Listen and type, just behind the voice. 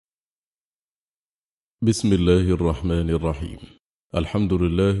بسم الله الرحمن الرحيم. الحمد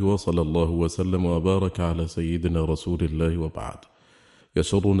لله وصلى الله وسلم وبارك على سيدنا رسول الله وبعد.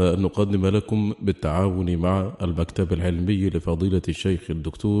 يسرنا أن نقدم لكم بالتعاون مع المكتب العلمي لفضيلة الشيخ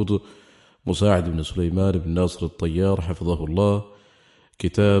الدكتور مساعد بن سليمان بن ناصر الطيار حفظه الله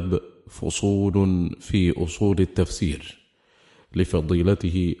كتاب فصول في أصول التفسير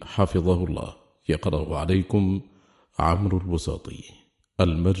لفضيلته حفظه الله. يقرأ عليكم عمرو البساطي.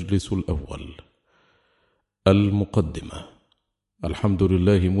 المجلس الأول. المقدمة. الحمد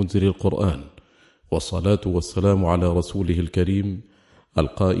لله منزل القرآن، والصلاة والسلام على رسوله الكريم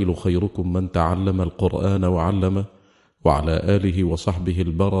القائل: خيركم من تعلم القرآن وعلمه، وعلى آله وصحبه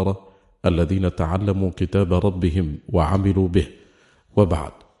البررة الذين تعلموا كتاب ربهم وعملوا به.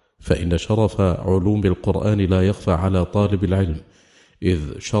 وبعد، فإن شرف علوم القرآن لا يخفى على طالب العلم،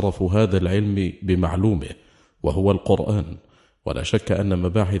 إذ شرف هذا العلم بمعلومه وهو القرآن، ولا شك أن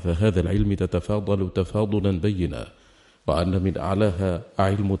مباحث هذا العلم تتفاضل تفاضلا بينا، وأن من أعلاها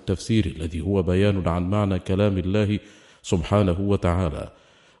علم التفسير الذي هو بيان عن معنى كلام الله سبحانه وتعالى.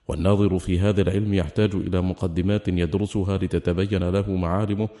 والناظر في هذا العلم يحتاج إلى مقدمات يدرسها لتتبين له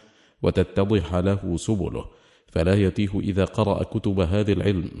معالمه وتتضح له سبله، فلا يتيه إذا قرأ كتب هذا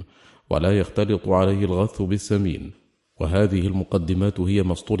العلم، ولا يختلط عليه الغث بالسمين. وهذه المقدمات هي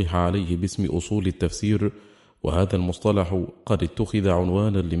ما اصطلح عليه باسم أصول التفسير، وهذا المصطلح قد اتخذ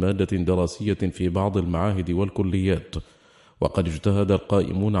عنوانا لمادة دراسية في بعض المعاهد والكليات، وقد اجتهد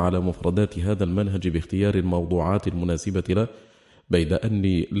القائمون على مفردات هذا المنهج باختيار الموضوعات المناسبة له، بيد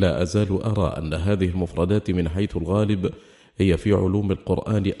أني لا أزال أرى أن هذه المفردات من حيث الغالب هي في علوم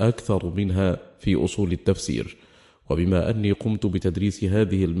القرآن أكثر منها في أصول التفسير. وبما أني قمت بتدريس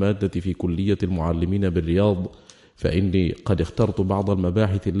هذه المادة في كلية المعلمين بالرياض، فإني قد اخترت بعض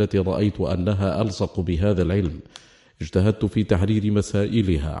المباحث التي رأيت أنها ألصق بهذا العلم، اجتهدت في تحرير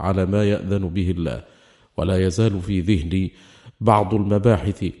مسائلها على ما يأذن به الله، ولا يزال في ذهني بعض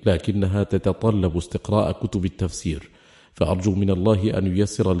المباحث لكنها تتطلب استقراء كتب التفسير، فأرجو من الله أن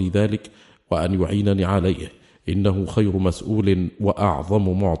ييسر لي ذلك وأن يعينني عليه، إنه خير مسؤول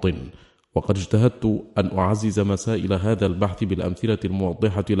وأعظم معط. وقد اجتهدت أن أعزز مسائل هذا البحث بالأمثلة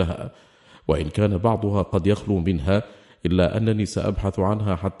الموضحة لها، وإن كان بعضها قد يخلو منها، إلا أنني سأبحث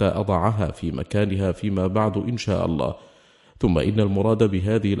عنها حتى أضعها في مكانها فيما بعد إن شاء الله. ثم إن المراد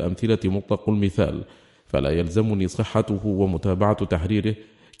بهذه الأمثلة مطلق المثال، فلا يلزمني صحته ومتابعة تحريره،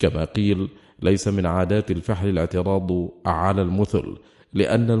 كما قيل: ليس من عادات الفحل الاعتراض على المثل،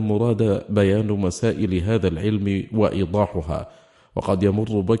 لأن المراد بيان مسائل هذا العلم وإيضاحها. وقد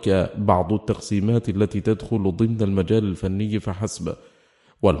يمر بك بعض التقسيمات التي تدخل ضمن المجال الفني فحسب،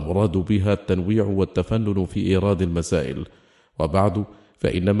 والمراد بها التنويع والتفنن في إيراد المسائل. وبعد،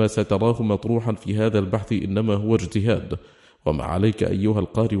 فإن ما ستراه مطروحا في هذا البحث إنما هو اجتهاد، وما عليك أيها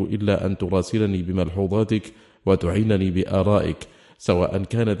القارئ إلا أن تراسلني بملحوظاتك وتعينني بآرائك، سواء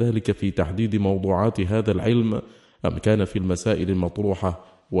كان ذلك في تحديد موضوعات هذا العلم أم كان في المسائل المطروحة،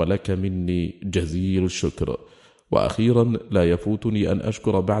 ولك مني جزيل الشكر. وأخيرا، لا يفوتني أن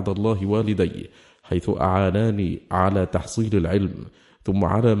أشكر بعد الله والدي، حيث أعاناني على تحصيل العلم، ثم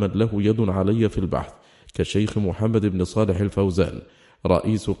على من له يد علي في البحث، كالشيخ محمد بن صالح الفوزان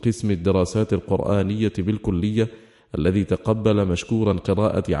رئيس قسم الدراسات القرآنية بالكلية، الذي تقبل مشكورا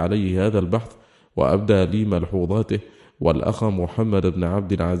قراءة عليه هذا البحث وأبدى لي ملحوظاته، والأخ محمد بن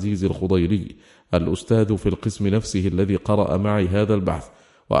عبد العزيز الخضيري الأستاذ في القسم نفسه الذي قرأ معي هذا البحث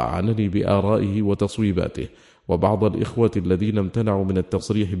وأعانني بآرائه وتصويباته، وبعض الإخوة الذين امتنعوا من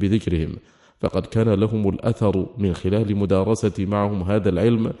التصريح بذكرهم، فقد كان لهم الأثر من خلال مدارستي معهم هذا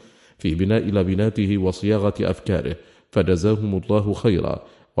العلم في بناء لبناته وصياغة أفكاره، فجزاهم الله خيرا.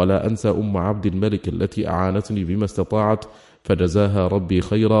 ولا أنسى أم عبد الملك التي أعانتني بما استطاعت، فجزاها ربي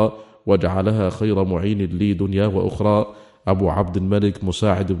خيرا وجعلها خير معين لي دنيا وأخرى، أبو عبد الملك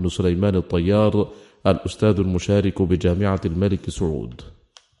مساعد بن سليمان الطيار الأستاذ المشارك بجامعة الملك سعود.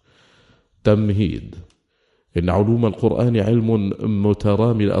 تمهيد. إن علوم القرآن علم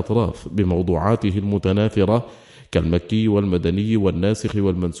مترامي الأطراف بموضوعاته المتناثرة، كالمكي والمدني والناسخ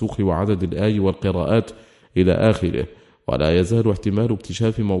والمنسوخ وعدد الآي والقراءات إلى آخره، ولا يزال احتمال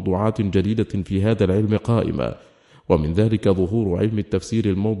اكتشاف موضوعات جديدة في هذا العلم قائمة، ومن ذلك ظهور علم التفسير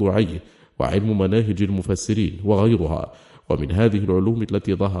الموضوعي وعلم مناهج المفسرين وغيرها. ومن هذه العلوم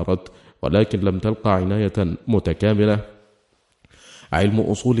التي ظهرت ولكن لم تلقى عناية متكاملة علم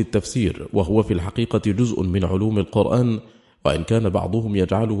أصول التفسير، وهو في الحقيقة جزء من علوم القرآن، وإن كان بعضهم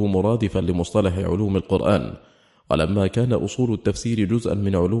يجعله مرادفا لمصطلح علوم القرآن. ولما كان أصول التفسير جزءا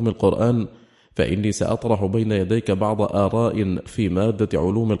من علوم القرآن، فإني سأطرح بين يديك بعض آراء في مادة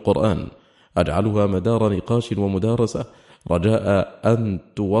علوم القرآن، أجعلها مدار نقاش ومدارسة، رجاء أن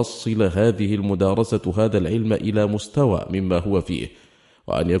توصل هذه المدارسة هذا العلم إلى مستوى مما هو فيه،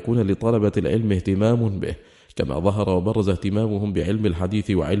 وأن يكون لطلبة العلم اهتمام به كما ظهر وبرز اهتمامهم بعلم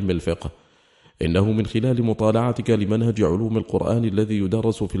الحديث وعلم الفقه. إنه من خلال مطالعتك لمنهج علوم القرآن الذي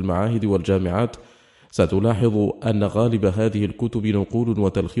يدرس في المعاهد والجامعات ستلاحظ أن غالب هذه الكتب نقول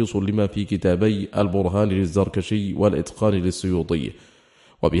وتلخيص لما في كتابي البرهان للزركشي والإتقان للسيوطي،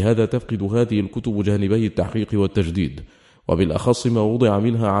 وبهذا تفقد هذه الكتب جانبي التحقيق والتجديد، وبالأخص ما وضع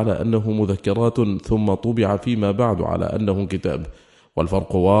منها على أنه مذكرات ثم طبع فيما بعد على أنه كتاب.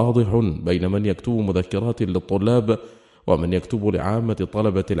 والفرق واضح بين من يكتب مذكرات للطلاب ومن يكتب لعامة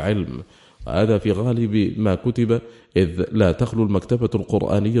طلبة العلم، وهذا في غالب ما كتب، إذ لا تخلو المكتبة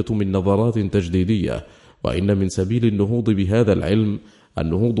القرآنية من نظرات تجديدية. وإن من سبيل النهوض بهذا العلم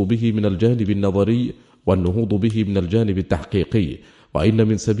النهوض به من الجانب النظري والنهوض به من الجانب التحقيقي، وإن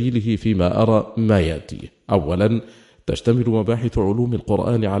من سبيله فيما أرى ما يأتي. أولا، تشتمل مباحث علوم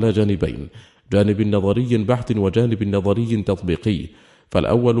القرآن على جانبين: جانب نظري بحت وجانب نظري تطبيقي.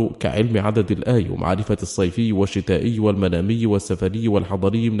 فالأول كعلم عدد الآي ومعرفة الصيفي والشتائي والمنامي والسفري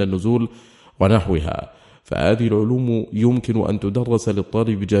والحضري من النزول ونحوها، فهذه العلوم يمكن أن تدرس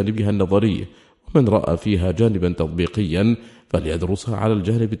للطالب بجانبها النظري، ومن رأى فيها جانبا تطبيقيا فليدرسها على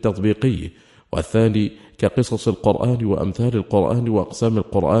الجانب التطبيقي. والثاني كقصص القرآن وأمثال القرآن وأقسام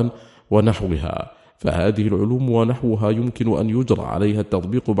القرآن ونحوها، فهذه العلوم ونحوها يمكن أن يجرى عليها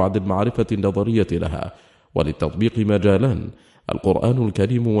التطبيق بعد المعرفة النظرية لها. وللتطبيق مجالان: القرآن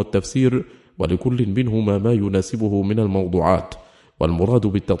الكريم والتفسير، ولكل منهما ما يناسبه من الموضوعات. والمراد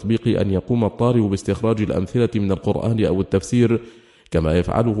بالتطبيق أن يقوم الطالب باستخراج الأمثلة من القرآن أو التفسير كما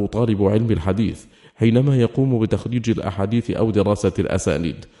يفعله طالب علم الحديث حينما يقوم بتخريج الأحاديث أو دراسة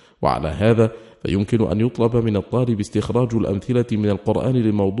الأسانيد. وعلى هذا فيمكن أن يطلب من الطالب استخراج الأمثلة من القرآن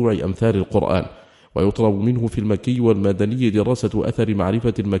لموضوع أمثال القرآن، ويطلب منه في المكي والمدني دراسة أثر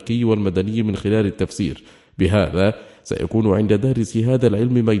معرفة المكي والمدني من خلال التفسير. بهذا سيكون عند دارس هذا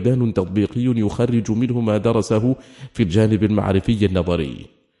العلم ميدان تطبيقي يخرج منه ما درسه في الجانب المعرفي النظري.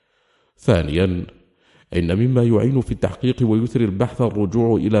 ثانيا، إن مما يعين في التحقيق ويثري البحث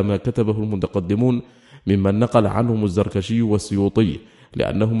الرجوع إلى ما كتبه المتقدمون ممن نقل عنهم الزركشي والسيوطي،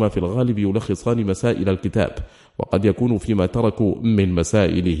 لأنهما في الغالب يلخصان مسائل الكتاب، وقد يكون فيما تركوا من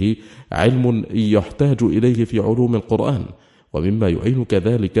مسائله علم يحتاج إليه في علوم القرآن. ومما يعين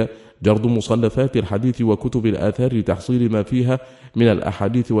كذلك جرد مصنفات الحديث وكتب الآثار لتحصيل ما فيها من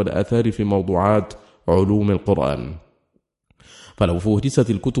الأحاديث والآثار في موضوعات علوم القرآن. فلو فهرست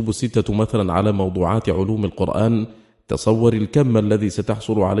الكتب الستة مثلا على موضوعات علوم القرآن، تصور الكم الذي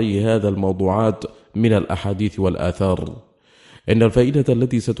ستحصل عليه هذا الموضوعات من الأحاديث والآثار. إن الفائدة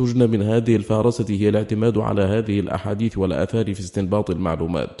التي ستجنى من هذه الفهرسة هي الاعتماد على هذه الأحاديث والآثار في استنباط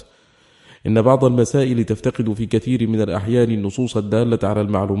المعلومات. إن بعض المسائل تفتقد في كثير من الأحيان النصوص الدالة على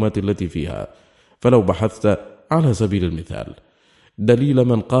المعلومات التي فيها. فلو بحثت على سبيل المثال دليل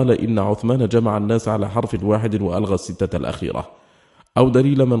من قال إن عثمان جمع الناس على حرف واحد وألغى الستة الأخيرة، أو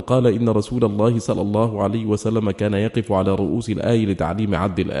دليل من قال إن رسول الله صلى الله عليه وسلم كان يقف على رؤوس الآي لتعليم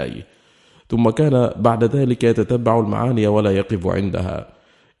عد الآي، ثم كان بعد ذلك يتتبع المعاني ولا يقف عندها،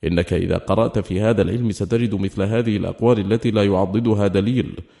 إنك إذا قرأت في هذا العلم ستجد مثل هذه الأقوال التي لا يعضدها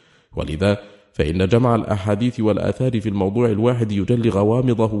دليل. ولذا فإن جمع الأحاديث والآثار في الموضوع الواحد يجلي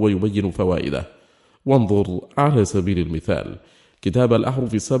غوامضه ويبين فوائده. وانظر على سبيل المثال كتاب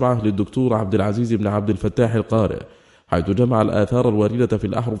الأحرف السبعة للدكتور عبد العزيز بن عبد الفتاح القارئ، حيث جمع الآثار الواردة في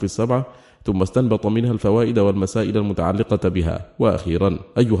الأحرف السبعة ثم استنبط منها الفوائد والمسائل المتعلقة بها. وأخيرا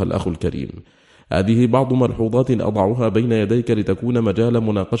أيها الأخ الكريم، هذه بعض ملحوظات أضعها بين يديك لتكون مجال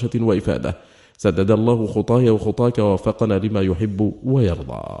مناقشة وإفادة. سدد الله خطاي وخطاك ووفقنا لما يحب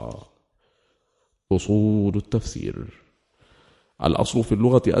ويرضى. أصول التفسير. الأصل في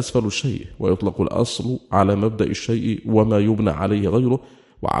اللغة أسفل الشيء، ويطلق الأصل على مبدأ الشيء وما يبنى عليه غيره،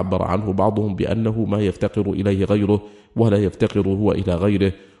 وعبر عنه بعضهم بأنه ما يفتقر إليه غيره ولا يفتقر هو إلى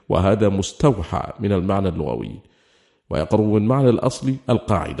غيره، وهذا مستوحى من المعنى اللغوي. ويقرب من معنى الأصل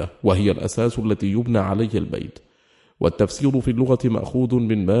القاعدة، وهي الأساس التي يبنى عليه البيت. والتفسير في اللغة مأخوذ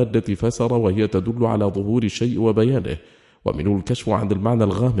من مادة فسر، وهي تدل على ظهور الشيء وبيانه، ومنه الكشف عن المعنى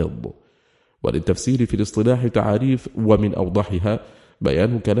الغامض. وللتفسير في الاصطلاح تعاريف، ومن أوضحها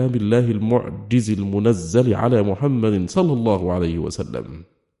بيان كلام الله المعجز المنزل على محمد صلى الله عليه وسلم.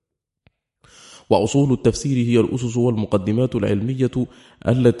 وأصول التفسير هي الأسس والمقدمات العلمية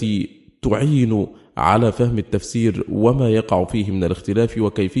التي تعين على فهم التفسير وما يقع فيه من الاختلاف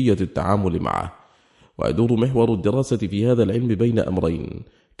وكيفية التعامل معه. ويدور محور الدراسة في هذا العلم بين أمرين: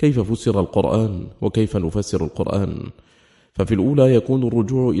 كيف فسر القرآن وكيف نفسر القرآن. ففي الأولى يكون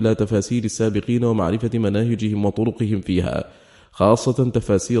الرجوع إلى تفاسير السابقين ومعرفة مناهجهم وطرقهم فيها، خاصة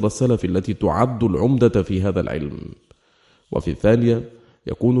تفاسير السلف التي تعد العمدة في هذا العلم. وفي الثانية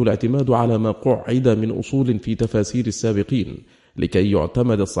يكون الاعتماد على ما قعد من أصول في تفاسير السابقين لكي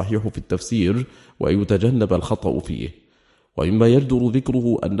يعتمد الصحيح في التفسير ويتجنب الخطأ فيه. ومما يجدر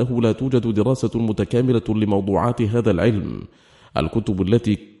ذكره أنه لا توجد دراسة متكاملة لموضوعات هذا العلم. الكتب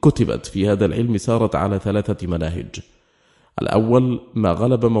التي كتبت في هذا العلم سارت على 3 مناهج. الأول ما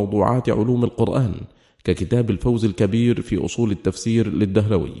غلب موضوعات علوم القرآن ككتاب الفوز الكبير في أصول التفسير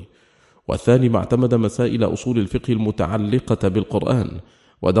للدهلوي، والثاني ما اعتمد مسائل أصول الفقه المتعلقة بالقرآن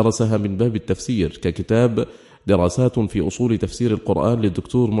ودرسها من باب التفسير ككتاب دراسات في أصول تفسير القرآن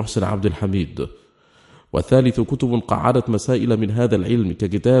للدكتور محسن عبد الحميد، والثالث كتب قعدت مسائل من هذا العلم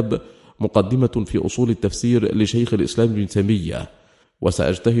ككتاب مقدمة في أصول التفسير لشيخ الإسلام ابن تيمية.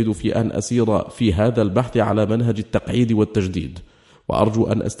 وسأجتهد في أن أسير في هذا البحث على منهج التقعيد والتجديد، وأرجو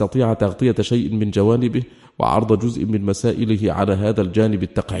أن أستطيع تغطية شيء من جوانبه وعرض جزء من مسائله على هذا الجانب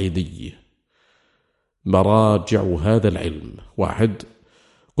التقعيدي. مراجع هذا العلم: 1.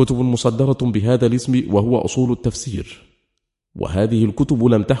 كتب مصدرة بهذا الاسم وهو أصول التفسير، وهذه الكتب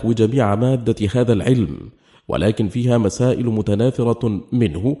لم تحوي جميع مادة هذا العلم، ولكن فيها مسائل متناثرة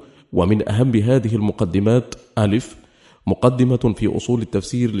منه. ومن أهم هذه المقدمات: مقدمة في أصول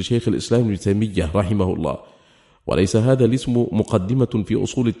التفسير لشيخ الإسلام ابن تيمية رحمه الله، وليس هذا الاسم مقدمة في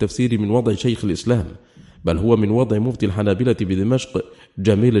أصول التفسير من وضع شيخ الإسلام، بل هو من وضع مفتي الحنابلة بدمشق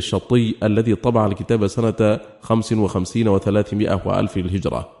جميل الشطي الذي طبع الكتاب سنة 55 و300 وألف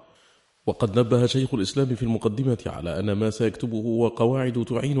الهجرة. وقد نبه شيخ الإسلام في المقدمة على أن ما سيكتبه هو قواعد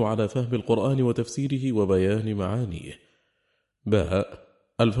تعين على فهم القرآن وتفسيره وبيان معانيه.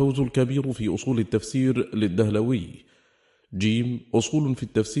 الفوز الكبير في أصول التفسير للدهلوي. أصول في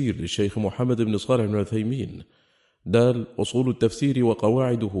التفسير للشيخ محمد بن صالح بن عثيمين. أصول التفسير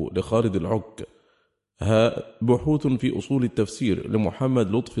وقواعده لخالد العك. بحوث في أصول التفسير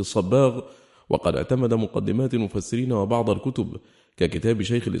لمحمد لطفي الصباغ، وقد اعتمد مقدمات المفسرين وبعض الكتب ككتاب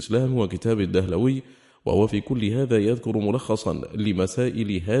شيخ الإسلام وكتاب الدهلوي، وهو في كل هذا يذكر ملخصا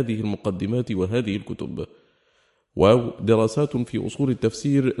لمسائل هذه المقدمات وهذه الكتب. دراسات في أصول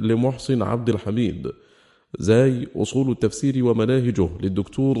التفسير لمحسن عبد الحميد. أصول التفسير ومناهجه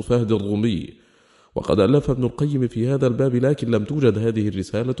للدكتور فهد الرومي، وقد ألف ابن القيم في هذا الباب، لكن لم توجد هذه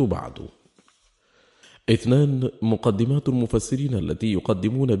الرسالة بعد. 2. مقدمات المفسرين التي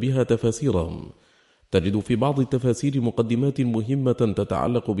يقدمون بها تفاسيرهم. تجد في بعض التفاسير مقدمات مهمة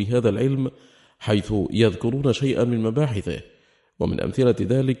تتعلق بهذا العلم، حيث يذكرون شيئا من مباحثه. ومن أمثلة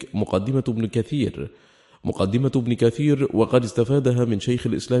ذلك مقدمة ابن كثير وقد استفادها من شيخ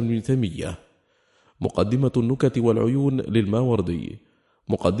الإسلام ابن تيمية. مقدمة النكت والعيون للماوردي.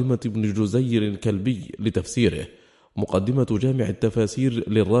 مقدمة ابن جزير الكلبي لتفسيره. مقدمة جامع التفاسير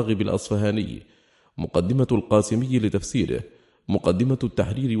للراغب الأصفهاني. مقدمة القاسمي لتفسيره. مقدمة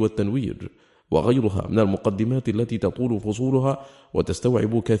التحرير والتنوير، وغيرها من المقدمات التي تطول فصولها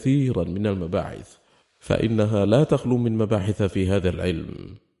وتستوعب كثيرا من المباحث، فإنها لا تخلو من مباحث في هذا العلم.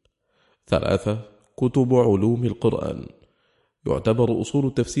 3. كتب علوم القرآن. يعتبر أصول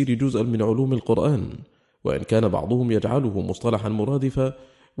التفسير جزءا من علوم القرآن، وإن كان بعضهم يجعله مصطلحا مرادفا،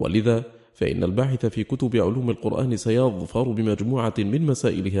 ولذا فإن الباحث في كتب علوم القرآن سيظفر بمجموعة من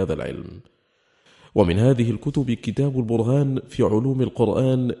مسائل هذا العلم. ومن هذه الكتب كتاب البرهان في علوم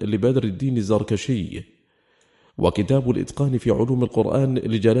القرآن لبدر الدين الزركشي، وكتاب الإتقان في علوم القرآن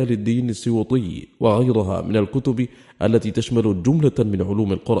لجلال الدين السيوطي، وغيرها من الكتب التي تشمل جملة من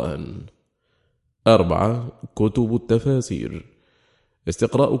علوم القرآن. 4. كتب التفاسير.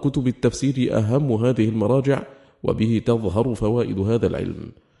 استقراء كتب التفسير أهم هذه المراجع، وبه تظهر فوائد هذا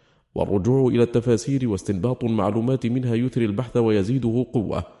العلم. والرجوع إلى التفاسير واستنباط المعلومات منها يثري البحث ويزيده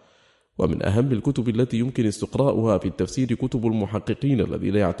قوة. ومن أهم الكتب التي يمكن استقراؤها في التفسير كتب المحققين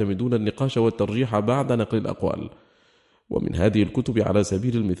الذين يعتمدون النقاش والترجيح بعد نقل الأقوال. ومن هذه الكتب على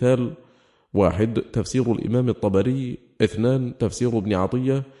سبيل المثال: 1. تفسير الإمام الطبري. 2. تفسير ابن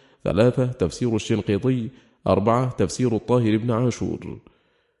عطية. 3. تفسير الشنقيطي. 4. تفسير الطاهر بن عاشور.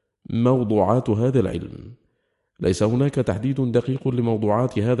 موضوعات هذا العلم. ليس هناك تحديد دقيق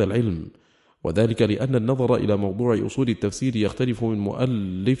لموضوعات هذا العلم، وذلك لأن النظر إلى موضوع أصول التفسير يختلف من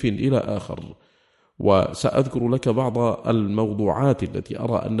مؤلف إلى آخر. وسأذكر لك بعض الموضوعات التي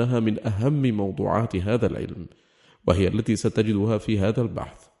أرى أنها من أهم موضوعات هذا العلم، وهي التي ستجدها في هذا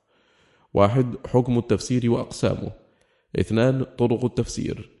البحث. 1. حكم التفسير وأقسامه. 2. طرق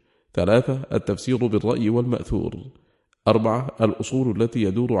التفسير. 3. التفسير بالرأي والمأثور. 4. الأصول التي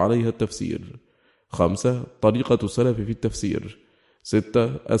يدور عليها التفسير. 5. طريقة السلف في التفسير.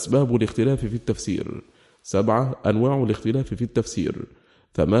 6. أسباب الاختلاف في التفسير. 7 أنواع الاختلاف في التفسير.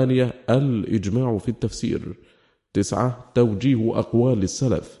 8 الإجماع في التفسير. 9 توجيه أقوال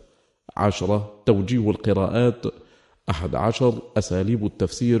السلف. 10 توجيه القراءات. 11 أساليب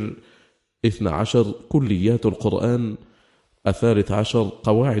التفسير. 12 كليات القرآن. 13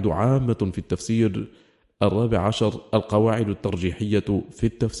 قواعد عامة في التفسير. 14 القواعد الترجيحية في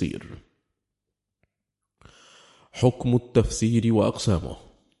التفسير. حكم التفسير وأقسامه.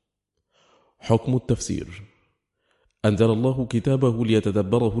 حكم التفسير. أنزل الله كتابه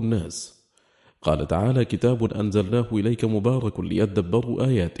ليتدبره الناس. قال تعالى: كتاب أنزلناه إليك مبارك ليدبروا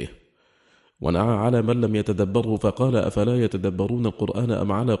آياته. ونعى على من لم يتدبره فقال: أفلا يتدبرون القرآن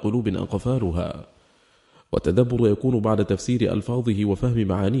أم على قلوب أقفالها. والتدبر يكون بعد تفسير ألفاظه وفهم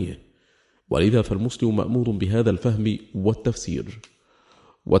معانيه، ولذا فالمسلم مأمور بهذا الفهم والتفسير.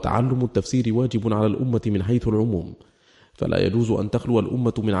 وتعلم التفسير واجب على الأمة من حيث العموم، فلا يجوز أن تخلو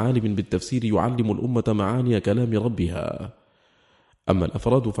الأمة من عالم بالتفسير يعلم الأمة معاني كلام ربها. أما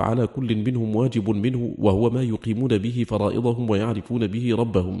الأفراد فعلى كل منهم واجب منه، وهو ما يقيمون به فرائضهم ويعرفون به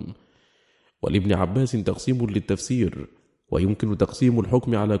ربهم. ولابن عباس تقسيم للتفسير، ويمكن تقسيم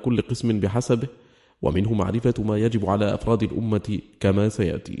الحكم على كل قسم بحسبه، ومنه معرفة ما يجب على أفراد الأمة كما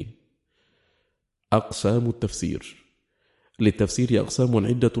سيأتي. أقسام التفسير. للتفسير أقسام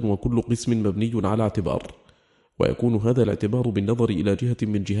عدة، وكل قسم مبني على اعتبار، ويكون هذا الاعتبار بالنظر إلى جهة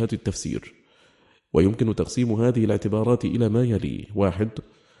من جهات التفسير. ويمكن تقسيم هذه الاعتبارات إلى ما يلي: 1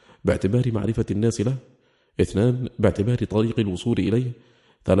 باعتبار معرفة الناس له. 2 باعتبار طريق الوصول إليه.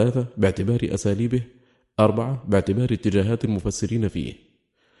 3 باعتبار أساليبه. 4 باعتبار اتجاهات المفسرين فيه.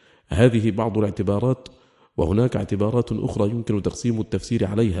 هذه بعض الاعتبارات، وهناك اعتبارات أخرى يمكن تقسيم التفسير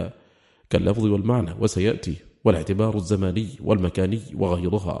عليها كاللفظ والمعنى وسيأتي، والاعتبار الزماني والمكاني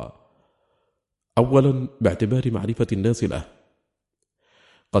وغيرها. أولا باعتبار معرفة الناس له.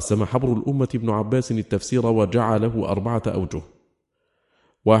 قسم حبر الأمة ابن عباس التفسير وجعله 4 أوجه: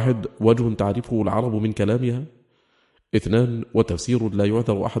 1 وجه تعرفه العرب من كلامها. 2 وتفسير لا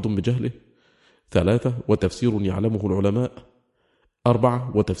يعذر أحد بجهله. 3 وتفسير يعلمه العلماء.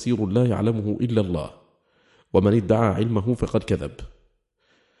 4 وتفسير لا يعلمه إلا الله، ومن ادعى علمه فقد كذب.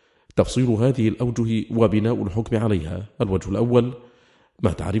 تفصيل هذه الأوجه وبناء الحكم عليها. الوجه الأول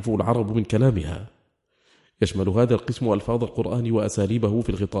ما تعرفه العرب من كلامها. يشمل هذا القسم ألفاظ القرآن وأساليبه في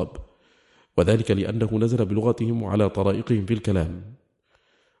الخطاب، وذلك لأنه نزل بلغتهم وعلى طرائقهم في الكلام.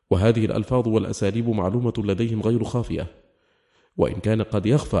 وهذه الألفاظ والأساليب معلومة لديهم غير خافية، وإن كان قد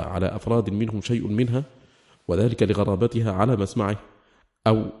يخفى على أفراد منهم شيء منها، وذلك لغرابتها على مسمعه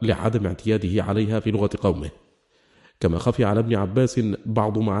أو لعدم اعتياده عليها في لغة قومه، كما خفي على ابن عباس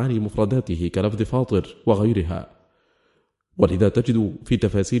بعض معاني مفرداته كلفظ فاطر وغيرها. ولذا تجد في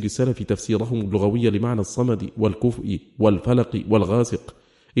تفاسير السلف تفسيرهم اللغوي لمعنى الصمد والكفء والفلق والغاسق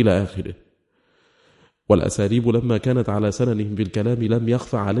إلى آخره. والأساليب لما كانت على سننهم بالكلام لم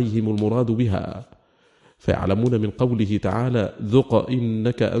يخفى عليهم المراد بها، فيعلمون من قوله تعالى: ذق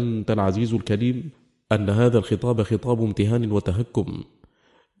إنك أنت العزيز الكريم، أن هذا الخطاب خطاب امتهان وتهكم،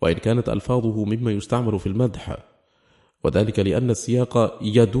 وإن كانت ألفاظه مما يستعمل في المدح، وذلك لأن السياق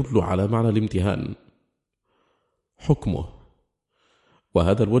يدل على معنى الامتهان. حكمه.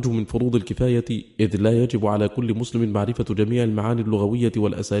 وهذا الوجه من فروض الكفاية، إذ لا يجب على كل مسلم معرفة جميع المعاني اللغوية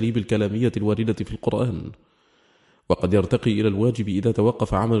والأساليب الكلامية الواردة في القرآن، وقد يرتقي إلى الواجب إذا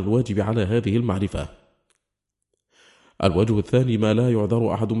توقف عمل الواجب على هذه المعرفة. الوجه الثاني ما لا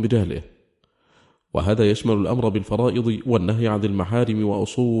يعذر أحد بجهله، وهذا يشمل الأمر بالفرائض والنهي عن المحارم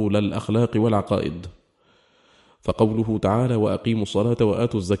وأصول الأخلاق والعقائد. فقوله تعالى: وأقيموا الصلاة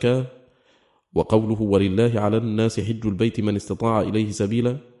وآتوا الزكاة، وقوله: ولله على الناس حج البيت من استطاع إليه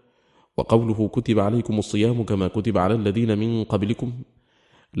سبيلا، وقوله: كتب عليكم الصيام كما كتب على الذين من قبلكم،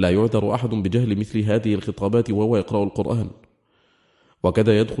 لا يعذر أحد بجهل مثل هذه الخطابات وهو يقرأ القرآن.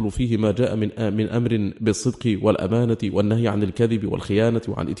 وكذا يدخل فيه ما جاء من أمر بالصدق والأمانة والنهي عن الكذب والخيانة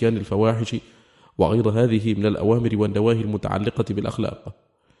وعن إتيان الفواحش وغير هذه من الأوامر والنواهي المتعلقة بالأخلاق.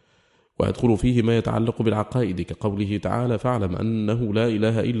 ويدخل فيه ما يتعلق بالعقائد كقوله تعالى: فاعلم أنه لا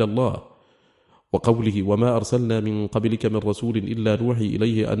إله إلا الله، وقوله: وما أرسلنا من قبلك من رسول إلا نوحي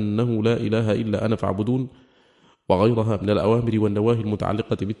إليه أنه لا إله إلا أنا فاعبدون، وغيرها من الأوامر والنواهي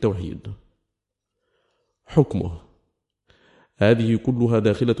المتعلقة بالتوحيد. حكمه. هذه كلها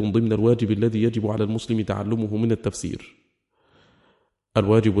داخلة ضمن الواجب الذي يجب على المسلم تعلمه من التفسير.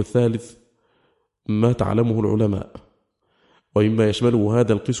 الواجب الثالث ما تعلمه العلماء، ومما يشمله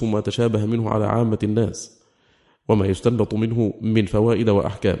هذا القسم ما تشابه منه على عامة الناس، وما يستنبط منه من فوائد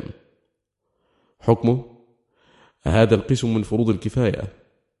وأحكام. حكمه. هذا القسم من فروض الكفاية.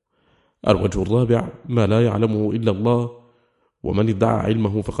 الوجه الرابع ما لا يعلمه إلا الله، ومن ادعى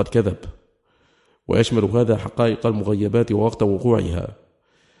علمه فقد كذب. ويشمل هذا حقائق المغيبات ووقت وقوعها،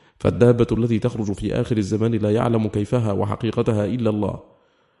 فالدابة التي تخرج في آخر الزمان لا يعلم كيفها وحقيقتها إلا الله،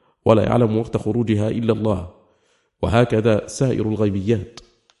 ولا يعلم وقت خروجها إلا الله، وهكذا سائر الغيبيات.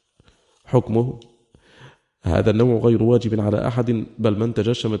 حكمه: هذا النوع غير واجب على أحد، بل من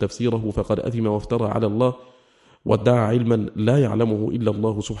تجشم تفسيره فقد أثم وافترى على الله وادعى علما لا يعلمه إلا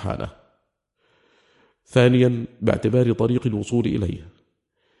الله سبحانه. ثانيا، باعتبار طريق الوصول إليه،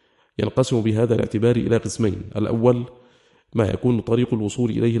 ينقسم بهذا الاعتبار إلى قسمين: الأول ما يكون طريق الوصول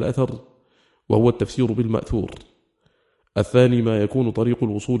إليه الأثر وهو التفسير بالمأثور، الثاني ما يكون طريق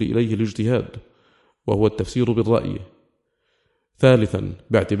الوصول إليه الاجتهاد وهو التفسير بالرأي. ثالثا،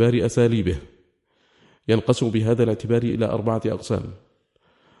 باعتبار أساليبه، ينقسم بهذا الاعتبار إلى 4 أقسام: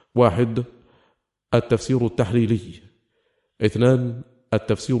 1. التفسير التحليلي، 2.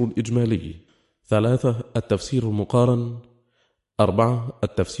 التفسير الإجمالي، 3. التفسير المقارن، 4.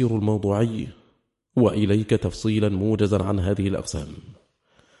 التفسير الموضوعي. وإليك تفصيلا موجزا عن هذه الأقسام.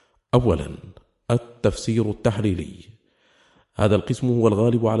 أولا، التفسير التحليلي. هذا القسم هو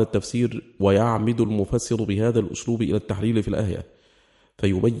الغالب على التفسير، ويعمد المفسر بهذا الأسلوب إلى التحليل في الآية،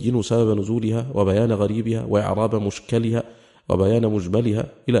 فيبين سبب نزولها وبيان غريبها وإعراب مشكلها وبيان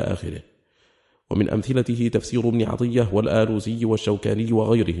مجملها إلى آخره. ومن أمثلته تفسير ابن عطية والآلوسي والشوكاني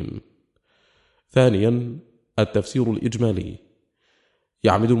وغيرهم. ثانيا، التفسير الإجمالي.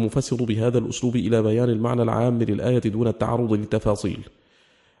 يعمد المفسر بهذا الأسلوب إلى بيان المعنى العام للآية دون التعرض للتفاصيل،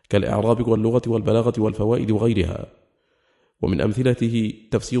 كالإعراب واللغة والبلاغة والفوائد وغيرها. ومن أمثلته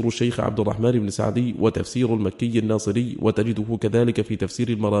تفسير الشيخ عبد الرحمن بن سعدي وتفسير المكي الناصري، وتجده كذلك في تفسير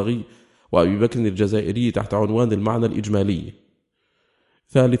المراغي وأبي بكر الجزائري تحت عنوان المعنى الإجمالي.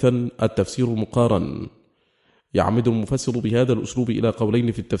 ثالثا، التفسير المقارن. يعمد المفسر بهذا الأسلوب إلى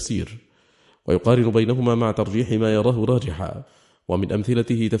قولين في التفسير، ويقارن بينهما مع ترجيح ما يراه راجحا. ومن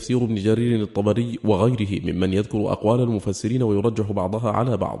أمثلته تفسير ابن جرير الطبري وغيره ممن يذكر أقوال المفسرين ويرجح بعضها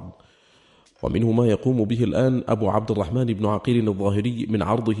على بعض. ومنه ما يقوم به الآن أبو عبد الرحمن بن عقيل الظاهري من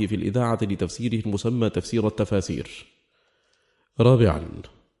عرضه في الإذاعة لتفسيره المسمى تفسير التفاسير. رابعا،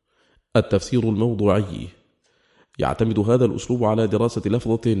 التفسير الموضوعي. يعتمد هذا الأسلوب على دراسة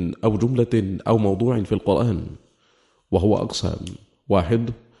لفظة أو جملة أو موضوع في القرآن، وهو أقسام: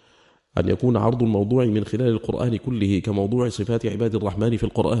 1. أن يكون عرض الموضوع من خلال القرآن كله كموضوع صفات عباد الرحمن في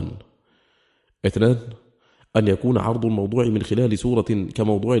القرآن. 2. أن يكون عرض الموضوع من خلال سورة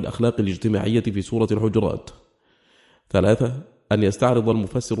كموضوع الأخلاق الاجتماعية في سورة الحجرات. 3. أن يستعرض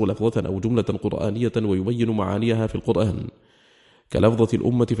المفسر لفظة أو جملة قرآنية ويبين معانيها في القرآن، كلفظة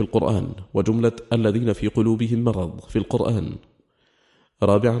الأمة في القرآن وجملة الذين في قلوبهم مرض في القرآن.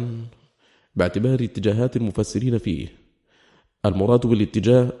 رابعا، باعتبار اتجاهات المفسرين فيه. المراد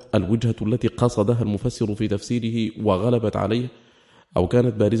بالاتجاه الوجهة التي قصدها المفسر في تفسيره وغلبت عليه أو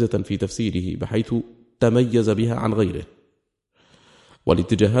كانت بارزة في تفسيره بحيث تميز بها عن غيره.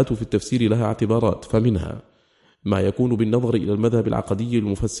 والاتجاهات في التفسير لها اعتبارات، فمنها ما يكون بالنظر إلى المذهب العقدي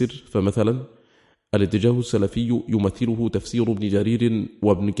للمفسر، فمثلا الاتجاه السلفي يمثله تفسير ابن جرير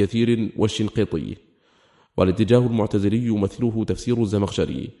وابن كثير والشنقيطي، والاتجاه المعتزلي يمثله تفسير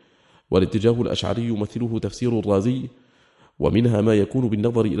الزمخشري، والاتجاه الأشعري يمثله تفسير الرازي. ومنها ما يكون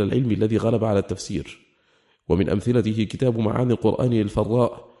بالنظر إلى العلم الذي غلب على التفسير، ومن أمثلته كتاب معاني القرآن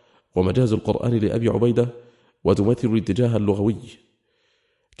للفراء، ومجاز القرآن لأبي عبيدة، وتمثل الاتجاه اللغوي.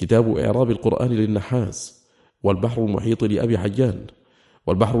 كتاب إعراب القرآن للنحاس، والبحر المحيط لأبي حيان،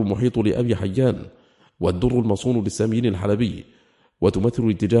 والبحر المحيط لأبي حيان، والدر المصون للسامين الحلبي، وتمثل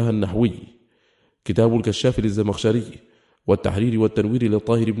الاتجاه النحوي. كتاب الكشاف للزمخشري، والتحرير والتنوير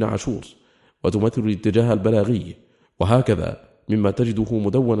للطاهر بن عاشور، وتمثل الاتجاه البلاغي. وهكذا مما تجده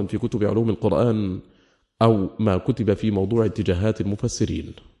مدونا في كتب علوم القرآن أو ما كتب في موضوع اتجاهات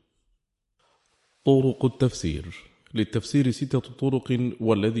المفسرين. طرق التفسير. للتفسير 6 طرق،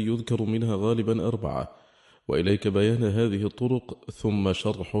 والذي يذكر منها غالبا 4، وإليك بيان هذه الطرق ثم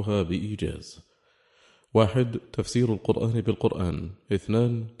شرحها بإيجاز. 1. تفسير القرآن بالقرآن.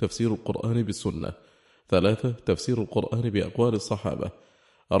 2. تفسير القرآن بالسنة. 3. تفسير القرآن بأقوال الصحابة.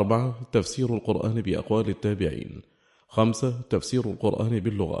 4. تفسير القرآن بأقوال التابعين. 5. تفسير القرآن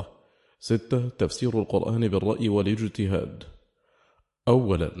باللغة. 6. تفسير القرآن بالرأي والاجتهاد.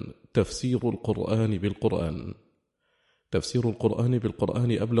 أولا، تفسير القرآن بالقرآن. تفسير القرآن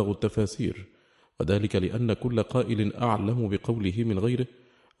بالقرآن أبلغ التفاسير، وذلك لأن كل قائل أعلم بقوله من غيره،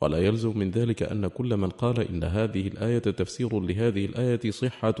 ولا يلزم من ذلك أن كل من قال إن هذه الآية تفسير لهذه الآية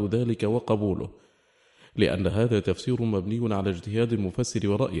صحة ذلك وقبوله، لأن هذا تفسير مبني على اجتهاد المفسر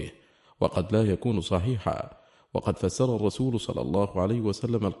ورأيه، وقد لا يكون صحيحا. وقد فسر الرسول صلى الله عليه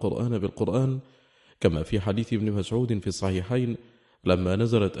وسلم القرآن بالقرآن، كما في حديث ابن مسعود في الصحيحين لما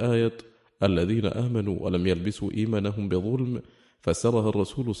نزلت آية الذين آمنوا ولم يلبسوا إيمانهم بظلم، فسرها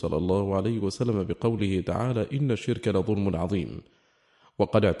الرسول صلى الله عليه وسلم بقوله تعالى: إن الشرك لظلم عظيم.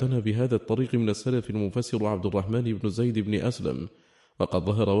 وقد اعتنى بهذا الطريق من السلف المفسر عبد الرحمن بن زيد بن أسلم، وقد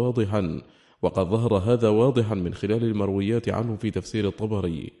ظهر هذا واضحا من خلال المرويات عنه في تفسير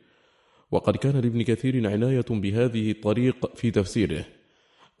الطبري. وقد كان لابن كثير عناية بهذه الطريق في تفسيره،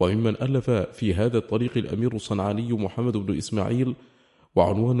 وممن ألف في هذا الطريق الأمير الصنعاني محمد بن إسماعيل،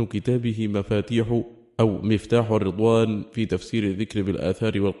 وعنوان كتابه مفتاح الرضوان في تفسير الذكر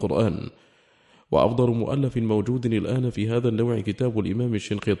بالآثار والقرآن. وأفضل مؤلف موجود الآن في هذا النوع كتاب الإمام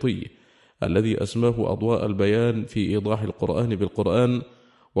الشنقيطي الذي أسماه أضواء البيان في إيضاح القرآن بالقرآن،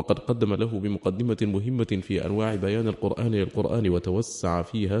 وقد قدم له بمقدمة مهمة في أنواع بيان القرآن للقرآن وتوسع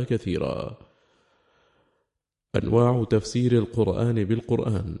فيها كثيرا. أنواع تفسير القرآن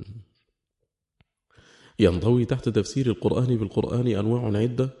بالقرآن. ينضوي تحت تفسير القرآن بالقرآن أنواع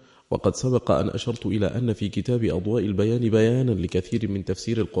عدة، وقد سبق أن أشرت إلى أن في كتاب أضواء البيان بيانا لكثير من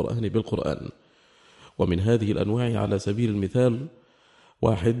تفسير القرآن بالقرآن. ومن هذه الأنواع على سبيل المثال: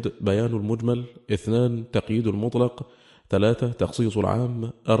 1. بيان المجمل. 2. تقييد المطلق. 3. تخصيص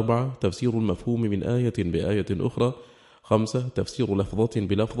العام. 4. تفسير المفهوم من آية بآية أخرى. 5. تفسير لفظة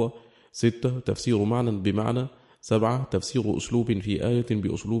بلفظة. 6. تفسير معنى بمعنى. 7. تفسير أسلوب في آية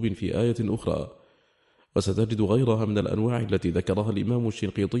بأسلوب في آية أخرى. وستجد غيرها من الأنواع التي ذكرها الإمام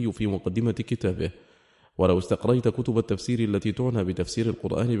الشنقيطي في مقدمة كتابه، ولو استقريت كتب التفسير التي تعنى بتفسير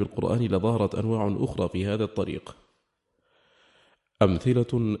القرآن بالقرآن لظهرت أنواع أخرى في هذا الطريق.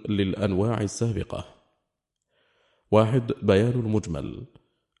 أمثلة للأنواع السابقة: 1. بيان المجمل.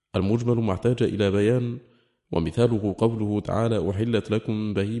 المجمل ما احتاج إلى بيان، ومثاله قوله تعالى: أحلت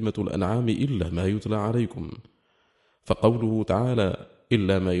لكم بهيمة الأنعام إلا ما يتلى عليكم. فقوله تعالى: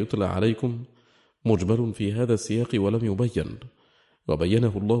 إلا ما يتلى عليكم مجمل في هذا السياق ولم يبين،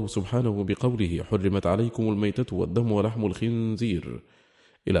 وبينه الله سبحانه بقوله: حرمت عليكم الميتة والدم ولحم الخنزير،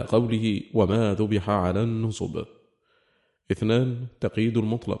 إلى قوله: وما ذبح على النصب. 2. تقييد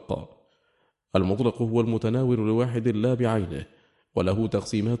المطلق. المطلق هو المتناول لواحد لا بعينه، وله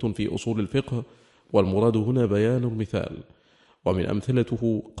تقسيمات في أصول الفقه، والمراد هنا بيان المثال. ومن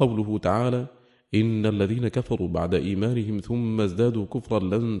أمثلته قوله تعالى: إن الذين كفروا بعد إيمانهم ثم ازدادوا كفرا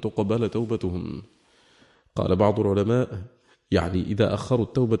لن تقبل توبتهم. قال بعض العلماء: يعني إذا أخروا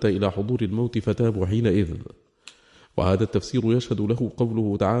التوبة إلى حضور الموت فتابوا حينئذ. وهذا التفسير يشهد له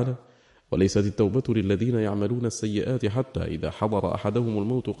قوله تعالى: وليست التوبة للذين يعملون السيئات حتى إذا حضر أحدهم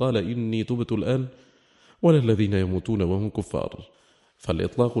الموت قال إني تبت الآن، ولا الذين يموتون وهم كفار.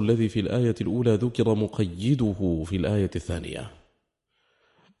 فالإطلاق الذي في الآية الأولى ذكر مقيده في الآية الثانية.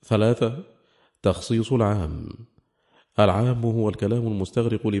 3. تخصيص العام. العام هو الكلام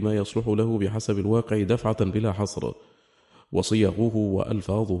المستغرق لما يصلح له بحسب الواقع دفعة بلا حصر، وصيغه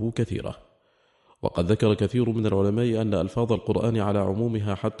وألفاظه كثيرة. وقد ذكر كثير من العلماء أن ألفاظ القرآن على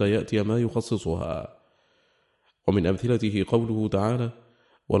عمومها حتى يأتي ما يخصصها. ومن أمثلته قوله تعالى: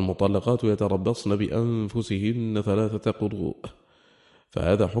 والمطلقات يتربصن بأنفسهن 3 قروء.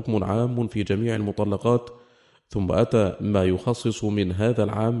 فهذا حكم عام في جميع المطلقات، ثم أتى ما يخصص من هذا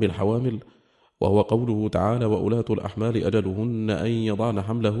العام بالحوامل، وهو قوله تعالى: وأولاة الأحمال أجلهن أن يضعن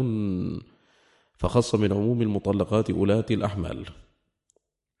حملهن، فخص من عموم المطلقات أولاة الأحمال.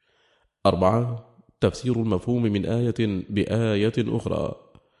 4. تفسير المفهوم من آية بآية أخرى.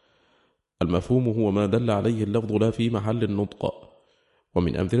 المفهوم هو ما دل عليه اللفظ لا في محل النطق.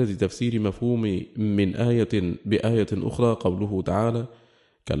 ومن أمثلة تفسير مفهوم من آية بآية أخرى قوله تعالى: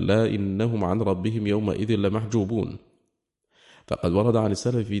 كلا إنهم عن ربهم يومئذ لمحجوبون. فقد ورد عن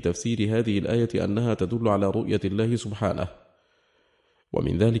السلف في تفسير هذه الآية أنها تدل على رؤية الله سبحانه.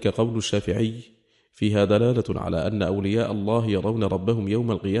 ومن ذلك قول الشافعي: فيها دلالة على أن أولياء الله يرون ربهم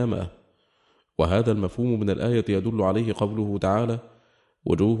يوم القيامة. وهذا المفهوم من الآية يدل عليه قوله تعالى: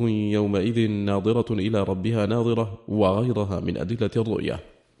 وجوه يومئذ ناظرة إلى ربها ناظرة، وغيرها من أدلة الرؤية.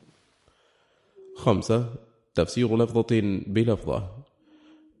 5. تفسير لفظة بلفظة.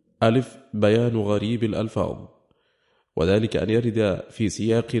 ألف. بيان غريب الألفاظ، وذلك أن يرد في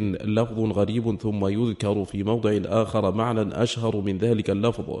سياق لفظ غريب ثم يذكر في موضع آخر معنى أشهر من ذلك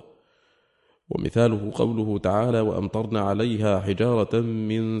اللفظ. ومثاله قوله تعالى: وأمطرنا عليها حجارة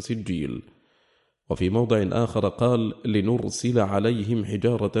من سجيل. وفي موضع آخر قال: لنرسل عليهم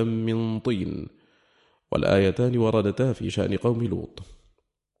حجارة من طين. والآيتان وردتا في شأن قوم لوط.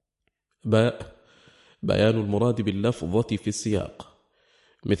 باء. بيان المراد باللفظة في السياق،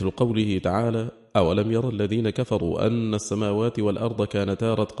 مثل قوله تعالى: أولم يرى الذين كفروا أن السماوات والأرض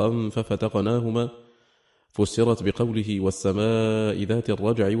كانتا رتقا ففتقناهما، فسرت بقوله: والسماء ذات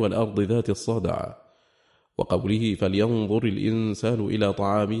الرجع والأرض ذات الصدع. وقوله فلينظر الإنسان إلى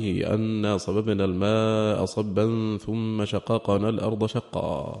طعامه أنا صببنا الماء صبا ثم شققنا الأرض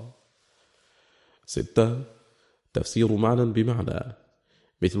شقا. 6. تفسير معنى بمعنى،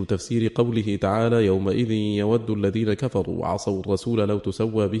 مثل تفسير قوله تعالى يومئذ يود الذين كفروا وعصوا الرسول لو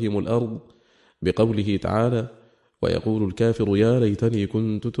تسوى بهم الأرض، بقوله تعالى ويقول الكافر يا ليتني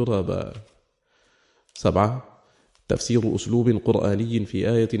كنت ترابا. 7. تفسير أسلوب قرآني في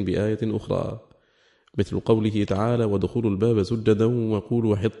آية بآية أخرى، مثل قوله تعالى وادخلوا الباب سجدا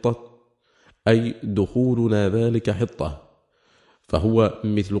وقولوا حطة، أي دخولنا ذلك حطة، فهو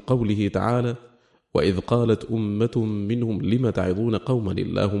مثل قوله تعالى وإذ قالت أمة منهم لم تعظون قوما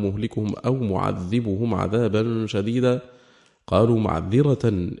الله مهلكهم أو معذبهم عذابا شديدا قالوا معذرة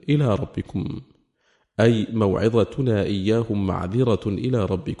إلى ربكم، أي موعظتنا إياهم معذرة إلى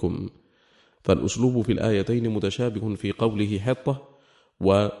ربكم. فالأسلوب في الآيتين متشابه في قوله حطة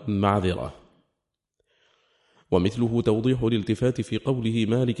ومعذرة. ومثله توضيح الالتفات في قوله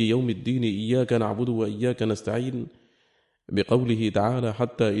مالك يوم الدين إياك نعبد وإياك نستعين، بقوله تعالى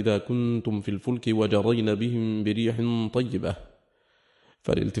حتى إذا كنتم في الفلك وجرين بهم بريح طيبة،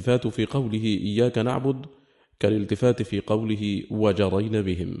 فالالتفات في قوله إياك نعبد كالالتفات في قوله وجرين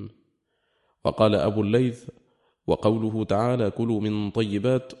بهم. وقال أبو الليث وقوله تعالى كلوا من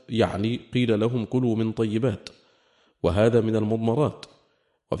طيبات يعني قيل لهم كلوا من طيبات، وهذا من المضمرات،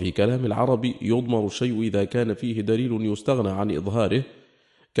 وفي كلام العرب يضمر الشيء إذا كان فيه دليل يستغنى عن إظهاره،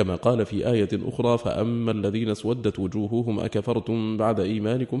 كما قال في آية أخرى فأما الذين اسودت وجوههم أكفرتم بعد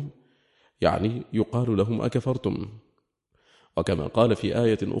إيمانكم، يعني يقال لهم أكفرتم. وكما قال في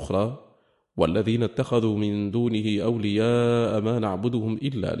آية أخرى والذين اتخذوا من دونه أولياء ما نعبدهم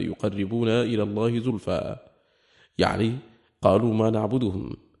إلا ليقربونا إلى الله زلفى، يعني قالوا ما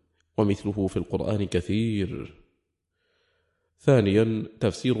نعبدهم، ومثله في القرآن كثير. ثانيا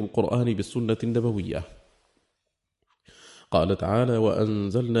تفسير القرآن بالسنة النبوية، قال تعالى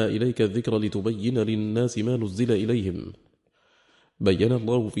وأنزلنا إليك الذكر لتبين للناس ما نزل إليهم. بين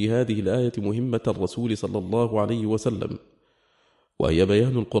الله في هذه الآية مهمة الرسول صلى الله عليه وسلم، وهي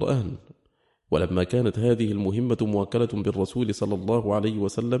بيان القرآن، ولما كانت هذه المهمة موكلة بالرسول صلى الله عليه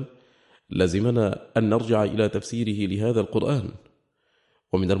وسلم لزمنا أن نرجع إلى تفسيره لهذا القرآن.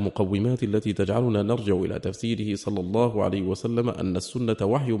 ومن المقومات التي تجعلنا نرجع إلى تفسيره صلى الله عليه وسلم أن السنة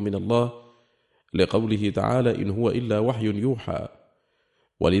وحي من الله، لقوله تعالى إن هو إلا وحي يوحى،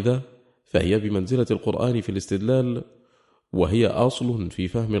 ولذا فهي بمنزلة القرآن في الاستدلال، وهي أصل في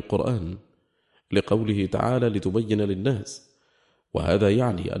فهم القرآن، لقوله تعالى لتبين للناس، وهذا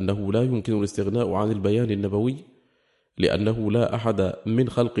يعني أنه لا يمكن الاستغناء عن البيان النبوي، لأنه لا أحد من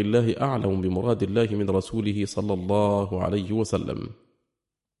خلق الله أعلم بمراد الله من رسوله صلى الله عليه وسلم.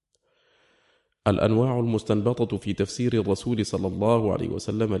 الأنواع المستنبطة في تفسير الرسول صلى الله عليه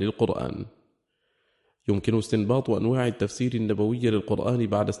وسلم للقرآن. يمكن استنباط أنواع التفسير النبوي للقرآن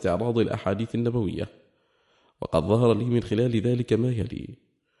بعد استعراض الأحاديث النبوية، وقد ظهر لي من خلال ذلك ما يلي: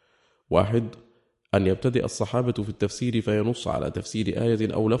 1. أن يبتدئ الصحابة في التفسير فينص على تفسير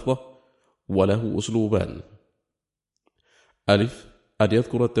آية أو لفظة، وله أسلوبان: ألف أن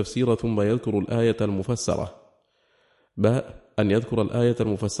يذكر التفسير ثم يذكر الآية المفسرة، باء أن يذكر الآية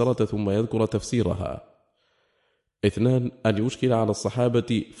المفسرة ثم يذكر تفسيرها. 2 أن يشكل على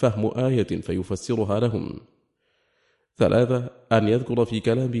الصحابة فهم آية فيفسرها لهم. 3 أن يذكر في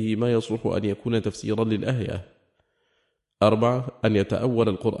كلامه ما يصلح أن يكون تفسيرا للآية. 4 أن يتأول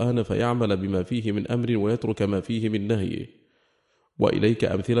القرآن فيعمل بما فيه من أمر ويترك ما فيه من نهي. وإليك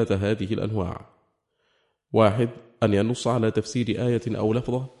أمثلة هذه الأنواع: 1 أن ينص على تفسير آية أو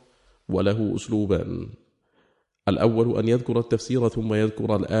لفظة، وله أسلوبان: الأول أن يذكر التفسير ثم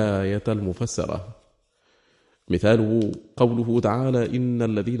يذكر الآية المفسرة. مثاله قوله تعالى إن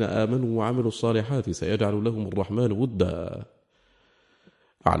الذين آمنوا وعملوا الصالحات سيجعل لهم الرحمن ودا.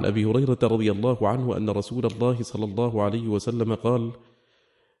 عن أبي هريرة رضي الله عنه أن رسول الله صلى الله عليه وسلم قال: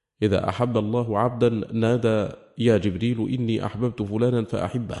 إذا أحب الله عبدا نادى يا جبريل إني أحببت فلانا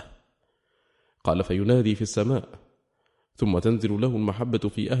فأحبه، قال فينادي في السماء، ثم تنزل له المحبة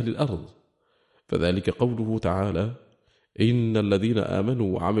في أهل الأرض، فذلك قوله تعالى إن الذين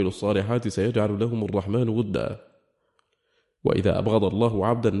آمنوا وعملوا الصالحات سيجعل لهم الرحمن ودا. وإذا أبغض الله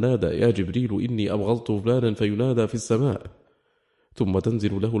عبدا نادى يا جبريل إني أبغضت فلانا فينادى في السماء، ثم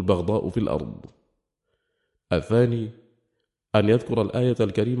تنزل له البغضاء في الأرض. الثاني أن يذكر الآية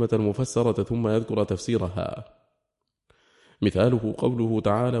الكريمة المفسرة ثم يذكر تفسيرها. مثاله قوله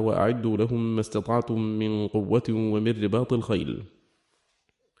تعالى وأعدوا لهم ما استطعتم من قوة ومن رباط الخيل.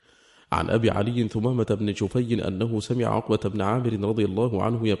 عن أبي علي ثمامة بن شفي أنه سمع عقبة بن عامر رضي الله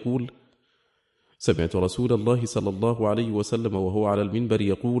عنه يقول: سمعت رسول الله صلى الله عليه وسلم وهو على المنبر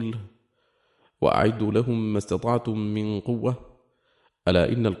يقول: وأعدوا لهم ما استطعتم من قوة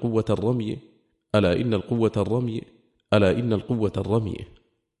ألا إن القوة الرمي ألا إن القوة الرمي ألا إن القوة الرمي.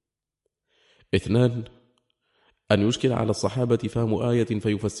 2. أن يشكل على الصحابة فهم آية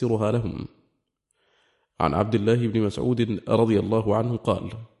فيفسرها لهم. عن عبد الله بن مسعود رضي الله عنه قال: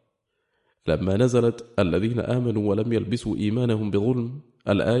 لما نزلت الذين آمنوا ولم يلبسوا إيمانهم بظلم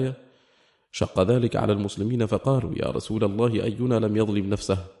الآية شق ذلك على المسلمين، فقالوا: يا رسول الله، أينا لم يظلم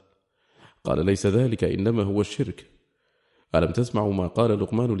نفسه؟ قال: ليس ذلك، إنما هو الشرك. ألم تسمعوا ما قال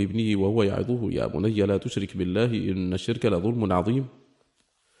لقمان لابنه وهو يعظه: يا بني لا تشرك بالله إن الشرك لظلم عظيم.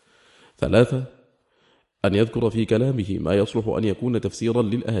 3. أن يذكر في كلامه ما يصلح أن يكون تفسيرا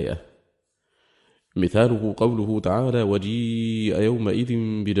للآية. مثاله قوله تعالى: وجيء يومئذ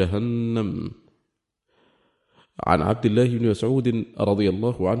بجهنم. عن عبد الله بن مسعود رضي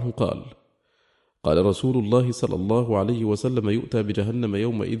الله عنه قال: قال رسول الله صلى الله عليه وسلم: يؤتى بجهنم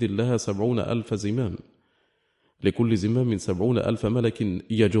يومئذ لها 70,000 زمام، لكل زمام 70,000 ملك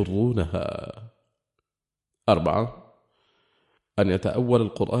يجرونها. 4. أن يتأول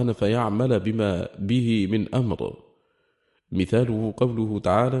القرآن فيعمل بما به من أمر. مثاله قوله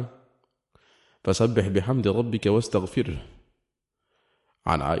تعالى: فسبح بحمد ربك واستغفره.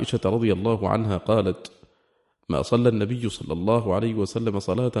 عن عائشة رضي الله عنها قالت: ما صلى النبي صلى الله عليه وسلم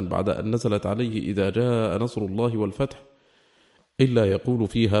صلاة بعد أن نزلت عليه إذا جاء نصر الله والفتح إلا يقول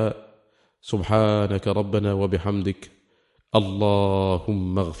فيها: سبحانك ربنا وبحمدك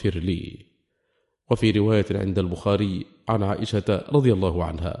اللهم اغفر لي. وفي رواية عند البخاري عن عائشة رضي الله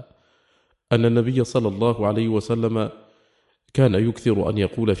عنها أن النبي صلى الله عليه وسلم كان يكثر أن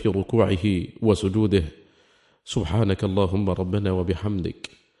يقول في ركوعه وسجوده: سبحانك اللهم ربنا وبحمدك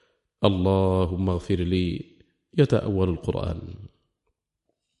اللهم اغفر لي، يتأول القرآن.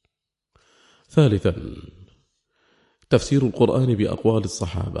 3. تفسير القرآن بأقوال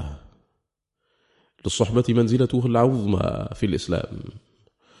الصحابة. للصحبة منزلته العظمى في الإسلام،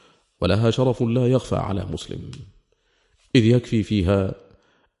 ولها شرف لا يخفى على مسلم، إذ يكفي فيها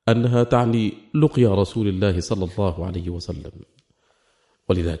أنها تعني لقيا رسول الله صلى الله عليه وسلم،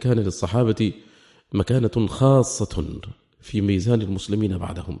 ولذا كان للصحابة مكانة خاصة في ميزان المسلمين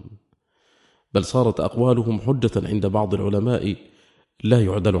بعدهم، بل صارت أقوالهم حجة عند بعض العلماء لا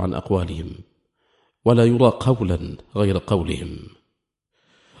يعدل عن أقوالهم، ولا يرى قولا غير قولهم.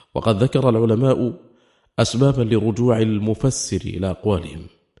 وقد ذكر العلماء أسبابا لرجوع المفسر إلى أقوالهم،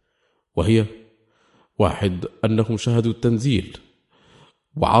 وهي: 1. أنهم شاهدوا التنزيل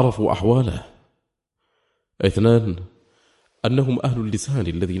وعرفوا أحواله. 2. أنهم أهل اللسان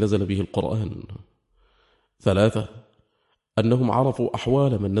الذي نزل به القرآن. 3. أنهم عرفوا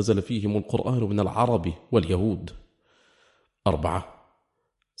أحوال من نزل فيهم القرآن من العرب واليهود. 4.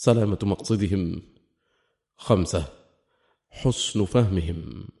 سلامة مقصدهم. 5. حسن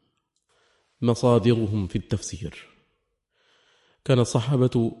فهمهم. مصادرهم في التفسير. كان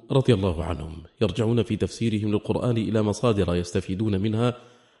الصحابة رضي الله عنهم يرجعون في تفسيرهم للقرآن إلى مصادر يستفيدون منها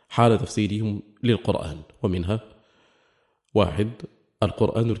حال تفسيرهم للقرآن، ومنها: 1.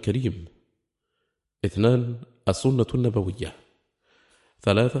 القرآن الكريم. 2. السنة النبوية.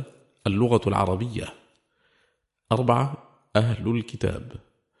 3. اللغة العربية. 4. أهل الكتاب.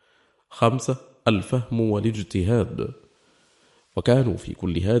 5. الفهم والاجتهاد. وكانوا في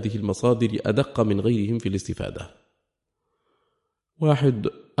كل هذه المصادر أدق من غيرهم في الاستفادة. 1.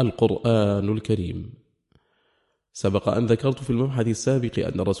 القرآن الكريم. سبق أن ذكرت في المبحث السابق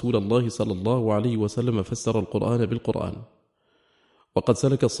أن رسول الله صلى الله عليه وسلم فسر القرآن بالقرآن، وقد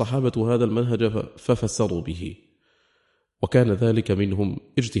سلك الصحابة هذا المنهج ففسروا به، وكان ذلك منهم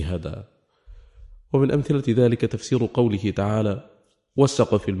اجتهادا. ومن أمثلة ذلك تفسير قوله تعالى: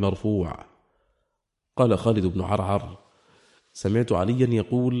 والسقف المرفوع. قال خالد بن عرعر: سمعت عليا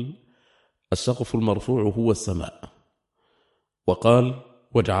يقول: السقف المرفوع هو السماء. وقال: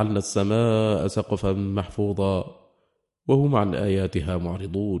 وجعلنا السماء سقفا محفوظا وهم عن آياتها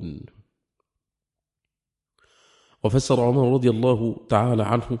معرضون. وفسر عمر رضي الله تعالى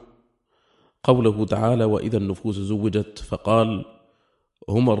عنه قوله تعالى: وإذا النفوس زوجت، فقال: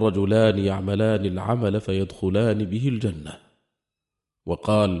 هما الرجلان يعملان العمل فيدخلان به الجنة.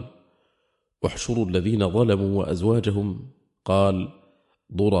 وقال: احشروا الذين ظلموا وأزواجهم، قال: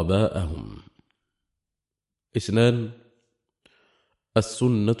 ضرباءهم. 2.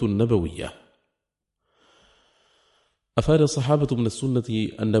 السنة النبوية. أفاد الصحابة من السنة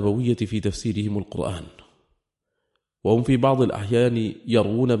النبوية في تفسيرهم القرآن، وهم في بعض الأحيان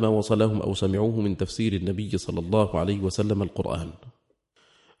يروون ما وصلهم أو سمعوه من تفسير النبي صلى الله عليه وسلم القرآن،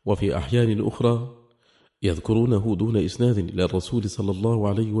 وفي أحيان أخرى يذكرونه دون إسناد إلى الرسول صلى الله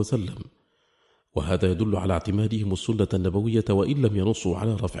عليه وسلم، وهذا يدل على اعتمادهم السنة النبوية وإن لم ينصوا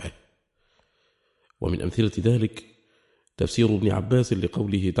على رفعه. ومن أمثلة ذلك تفسير ابن عباس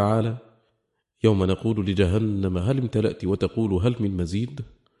لقوله تعالى: يوم نقول لجهنم هل امتلأت وتقول هل من مزيد؟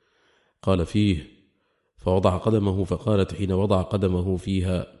 قال فيه: فوضع قدمه فقالت حين وضع قدمه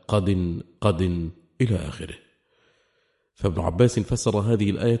فيها قد إلى آخره. فابن عباس فسر هذه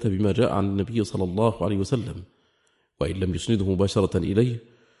الآية بما جاء عن النبي صلى الله عليه وسلم، وإن لم يسنده مباشرة إليه،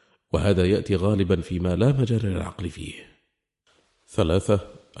 وهذا يأتي غالبا فيما لا مجال للعقل فيه. 3.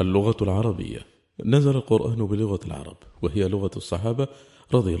 اللغة العربية. نزل القرآن بلغة العرب، وهي لغة الصحابة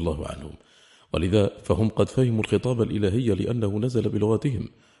رضي الله عنهم، ولذا فهم قد فهموا الخطاب الإلهي لأنه نزل بلغتهم،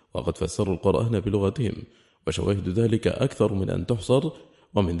 وقد فسروا القرآن بلغتهم، وشواهد ذلك أكثر من أن تحصر.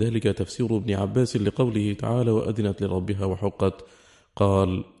 ومن ذلك تفسير ابن عباس لقوله تعالى: وأذنت لربها وحقت،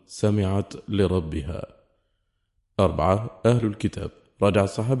 قال: سمعت لربها. 4. أهل الكتاب. رجع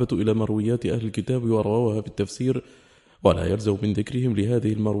الصحابة إلى مرويات أهل الكتاب ورواها في التفسير، ولا يلزم من ذكرهم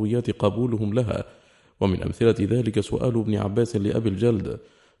لهذه المرويات قبولهم لها. ومن أمثلة ذلك سؤال ابن عباس لأبي الجلد،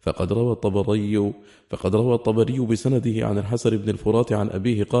 فقد روى الطبري بسنده عن الحسن بن الفرات عن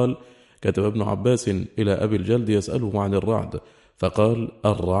أبيه قال: كتب ابن عباس إلى أبي الجلد يسأله عن الرعد، فقال: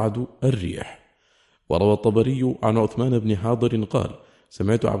 الرعد الريح. وروى الطبري عن عثمان بن حاضر قال: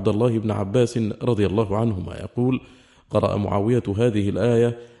 سمعت عبد الله بن عباس رضي الله عنهما يقول: قرأ معاوية هذه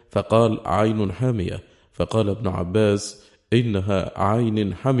الآية فقال: عين حامية، فقال ابن عباس: إنها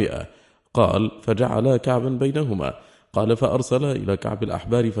عين حمئة. قال: فجعلا كعبا بينهما. قال: فأرسلا إلى كعب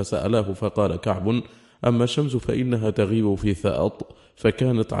الأحبار فسألاه، فقال كعب: أما الشمس فإنها تغيب في ثأط،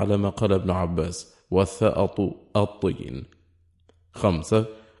 فكانت على ما قال ابن عباس، والثأط الطين. 5.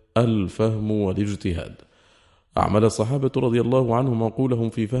 الفهم والاجتهاد. أعمل الصحابة رضي الله عنهم عقولهم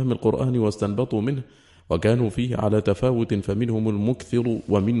في فهم القرآن واستنبطوا منه، وكانوا فيه على تفاوت، فمنهم المكثر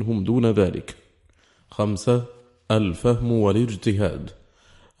ومنهم دون ذلك. 5. الفهم والاجتهاد.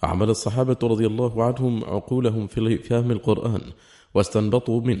 أعمل الصحابة رضي الله عنهم عقولهم في فهم القرآن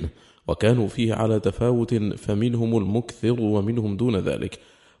واستنبطوا منه، وكانوا فيه على تفاوت، فمنهم المكثر ومنهم دون ذلك،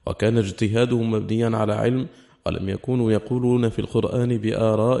 وكان اجتهادهم مبنيا على علم، ولم يكونوا يقولون في القرآن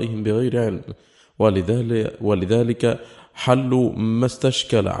بآرائهم بغير علم، ولذلك حلوا ما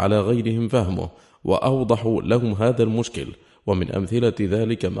استشكل على غيرهم فهمه، وأوضحوا لهم هذا المشكل. ومن أمثلة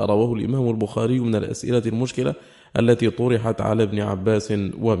ذلك ما رواه الإمام البخاري من الأسئلة المشكلة التي طرحت على ابن عباس،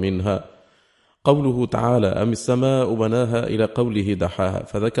 ومنها قوله تعالى: أم السماء بناها، إلى قوله دحاها،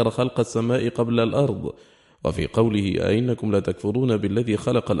 فذكر خلق السماء قبل الأرض. وفي قوله: أئنكم لتكفرون بالذي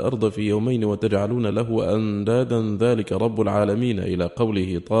خلق الأرض في يومين وتجعلون له أندادا ذلك رب العالمين، إلى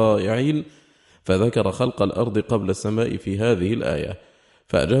قوله طائعين، فذكر خلق الأرض قبل السماء في هذه الآية.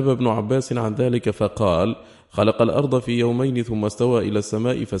 فأجاب ابن عباس عن ذلك فقال: خلق الأرض في يومين ثم استوى إلى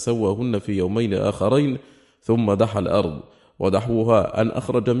السماء فسواهن في يومين آخرين ثم دحى الأرض، ودحوها أن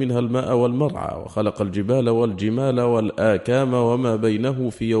أخرج منها الماء والمرعى، وخلق الجبال والجمال والآكام وما بينه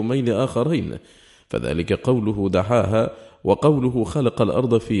في يومين آخرين، فذلك قوله دحاها. وقوله خلق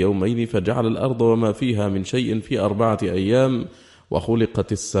الأرض في يومين، فجعل الأرض وما فيها من شيء في 4 أيام،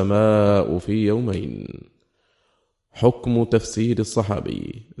 وخلقت السماء في يومين. حكم تفسير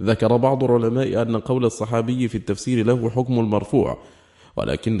الصحابي. ذكر بعض العلماء أن قول الصحابي في التفسير له حكم المرفوع،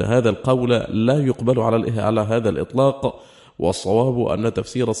 ولكن هذا القول لا يقبل على هذا الإطلاق، والصواب أن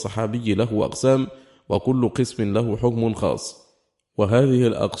تفسير الصحابي له أقسام، وكل قسم له حكم خاص، وهذه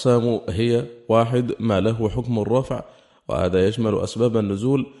الأقسام هي: 1. ما له حكم الرفع، وهذا يشمل أسباب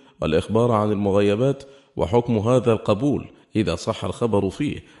النزول والإخبار عن المغيبات، وحكم هذا القبول إذا صح الخبر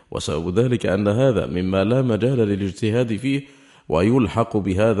فيه، وسبب ذلك أن هذا مما لا مجال للاجتهاد فيه، ويلحق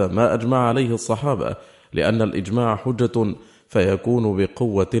بهذا ما أجمع عليه الصحابة، لأن الإجماع حجة فيكون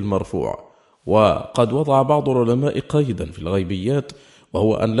بقوة المرفوع. وقد وضع بعض العلماء قيدا في الغيبيات،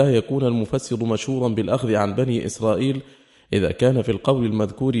 وهو أن لا يكون المفسر مشهورا بالأخذ عن بني إسرائيل إذا كان في القول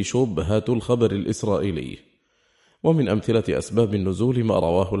المذكور شبهة الخبر الإسرائيلي. ومن أمثلة أسباب النزول ما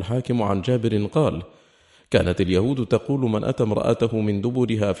رواه الحاكم عن جابر قال: كانت اليهود تقول: من أتى امرأته من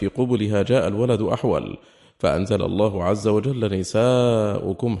دبرها في قبلها جاء الولد أحول، فأنزل الله عز وجل: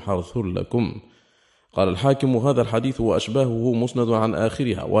 نساؤكم حرث لكم. قال الحاكم: هذا الحديث وأشباهه مسند عن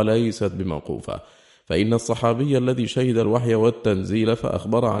آخرها، وليست بموقوفة، فإن الصحابي الذي شهد الوحي والتنزيل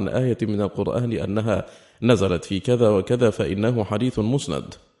فأخبر عن آية من القرآن أنها نزلت في كذا وكذا، فإنه حديث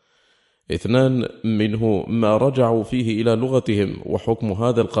مسند. 2. منه ما رجعوا فيه إلى لغتهم، وحكم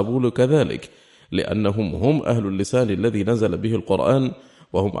هذا القبول كذلك، لأنهم هم أهل اللسان الذي نزل به القرآن،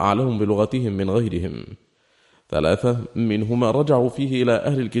 وهم أعلم بلغتهم من غيرهم. 3. منه ما رجعوا فيه إلى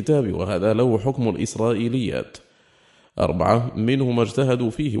أهل الكتاب، وهذا له حكم الإسرائيليات. 4. منه ما اجتهدوا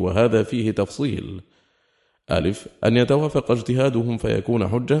فيه، وهذا فيه تفصيل: أن يتوافق اجتهادهم فيكون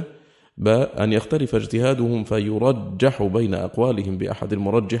حجة، باء أن يختلف اجتهادهم فيرجح بين أقوالهم بأحد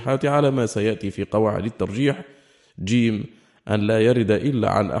المرجحات على ما سيأتي في قواعد الترجيح. جيم أن لا يرد إلا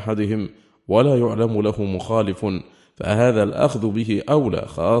عن أحدهم ولا يعلم له مخالف، فهذا الأخذ به أولى،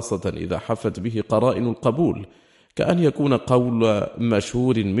 خاصة إذا حفت به قرائن القبول، كأن يكون قول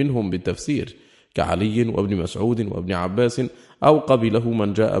مشهور منهم بالتفسير كعلي وابن مسعود وابن عباس، أو قبله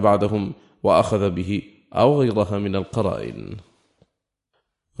من جاء بعدهم وأخذ به، أو غيرها من القرائن.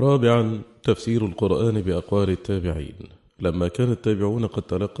 رابعا، تفسير القرآن بأقوال التابعين. لما كان التابعون قد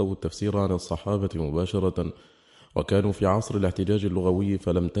تلقوا التفسير عن الصحابة مباشرة وكانوا في عصر الاحتجاج اللغوي،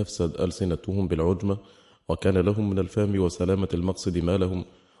 فلم تفسد ألسنتهم بالعجمة، وكان لهم من الفهم وسلامة المقصد ما لهم.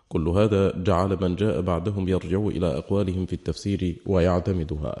 كل هذا جعل من جاء بعدهم يرجع إلى أقوالهم في التفسير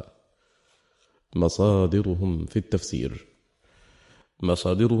ويعتمدها. مصادرهم في التفسير.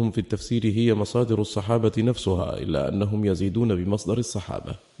 مصادرهم في التفسير هي مصادر الصحابة نفسها، إلا أنهم يزيدون بمصدر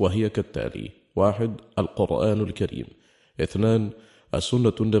الصحابة، وهي كالتالي: 1. القرآن الكريم. 2.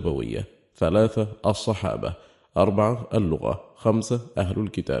 السنة النبوية. 3. الصحابة. 4. اللغة. 5. أهل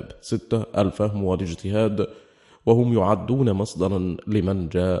الكتاب. 6. الفهم والاجتهاد، وهم يعدون مصدرا لمن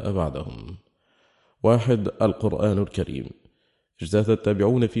جاء بعدهم. 1. القرآن الكريم. اجتهد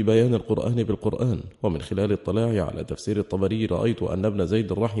التابعون في بيان القرآن بالقرآن، ومن خلال الاطلاع على تفسير الطبري رأيت أن ابن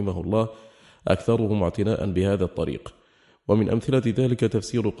زيد رحمه الله أكثرهم اعتناء بهذا الطريق. ومن أمثلة ذلك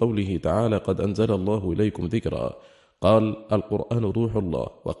تفسير قوله تعالى: قد أنزل الله إليكم ذكرا، قال: القرآن روح الله،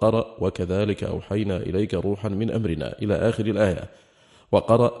 وقرأ: وكذلك أوحينا إليك روحا من أمرنا، إلى آخر الآية.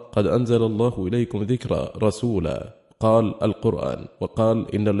 وقرأ: قد أنزل الله إليكم ذكرا رسولا، قال: القرآن.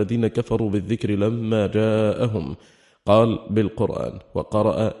 وقال: إن الذين كفروا بالذكر لما جاءهم، قال: بالقرآن.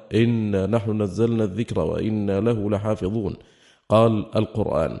 وقرأ: إنا نحن نزلنا الذكر وإنا له لحافظون، قال: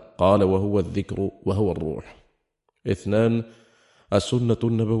 القرآن. قال: وهو الذكر وهو الروح. 2. السنة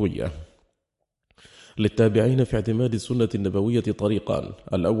النبوية. للتابعين في اعتماد السنة النبوية طريقان: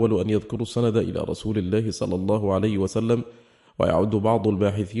 الأول أن يذكروا السند إلى رسول الله صلى الله عليه وسلم، ويعد بعض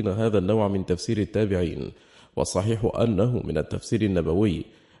الباحثين هذا النوع من تفسير التابعين، والصحيح أنه من التفسير النبوي،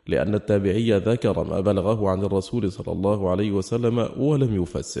 لأن التابعي ذكر ما بلغه عن الرسول صلى الله عليه وسلم ولم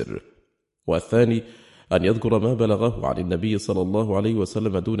يفسر. والثاني أن يذكر ما بلغه عن النبي صلى الله عليه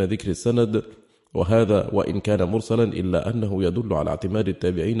وسلم دون ذكر السند، وهذا وإن كان مرسلا إلا أنه يدل على اعتماد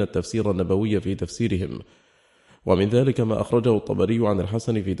التابعين التفسير النبوي في تفسيرهم. ومن ذلك ما أخرجه الطبري عن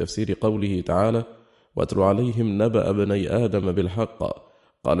الحسن في تفسير قوله تعالى: واتل عليهم نبأ بني آدم بالحق.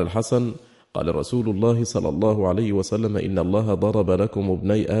 قال الحسن: قال رسول الله صلى الله عليه وسلم: إن الله ضرب لكم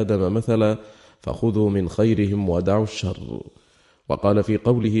ابني آدم مثلا، فخذوا من خيرهم ودعوا الشر. وقال في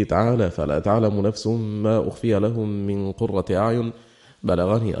قوله تعالى: فلا تعلم نفس ما أخفي لهم من قرة أعين.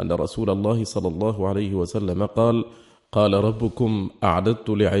 بلغني أن رسول الله صلى الله عليه وسلم قال: قال ربكم: أعددت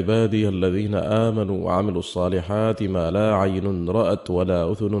لعبادي الذين آمنوا وعملوا الصالحات ما لا عين رأت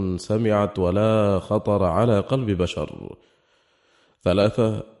ولا أذن سمعت ولا خطر على قلب بشر.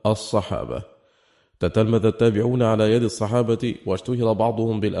 3. الصحابة. تتلمذ التابعون على يد الصحابة، واشتهر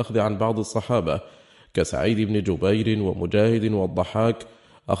بعضهم بالأخذ عن بعض الصحابة كسعيد بن جبير ومجاهد والضحاك،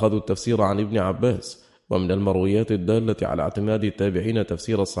 أخذوا التفسير عن ابن عباس. ومن المرويات الدالة على اعتماد التابعين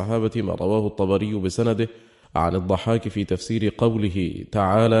تفسير الصحابة ما رواه الطبري بسنده عن الضحاك في تفسير قوله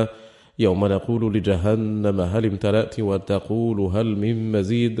تعالى: يوم نقول لجهنم هل امتلأت وتقول هل من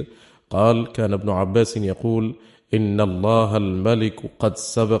مزيد. قال: كان ابن عباس يقول: إن الله الملك قد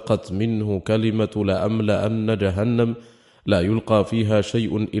سبقت منه كلمة لأملأن جهنم، لا يلقى فيها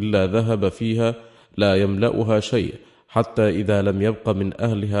شيء إلا ذهب فيها، لا يملأها شيء، حتى إذا لم يبق من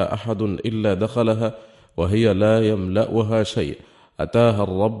أهلها أحد إلا دخلها، وهي لا يملأها شيء، أتاها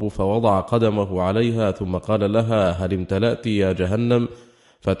الرب فوضع قدمه عليها، ثم قال لها: هل امتلأت يا جهنم؟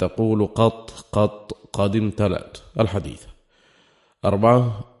 فتقول: قد امتلأت. الحديث.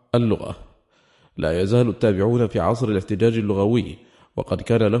 4. اللغة. لا يزال التابعون في عصر الاحتجاج اللغوي، وقد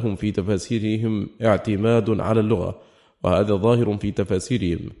كان لهم في تفاسيرهم اعتماد على اللغة، وهذا ظاهر في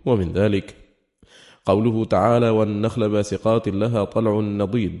تفاسيرهم. ومن ذلك قوله تعالى: والنخل باسقات لها طلع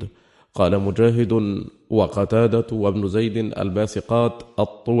نضيد. قال مجاهد وقتادة وابن زيد: الباسقات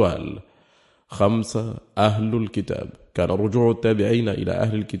الطوال. 5. أهل الكتاب. كان رجوع التابعين إلى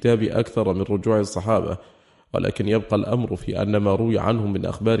أهل الكتاب أكثر من رجوع الصحابة، ولكن يبقى الأمر في أن ما روي عنهم من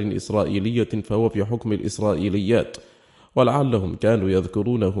أخبار إسرائيلية فهو في حكم الإسرائيليات، ولعلهم كانوا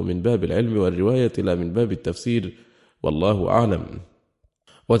يذكرونه من باب العلم والرواية لا من باب التفسير، والله أعلم.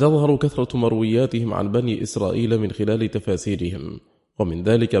 وتظهر كثرة مروياتهم عن بني إسرائيل من خلال تفاسيرهم. ومن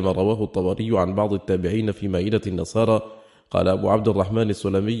ذلك ما رواه الطبري عن بعض التابعين في مائدة النصارى. قال أبو عبد الرحمن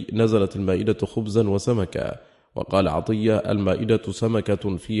السلمي: نزلت المائدة خبزا وسمكا. وقال عطية: المائدة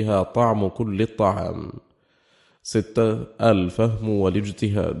سمكة فيها طعم كل الطعام. 6. الفهم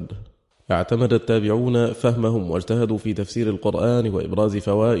والاجتهاد. اعتمد التابعون فهمهم واجتهدوا في تفسير القرآن وإبراز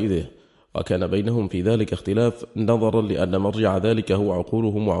فوائده، وكان بينهم في ذلك اختلاف نظرا لأن مرجع ذلك هو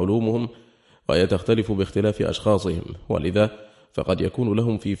عقولهم وعلومهم، وهي تختلف باختلاف أشخاصهم، ولذا فقد يكون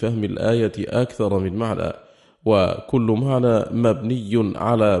لهم في فهم الآية أكثر من معنى، وكل معنى مبني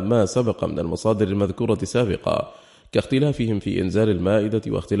على ما سبق من المصادر المذكورة سابقا، كاختلافهم في إنزال المائدة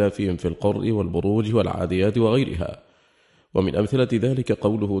واختلافهم في القرء والبروج والعاديات وغيرها. ومن أمثلة ذلك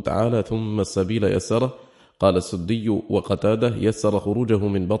قوله تعالى: ثم السبيل يسره. قال السدي وقتاده: يسر خروجه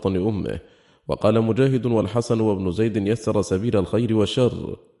من بطن أمه. وقال مجاهد والحسن وابن زيد: يسر سبيل الخير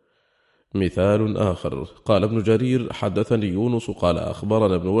والشر. مثال آخر: قال ابن جرير: حدثني يونس قال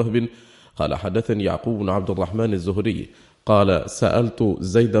أخبرنا ابن وهب قال حدثني يعقوب بن عبد الرحمن الزهري قال: سألت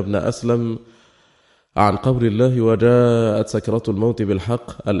زيد بن أسلم عن قول الله: وجاءت سكرة الموت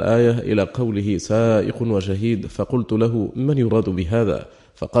بالحق، الآية إلى قوله: سائق وشهيد، فقلت له: من يراد بهذا؟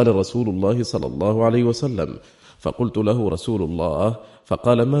 فقال: رسول الله صلى الله عليه وسلم. فقلت له: رسول الله؟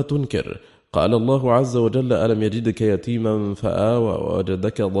 فقال: ما تنكر؟ قال الله عز وجل: ألم يجدك يتيما فآوى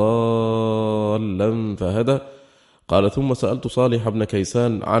ووجدك ضالا فهدى. قال: ثم سألت صالح بن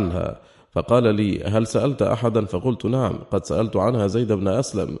كيسان عنها، فقال لي: هل سألت أحدا؟ فقلت: نعم، قد سألت عنها زيد بن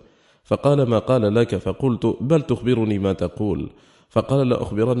أسلم. فقال: ما قال لك؟ فقلت: بل تخبرني ما تقول. فقال: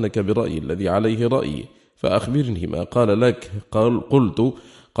 لأخبرنك برأيي الذي عليه رأيي، فأخبرني ما قال لك. قلت: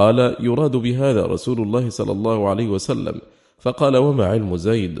 قال: يراد بهذا رسول الله صلى الله عليه وسلم. فقال: وما علم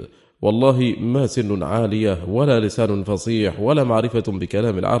زيد؟ والله ما سن عالية ولا لسان فصيح ولا معرفة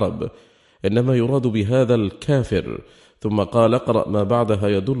بكلام العرب، إنما يراد بهذا الكافر. ثم قال: اقرأ ما بعدها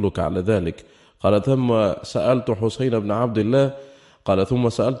يدلك على ذلك. قال: ثم سألت حسين بن عبد الله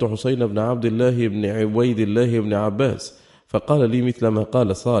بن عبد الله بن عبيد الله بن عباس، فقال لي مثل ما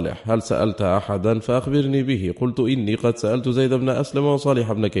قال صالح: هل سألت أحدا؟ فأخبرني به. قلت: إني قد سألت زيد بن أسلم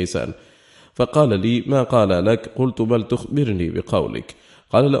وصالح بن كيسان. فقال لي: ما قال لك؟ قلت: بل تخبرني بقولك.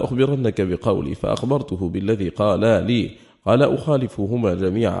 قال: لأخبرنك بقولي. فأخبرته بالذي قال لي. قال: أخالفهما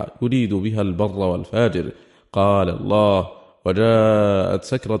جميعا يريد بها البر والفاجر. قال الله: وجاءت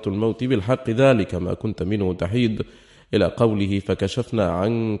سكرة الموت بالحق، ذلك ما كنت منه تحيد، إلى قوله: فكشفنا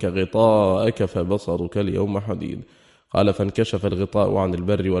عنك غطاءك فبصرك اليوم حديد. قال: فانكشف الغطاء عن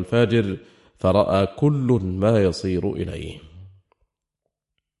البر والفاجر، فرأى كل ما يصير إليه.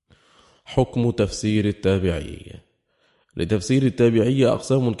 حكم تفسير التابعي. لتفسير التابعي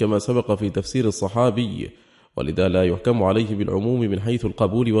أقسام كما سبق في تفسير الصحابي، ولذا لا يحكم عليه بالعموم من حيث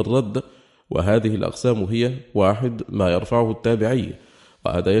القبول والرد. وهذه الأقسام هي: 1. ما يرفعه التابعي،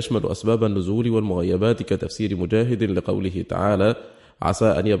 وهذا يشمل أسباب النزول والمغيبات، كتفسير مجاهد لقوله تعالى: عسى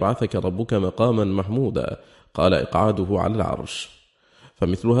أن يبعثك ربك مقاما محمودا، قال: إقعاده على العرش.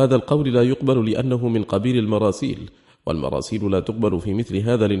 فمثل هذا القول لا يقبل لأنه من قبيل المراسيل، والمراسيل لا تقبل في مثل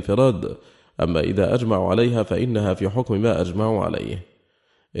هذا الانفراد، أما إذا أجمعوا عليها فإنها في حكم ما أجمعوا عليه.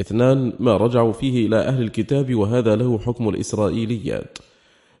 2. ما رجعوا فيه إلى أهل الكتاب، وهذا له حكم الإسرائيليات.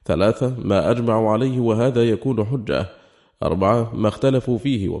 3. ما أجمعوا عليه، وهذا يكون حجة. 4. ما اختلفوا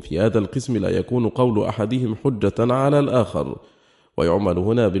فيه، وفي هذا القسم لا يكون قول أحدهم حجة على الآخر، ويعمل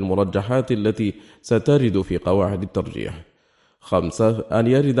هنا بالمرجحات التي سترد في قواعد الترجيح. 5. أن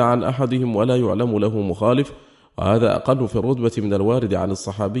يرد عن أحدهم ولا يعلم له مخالف، وهذا أقل في الرتبة من الوارد عن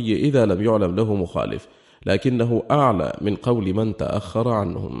الصحابي إذا لم يعلم له مخالف، لكنه أعلى من قول من تأخر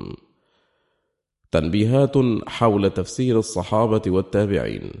عنهم. تنبيهات حول تفسير الصحابة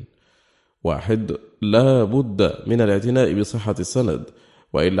والتابعين. 1. لا بد من الاعتناء بصحة السند،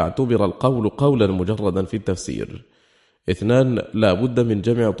 وإلا اعتبر القول قولا مجردا في التفسير. 2. لا بد من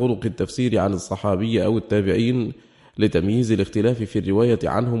جمع طرق التفسير عن الصحابي أو التابعين لتمييز الاختلاف في الرواية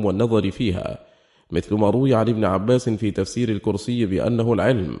عنهم والنظر فيها، مثل ما روي عن ابن عباس في تفسير الكرسي بأنه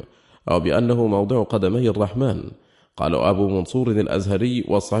العلم، أو بأنه موضع قدمي الرحمن. قال أبو منصور الأزهري: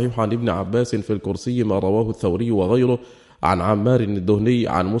 والصحيح عن ابن عباس في الكرسي ما رواه الثوري وغيره عن عمار الدهني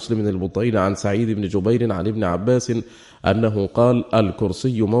عن مسلم البطين عن سعيد بن جبير عن ابن عباس أنه قال: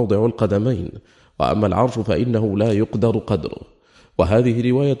 الكرسي موضع القدمين، وأما العرش فإنه لا يقدر قدره. وهذه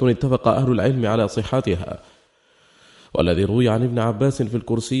رواية اتفق أهل العلم على صحتها. والذي روي عن ابن عباس في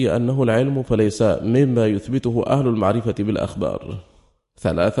الكرسي أنه العلم فليس مما يثبته أهل المعرفة بالأخبار.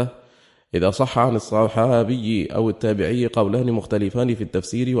 3. إذا صح عن الصحابي أو التابعي قولان مختلفان في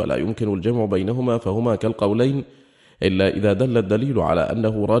التفسير ولا يمكن الجمع بينهما، فهما كالقولين إلا إذا دل الدليل على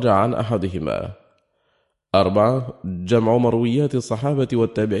أنه رجع عن أحدهما. 4. جمع مرويات الصحابة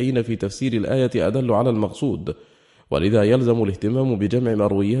والتابعين في تفسير الآية أدل على المقصود، ولذا يلزم الاهتمام بجمع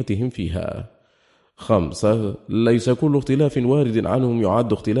مروياتهم فيها. 5. ليس كل اختلاف وارد عنهم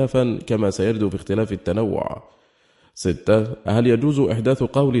يعد اختلافا كما سيرد في اختلاف التنوع. 6. هل يجوز إحداث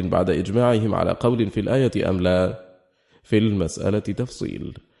قول بعد إجماعهم على قول في الآية أم لا؟ في المسألة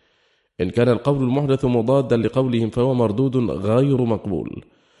تفصيل. إن كان القول المحدث مضادا لقولهم فهو مردود غير مقبول،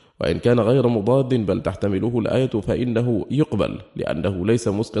 وإن كان غير مضاد بل تحتمله الآية فإنه يقبل لأنه ليس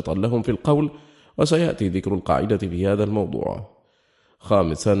مسقطا لهم في القول، وسيأتي ذكر القاعدة في هذا الموضوع.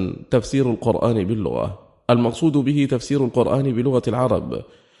 5. تفسير القرآن باللغة. المقصود به تفسير القرآن بلغة العرب،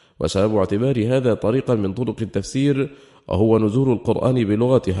 وسبب اعتبار هذا طريقا من طرق التفسير وهو نزول القرآن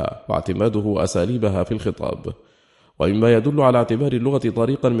بلغتها واعتماده أساليبها في الخطاب. ومما يدل على اعتبار اللغة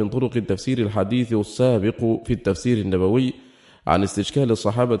طريقا من طرق التفسير الحديث السابق في التفسير النبوي عن استشكال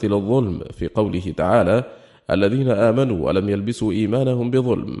الصحابة للظلم في قوله تعالى: الذين آمنوا ولم يلبسوا إيمانهم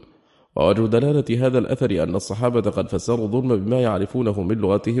بظلم. ووجه دلالة هذا الأثر أن الصحابة قد فسروا الظلم بما يعرفونه من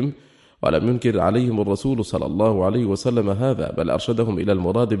لغتهم، ولم ينكر عليهم الرسول صلى الله عليه وسلم هذا، بل أرشدهم إلى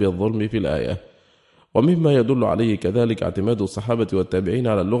المراد بالظلم في الآية. ومما يدل عليه كذلك اعتماد الصحابة والتابعين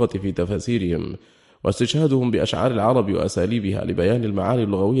على اللغة في تفاسيرهم، واستشهادهم بأشعار العرب وأساليبها لبيان المعاني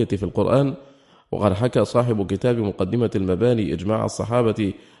اللغوية في القرآن. وقد حكى صاحب كتاب مقدمة المباني إجماع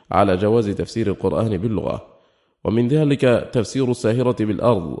الصحابة على جواز تفسير القرآن باللغة. ومن ذلك تفسير الساهرة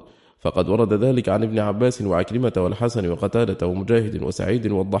بالأرض، فقد ورد ذلك عن ابن عباس وعكرمة والحسن وقتادة ومجاهد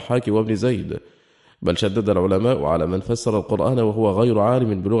وسعيد والضحاك وابن زيد. بل شدد العلماء على من فسر القرآن وهو غير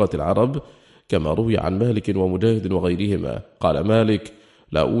عالم بلغة العرب، كما روي عن مالك ومجاهد وغيرهما. قال مالك: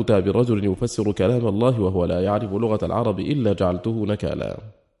 لا أوتى برجل يفسر كلام الله وهو لا يعرف لغة العرب إلا جعلته نكالا.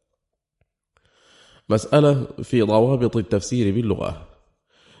 مسألة في ضوابط التفسير باللغة.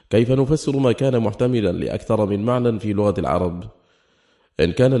 كيف نفسر ما كان محتملا لأكثر من معنى في لغة العرب؟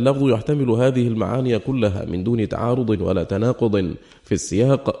 إن كان اللفظ يحتمل هذه المعاني كلها من دون تعارض ولا تناقض في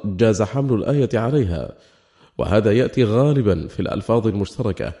السياق جاز حمل الآية عليها، وهذا يأتي غالبا في الألفاظ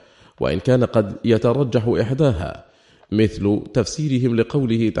المشتركة، وإن كان قد يترجح إحداها، مثل تفسيرهم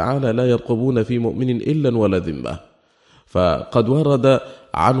لقوله تعالى: لا يرقبون في مؤمن إلا ولا ذمة. فقد ورد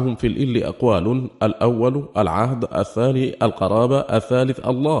عنهم في الإل أقوال: الأول العهد، الثاني القرابة، الثالث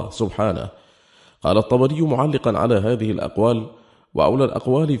الله سبحانه. قال الطبري معلقا على هذه الأقوال: وأولى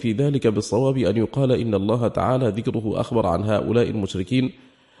الأقوال في ذلك بالصواب أن يقال إن الله تعالى ذكره أخبر عن هؤلاء المشركين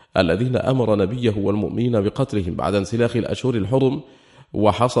الذين أمر نبيه والمؤمنين بقتلهم بعد انسلاخ الأشهر الحرم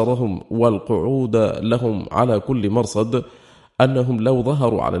وحصرهم والقعود لهم على كل مرصد، أنهم لو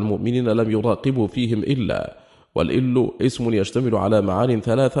ظهروا على المؤمنين لم يراقبوا فيهم إلا. والإل اسم يشتمل على معان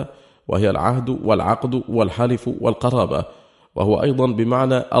ثلاثة، وهي العهد والعقد والحلف والقرابة، وهو أيضا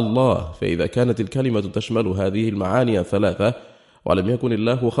بمعنى الله. فإذا كانت الكلمة تشمل هذه المعاني الثلاثة ولم يكن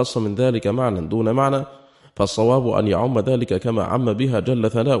الله خص من ذلك معنى دون معنى، فالصواب أن يعم ذلك كما عم بها جل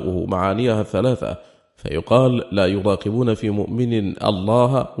ثناؤه معانيها الثلاثة، فيقال: لا يراقبون في مؤمن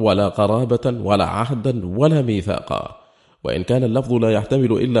الله ولا قرابة ولا عهدا ولا ميثاقا. وإن كان اللفظ لا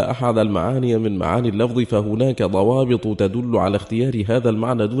يحتمل إلا أحد المعاني من معاني اللفظ، فهناك ضوابط تدل على اختيار هذا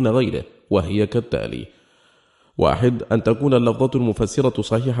المعنى دون غيره، وهي كالتالي: 1. أن تكون اللفظة المفسرة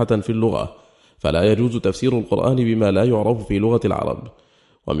صحيحة في اللغة، فلا يجوز تفسير القرآن بما لا يعرف في لغة العرب.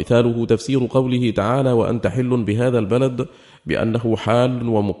 ومثاله تفسير قوله تعالى: وأنت حل بهذا البلد، بأنه حال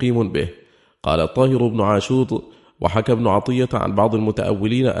ومقيم به. قال الطيار بن عاشوط وحكى ابن عطية عن بعض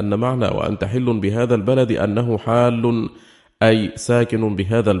المتأولين أن معنى وأنت حل بهذا البلد أنه حال أي ساكن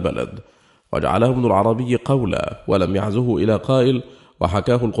بهذا البلد، وجعله ابن العربي قولا ولم يعزه إلى قائل،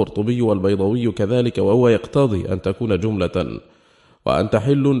 وحكاه القرطبي والبيضوي كذلك، وهو يقتضي أن تكون جملة. وأنت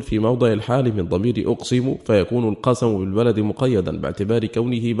حل في موضع الحال من ضمير أقسم، فيكون القسم بالبلد مقيدا باعتبار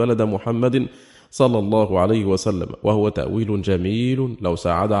كونه بلد محمد صلى الله عليه وسلم، وهو تأويل جميل لو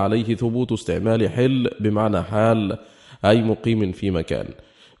ساعد عليه ثبوت استعمال حل بمعنى حال أي مقيم في مكان،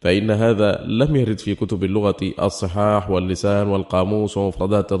 فإن هذا لم يرد في كتب اللغة الصحاح واللسان والقاموس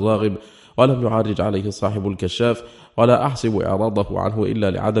ومفردات الراغب، ولم يعرج عليه صاحب الكشاف، ولا أحسب إعراضه عنه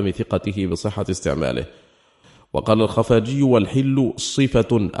إلا لعدم ثقته بصحة استعماله. وقال الخفاجي: والحل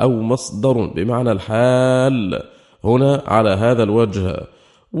صفة أو مصدر بمعنى الحال هنا على هذا الوجه،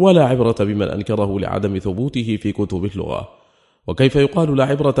 ولا عبرة بمن أنكره لعدم ثبوته في كتب اللغة. وكيف يقال لا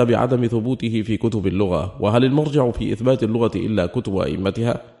عبرة بعدم ثبوته في كتب اللغة؟ وهل المرجع في إثبات اللغة إلا كتب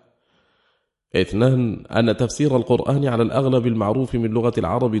أئمتها؟ 2. أن تفسير القرآن على الأغلب المعروف من لغة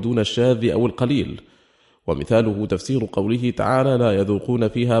العرب دون الشاذ أو القليل. ومثاله تفسير قوله تعالى: لا يذوقون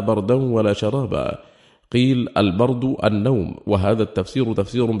فيها بردا ولا شرابا. قيل: البرد النوم، وهذا التفسير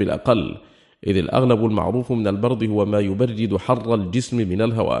تفسير بالأقل، إذ الأغلب المعروف من البرد هو ما يبرد حر الجسم من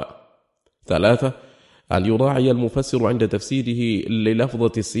الهواء. 3. أن يراعي المفسر عند تفسيره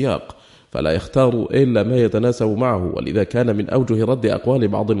للفظة السياق، فلا يختار إلا ما يتناسب معه، ولذا كان من أوجه رد أقوال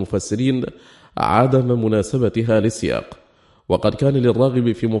بعض المفسرين عدم مناسبتها للسياق، وقد كان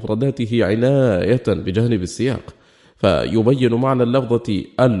للراغب في مفرداته عناية بجانب السياق، فيبين معنى اللفظة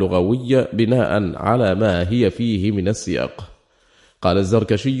اللغوية بناء على ما هي فيه من السياق. قال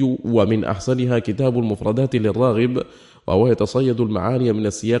الزركشي: ومن أحسنها كتاب المفردات للراغب، وهو يتصيد المعاني من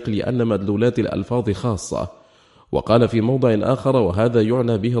السياق لأن مدلولات الألفاظ خاصة. وقال في موضع آخر: وهذا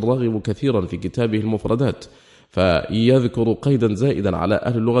يعنى به الراغب كثيرا في كتابه المفردات، فيذكر قيدا زائدا على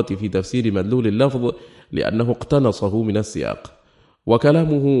أهل اللغة في تفسير مدلول اللفظ لأنه اقتنصه من السياق.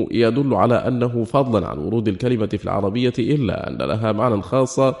 وكلامه يدل على أنه فضلا عن ورود الكلمة في العربية إلا أن لها معنى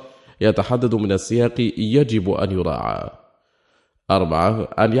خاص يتحدد من السياق يجب أن يراعى. 4.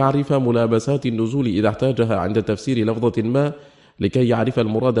 أن يعرف ملابسات النزول إذا احتاجها عند تفسير لفظة ما لكي يعرف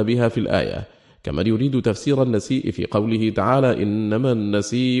المراد بها في الآية، كمن يريد تفسير النسيء في قوله تعالى: إنما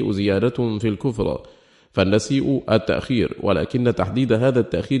النسيء زيادة في الكفر، فالنسيء التأخير، ولكن تحديد هذا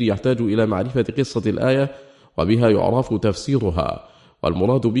التأخير يحتاج إلى معرفة قصة الآية وبها يعرف تفسيرها،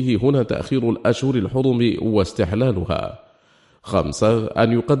 والمراد به هنا تأخير الأشهر الحرم واستحلالها. 5.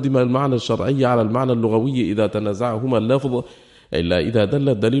 أن يقدم المعنى الشرعي على المعنى اللغوي إذا تنازعهما اللفظ، إلا إذا دل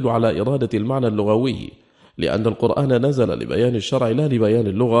الدليل على إرادة المعنى اللغوي، لأن القرآن نزل لبيان الشرع لا لبيان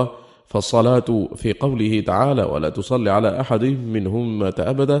اللغة. فالصلاة في قوله تعالى: ولا تصل على أحد منهم مات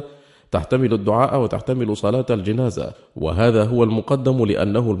أبدا، تحتمل الدعاء وتحتمل صلاة الجنازة، وهذا هو المقدم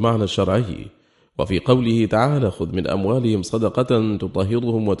لأنه المعنى الشرعي. وفي قوله تعالى: خذ من أموالهم صدقة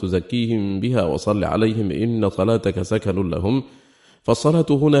تطهرهم وتزكيهم بها وصل عليهم إن صلاتك سكن لهم، فالصلاة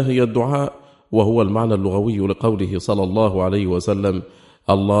هنا هي الدعاء، وهو المعنى اللغوي لقوله صلى الله عليه وسلم: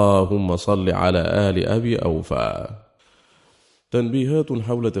 اللهم صل على آل أبي أوفى. تنبيهات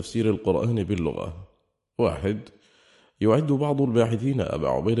حول تفسير القرآن باللغة. 1. يعد بعض الباحثين أبا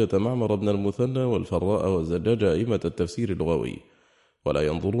عبيدة معمر بن المثنى والفراء والزجاج أئمة التفسير اللغوي، ولا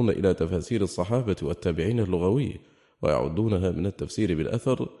ينظرون إلى تفاسير الصحابة والتابعين اللغوي ويعدونها من التفسير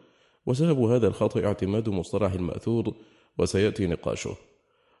بالأثر، وسبب هذا الخطأ اعتماد مصطلح المأثور، وسيأتي نقاشه.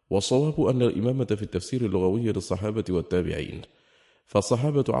 والصواب أن الإمامة في التفسير اللغوي للصحابة والتابعين،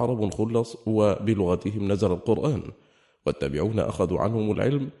 فالصحابة عرب خلص وبلغتهم نزل القرآن، والتابعون أخذوا عنهم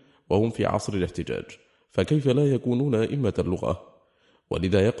العلم وهم في عصر الاحتجاج، فكيف لا يكونون أئمة اللغة؟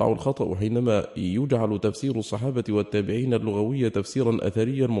 ولذا يقع الخطأ حينما يجعل تفسير الصحابة والتابعين اللغوي تفسيرا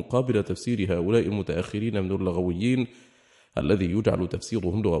أثريا مقابل تفسير هؤلاء المتأخرين من اللغويين الذي يجعل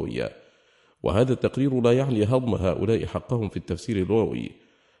تفسيرهم لغويا. وهذا التقرير لا يعني هضم هؤلاء حقهم في التفسير اللغوي،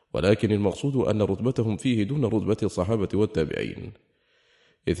 ولكن المقصود أن رتبتهم فيه دون رتبة الصحابة والتابعين.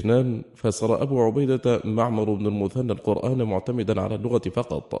 2. فسر أبو عبيدة معمر بن المثنى القرآن معتمدا على اللغة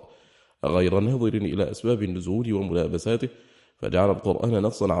فقط، غير ناظر إلى أسباب النزول وملابساته، فجعل القرآن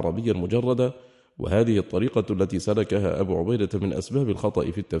نصا عربيا مجردا، وهذه الطريقة التي سلكها أبو عبيدة من أسباب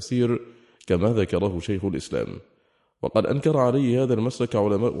الخطأ في التفسير كما ذكره شيخ الإسلام. وقد أنكر عليه هذا المسلك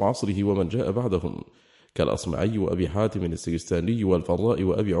علماء عصره ومن جاء بعدهم كالأصمعي وأبي حاتم السجستاني والفراء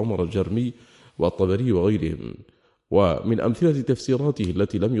وأبي عمر الجرمي والطبري وغيرهم. ومن أمثلة تفسيراته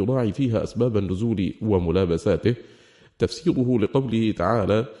التي لم يراعي فيها أسباب النزول وملابساته تفسيره لقوله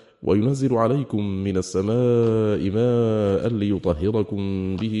تعالى: وينزل عليكم من السماء ماء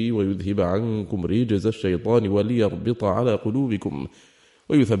ليطهركم به ويذهب عنكم رجز الشيطان وليربط على قلوبكم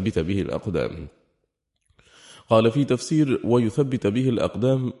ويثبت به الأقدام. قال في تفسير ويثبت به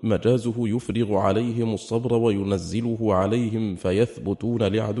الأقدام مجازه يفرغ عليهم الصبر وينزله عليهم فيثبتون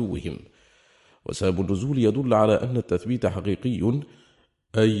لعدوهم. وسبب النزول يدل على أن التثبيت حقيقي،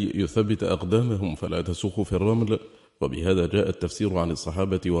 أي يثبت أقدامهم فلا تسوق في الرمل، وبهذا جاء التفسير عن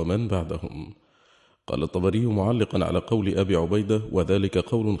الصحابة ومن بعدهم. قال الطبري معلقا على قول أبي عبيدة: وذلك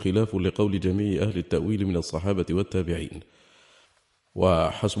قول خلاف لقول جميع أهل التأويل من الصحابة والتابعين،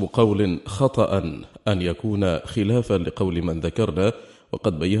 وحسب قول خطأ أن يكون خلافا لقول من ذكرنا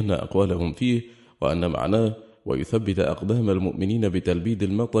وقد بينا أقوالهم فيه، وأن معناه ويثبت أقدام المؤمنين بتلبيد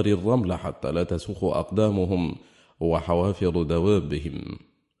المطر الرمل حتى لا تسوق أقدامهم وحوافر دوابهم.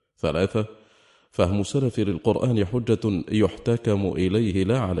 3. فهم سلف للقرآن حجة يحتكم إليه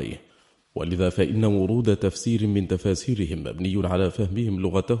لا عليه، ولذا فإن ورود تفسير من تفاسيرهم مبني على فهمهم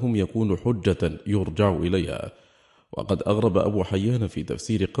لغتهم يكون حجة يرجع إليها. وقد أغرب أبو حيان في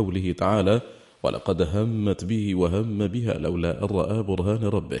تفسير قوله تعالى: ولقد همت به وهم بها لولا أن رأى برهان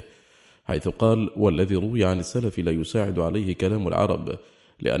ربه، حيث قال: والذي روي عن السلف لا يساعد عليه كلام العرب،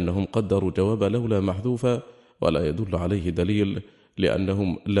 لأنهم قدروا جواب لولا محذوفا، ولا يدل عليه دليل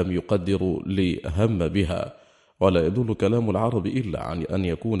لأنهم لم يقدروا لهم بها، ولا يدل كلام العرب إلا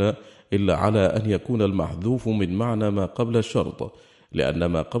على أن يكون المحذوف من معنى ما قبل الشرط، لأن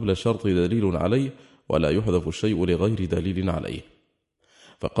ما قبل الشرط دليل عليه ولا يحذف الشيء لغير دليل عليه.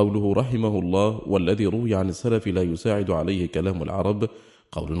 فقوله رحمه الله والذي روي عن السلف لا يساعد عليه كلام العرب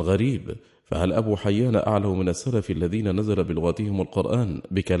قول غريب، فهل أبو حيان أعلم من السلف الذين نزل بلغتهم القرآن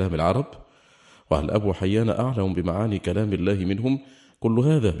بكلام العرب؟ وهل أبو حيان أعلم بمعاني كلام الله منهم؟ كل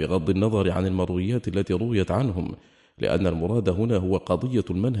هذا بغض النظر عن المرويات التي رويت عنهم، لأن المراد هنا هو قضية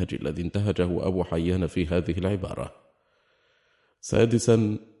المنهج الذي انتهجه أبو حيان في هذه العبارة.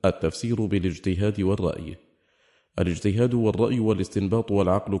 سادسا، التفسير بالاجتهاد والرأي. الاجتهاد والرأي والاستنباط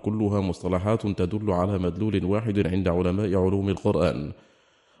والعقل كلها مصطلحات تدل على مدلول واحد عند علماء علوم القرآن،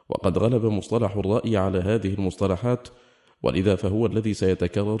 وقد غلب مصطلح الرأي على هذه المصطلحات، ولذا فهو الذي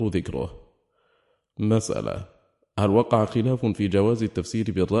سيتكرر ذكره. مسألة: هل وقع خلاف في جواز التفسير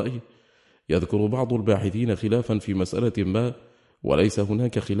بالرأي؟ يذكر بعض الباحثين خلافا في مسألة ما، وليس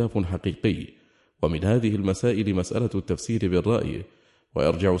هناك خلاف حقيقي، ومن هذه المسائل مسألة التفسير بالرأي،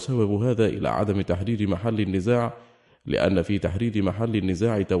 ويرجع سبب هذا إلى عدم تحرير محل النزاع، لأن في تحرير محل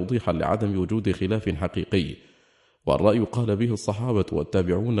النزاع توضيحا لعدم وجود خلاف حقيقي، والرأي قال به الصحابة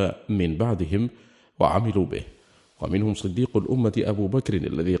والتابعون من بعدهم وعملوا به، ومنهم صديق الأمة أبو بكر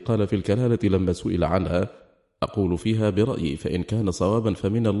الذي قال في الكلالة لما سئل عنها: أقول فيها برأيي، فإن كان صوابا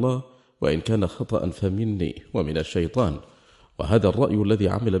فمن الله، وإن كان خطأ فمني ومن الشيطان. وهذا الرأي الذي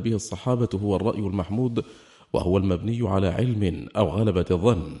عمل به الصحابة هو الرأي المحمود، وهو المبني على علم أو غلبة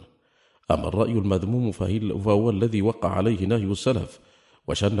الظن. أما الرأي المذموم فهو الذي وقع عليه نهي السلف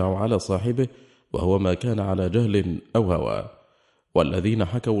وشنعوا على صاحبه، وهو ما كان على جهل أو هوى. والذين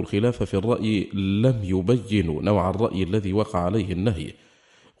حكوا الخلاف في الرأي لم يبينوا نوع الرأي الذي وقع عليه النهي،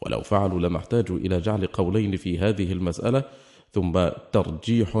 ولو فعلوا لما احتاجوا إلى جعل قولين في هذه المسألة ثم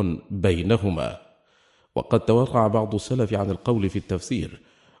ترجيح بينهما. وقد تورع بعض السلف عن القول في التفسير،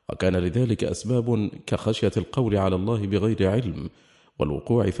 وكان لذلك أسباب كخشية القول على الله بغير علم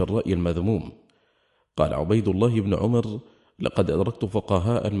والوقوع في الرأي المذموم. قال عبيد الله بن عمر: لقد أدركت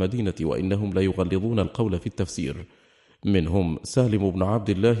فقهاء المدينة وإنهم لا يغلظون القول في التفسير، منهم سالم بن عبد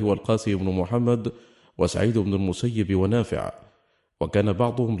الله والقاسم بن محمد وسعيد بن المسيب ونافع، وكان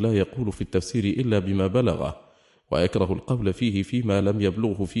بعضهم لا يقول في التفسير إلا بما بلغه، ويكره القول فيه فيما لم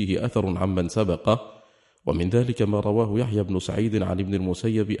يبلغه فيه أثر عمن سبقه. ومن ذلك ما رواه يحيى بن سعيد عن ابن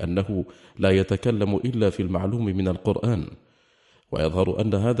المسيب أنه لا يتكلم إلا في المعلوم من القرآن. ويظهر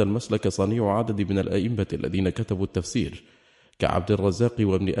أن هذا المسلك صنيع عدد من الأئمة الذين كتبوا التفسير، كعبد الرزاق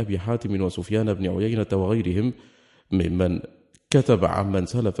وابن أبي حاتم وسفيان بن عيينة وغيرهم، ممن كتب عمن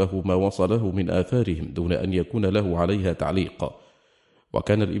سلفه ما وصله من آثارهم دون أن يكون له عليها تعليق.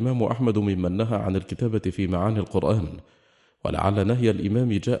 وكان الإمام أحمد ممن نهى عن الكتابة في معاني القرآن، ولعل نهي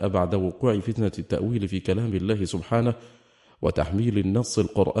الإمام جاء بعد وقوع فتنة التأويل في كلام الله سبحانه وتحميل النص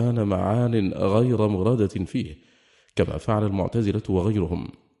القرآن معان غير مرادة فيه، كما فعل المعتزلة وغيرهم.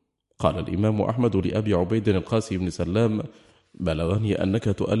 قال الإمام أحمد لأبي عبيد القاسم بن سلام: بلغني أنك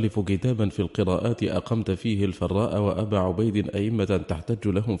تؤلف كتابا في القراءات أقمت فيه الفراء وأبا عبيد أئمة تحتج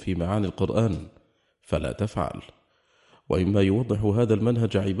لهم في معاني القرآن، فلا تفعل. وإما يوضح هذا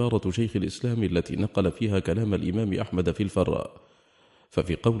المنهج عبارة شيخ الإسلام التي نقل فيها كلام الإمام أحمد في الفراء،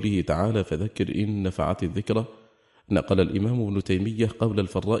 ففي قوله تعالى: فذكر إن نفعت الذكرى، نقل الإمام ابن تيمية قول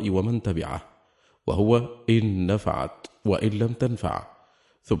الفراء ومن تبعه، وهو إن نفعت وإن لم تنفع،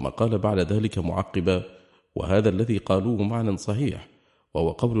 ثم قال بعد ذلك معقبا: وهذا الذي قالوه معنى صحيح،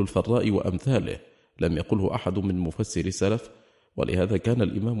 وهو قول الفراء وأمثاله، لم يقله أحد من مفسر السلف. ولهذا كان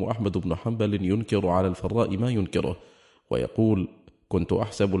الإمام أحمد بن حنبل ينكر على الفراء ما ينكره، ويقول: كنت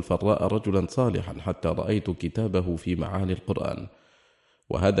أحسب الفراء رجلا صالحا حتى رأيت كتابه في معاني القرآن.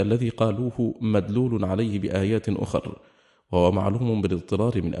 وهذا الذي قالوه مدلول عليه بآيات أخر، وهو معلوم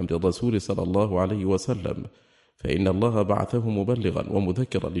بالاضطرار من أمر الرسول صلى الله عليه وسلم، فإن الله بعثه مبلغا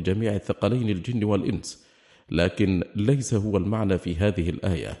ومذكرا لجميع الثقلين الجن والإنس، لكن ليس هو المعنى في هذه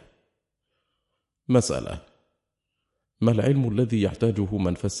الآية. مسألة: ما العلم الذي يحتاجه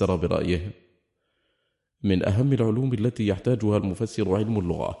من فسر برأيه؟ من أهم العلوم التي يحتاجها المفسر علم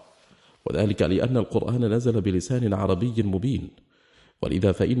اللغة، وذلك لأن القرآن نزل بلسان عربي مبين،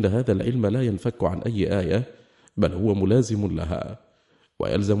 ولذا فإن هذا العلم لا ينفك عن أي آية، بل هو ملازم لها،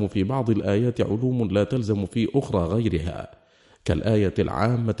 ويلزم في بعض الآيات علوم لا تلزم في أخرى غيرها، كالآية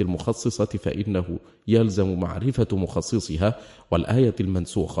العامة المخصصة فإنه يلزم معرفة مخصصها، والآية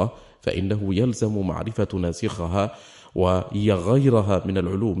المنسوخة فإنه يلزم معرفة ناسخها، وهي غيرها من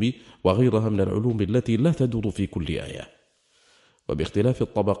العلوم وغيرها من العلوم التي لا تدور في كل آية. وباختلاف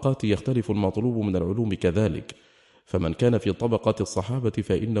الطبقات يختلف المطلوب من العلوم كذلك، فمن كان في طبقة الصحابة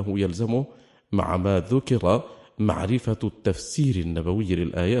فإنه يلزم مع ما ذكر معرفة التفسير النبوي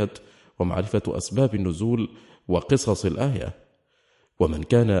للآيات، ومعرفة أسباب النزول وقصص الآية. ومن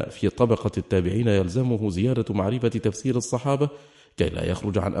كان في طبقة التابعين يلزمه زيادة معرفة تفسير الصحابة كي لا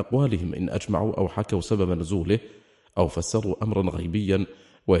يخرج عن أقوالهم إن أجمعوا أو حكوا سبب نزوله أو فسروا أمرا غيبيا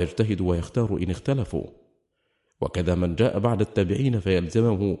ويجتهد ويختار إن اختلفوا. وكذا من جاء بعد التابعين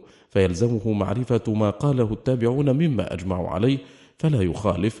فيلزمه معرفة ما قاله التابعون مما أجمعوا عليه فلا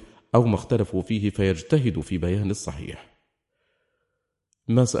يخالف، أو ما اختلفوا فيه فيجتهد في بيان الصحيح.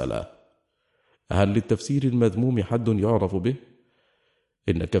 مسألة: هل للتفسير المذموم حد يعرف به؟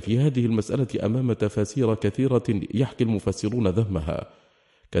 إنك في هذه المسألة أمام تفاسير كثيرة يحكي المفسرون ذمها،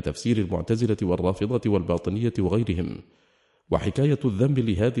 كتفسير المعتزلة والرافضة والباطنية وغيرهم، وحكاية الذنب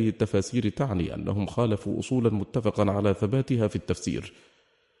لهذه التفاسير تعني أنهم خالفوا أصولا متفقا على ثباتها في التفسير.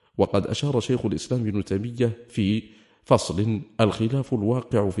 وقد أشار شيخ الإسلام ابن تيمية في فصل الخلاف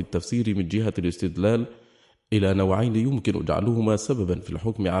الواقع في التفسير من جهة الاستدلال إلى نوعين يمكن جعلهما سببا في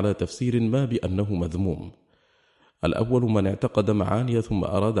الحكم على تفسير ما بأنه مذموم. الأول من اعتقد معاني ثم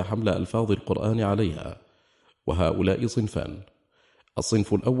أراد حمل ألفاظ القرآن عليها، وهؤلاء صنفان: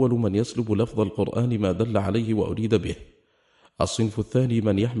 الصنف الأول من يسلب لفظ القرآن ما دل عليه وأريد به، الصنف الثاني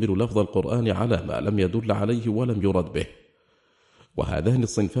من يحمل لفظ القرآن على ما لم يدل عليه ولم يرد به. وهذان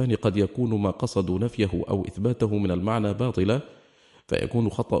الصنفان قد يكون ما قصدوا نفيه أو إثباته من المعنى باطلا فيكون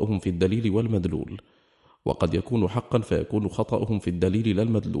خطأهم في الدليل والمدلول، وقد يكون حقا فيكون خطأهم في الدليل لا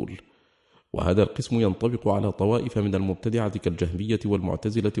المدلول. وهذا القسم ينطبق على طوائف من المبتدعة كالجهمية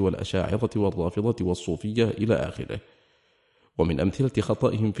والمعتزلة والأشاعرة والرافضة والصوفية إلى آخره. ومن أمثلة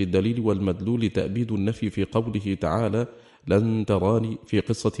خطئهم في الدليل والمدلول تأبيد النفي في قوله تعالى لن تراني في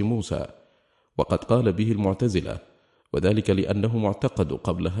قصة موسى، وقد قال به المعتزلة، وذلك لأنهم اعتقدوا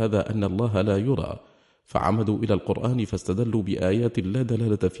قبل هذا أن الله لا يرى، فعمدوا إلى القرآن فاستدلوا بآيات لا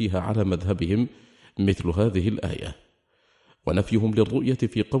دلالة فيها على مذهبهم مثل هذه الآية. ونفيهم للرؤية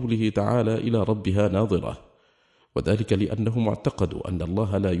في قوله تعالى إلى ربها ناظرة، وذلك لأنهم اعتقدوا أن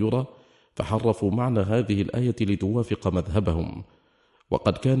الله لا يرى، فحرفوا معنى هذه الآية لتوافق مذهبهم.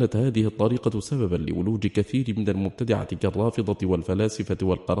 وقد كانت هذه الطريقة سببا لولوج كثير من المبتدعة كالرافضة والفلاسفة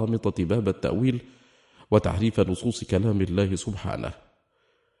والقرامطة باب التأويل وتحريف نصوص كلام الله سبحانه.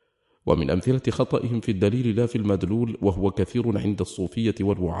 ومن أمثلة خطئهم في الدليل لا في المدلول، وهو كثير عند الصوفية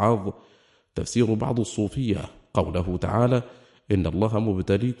والوعاظ، تفسير بعض الصوفية قوله تعالى إن الله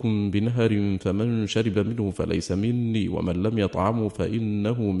مبتليكم بنهر فمن شرب منه فليس مني ومن لم يطعمه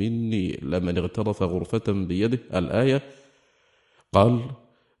فإنه مني لمن اغترف غرفة بيده الآية. قال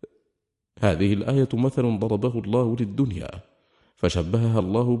هذه الآية مثل ضربه الله للدنيا فشبهها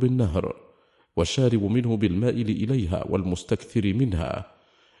الله بالنهر، والشارب منه بالمائل إليها والمستكثر منها،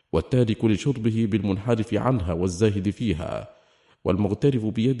 والتارك لشربه بالمنحرف عنها والزاهد فيها، والمغترف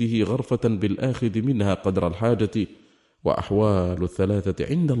بيده غرفة بالآخذ منها قدر الحاجة، وأحوال الثلاثة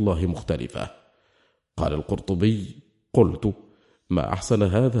عند الله مختلفة. قال القرطبي قلت ما أحسن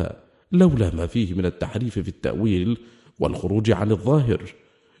هذا لولا ما فيه من التحريف في التأويل والخروج عن الظاهر،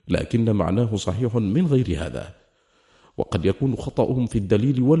 لكن معناه صحيح من غير هذا. وقد يكون خطأهم في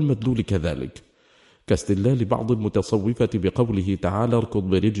الدليل والمدلول كذلك، كاستدلال بعض المتصوفة بقوله تعالى اركض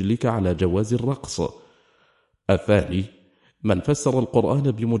برجلك على جواز الرقص. الثاني من فسر القرآن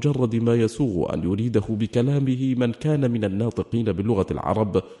بمجرد ما يسوغ أن يريده بكلامه من كان من الناطقين بلغة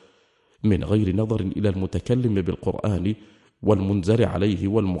العرب من غير نظر إلى المتكلم بالقرآن والمنزل عليه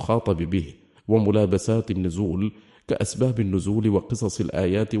والمخاطب به وملابسات النزول كأسباب النزول وقصص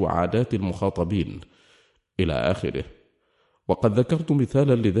الآيات وعادات المخاطبين إلى آخره. وقد ذكرت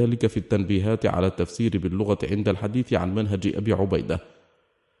مثالا لذلك في التنبيهات على التفسير باللغة عند الحديث عن منهج أبي عبيدة.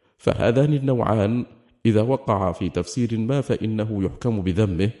 فهذان النوعان إذا وقع في تفسير ما فإنه يحكم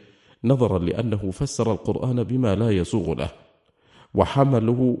بذمه نظرا لأنه فسر القرآن بما لا يسوغ له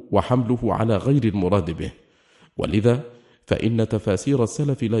وحمله على غير المراد به. ولذا فإن تفاسير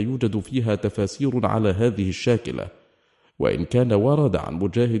السلف لا يوجد فيها تفاسير على هذه الشاكلة، وإن كان ورد عن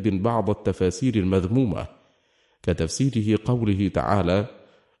مجاهد بعض التفاسير المذمومة كتفسيره قوله تعالى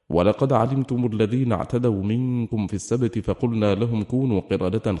ولقد علمتم الذين اعتدوا منكم في السبت فقلنا لهم كونوا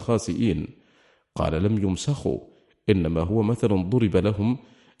قردة خاسئين، قال لم يمسخوا إنما هو مثل ضرب لهم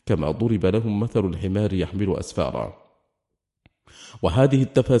كما ضرب لهم مثل الحمار يحمل أسفارا. وهذه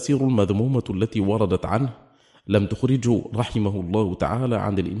التفاسير المذمومة التي وردت عنه لم تخرجه رحمه الله تعالى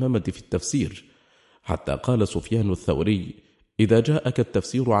عن الإمامة في التفسير، حتى قال سفيان الثوري إذا جاءك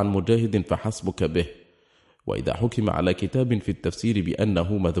التفسير عن مجاهد فحسبك به، وإذا حكم على كتاب في التفسير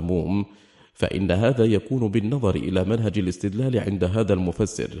بأنه مذموم فإن هذا يكون بالنظر إلى منهج الاستدلال عند هذا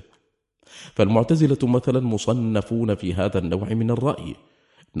المفسر. فالمعتزلة مثلا مصنفون في هذا النوع من الرأي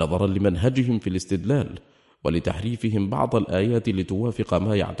نظرا لمنهجهم في الاستدلال ولتحريفهم بعض الآيات لتوافق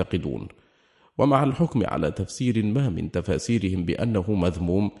ما يعتقدون، ومع الحكم على تفسير ما من تفاسيرهم بأنه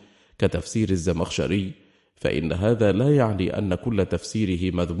مذموم كتفسير الزمخشري، فإن هذا لا يعني أن كل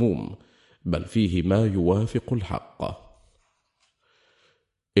تفسيره مذموم، بل فيه ما يوافق الحق.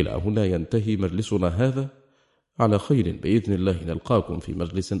 إلى هنا ينتهي مجلسنا هذا، على خير بإذن الله نلقاكم في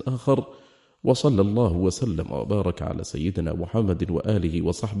مجلس آخر، وصلى الله وسلم وبارك على سيدنا محمد وآله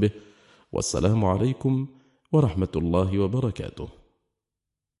وصحبه، والسلام عليكم ورحمة الله وبركاته.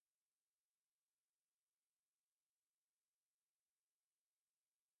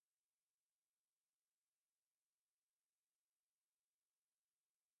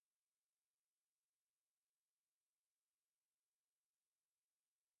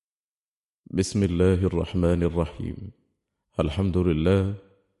 بسم الله الرحمن الرحيم. الحمد لله،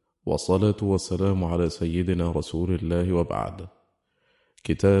 والصلاة والسلام على سيدنا رسول الله، وبعد.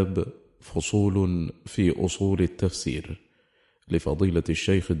 كتاب فصول في أصول التفسير لفضيلة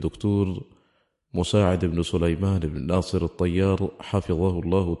الشيخ الدكتور مساعد بن سليمان بن ناصر الطيار حفظه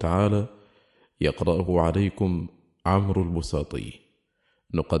الله تعالى، يقرأه عليكم عمرو البساطي،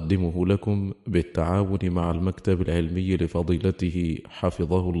 نقدمه لكم بالتعاون مع المكتب العلمي لفضيلته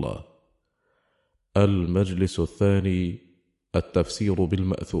حفظه الله. المجلس الثاني: التفسير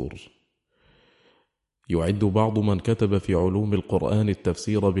بالمأثور. يعد بعض من كتب في علوم القرآن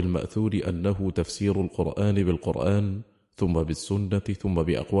التفسير بالمأثور أنه تفسير القرآن بالقرآن، ثم بالسنة، ثم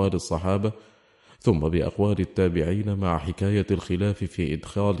بأقوال الصحابة، ثم بأقوال التابعين، مع حكاية الخلاف في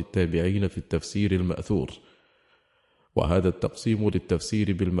إدخال التابعين في التفسير المأثور. وهذا التقسيم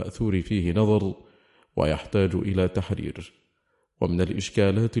للتفسير بالمأثور فيه نظر، ويحتاج إلى تحرير. ومن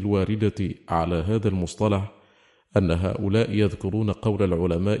الإشكالات الواردة على هذا المصطلح أن هؤلاء يذكرون قول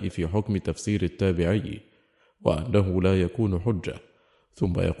العلماء في حكم تفسير التابعي، وأنه لا يكون حجة،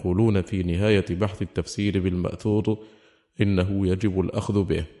 ثم يقولون في نهاية بحث التفسير بالمأثور إنه يجب الأخذ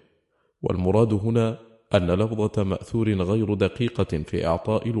به. والمراد هنا أن لفظة مأثور غير دقيقة في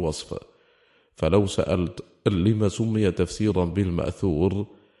إعطاء الوصف. فلو سألت لما سمي تفسيرا بالمأثور،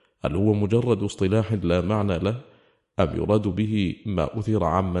 هل هو مجرد اصطلاح لا معنى له، أم يراد به ما أثر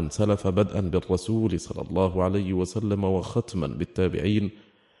عمن سلف بدءا بالرسول صلى الله عليه وسلم وختما بالتابعين؟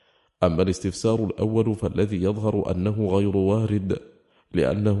 أما الاستفسار الأول فالذي يظهر أنه غير وارد،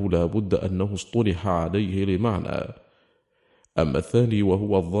 لأنه لا بد أنه اصطلح عليه لمعنى. أما الثاني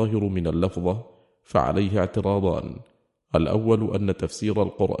وهو الظاهر من اللفظة فعليه اعتراضان: الأول أن تفسير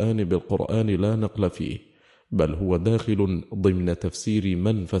القرآن بالقرآن لا نقل فيه، بل هو داخل ضمن تفسير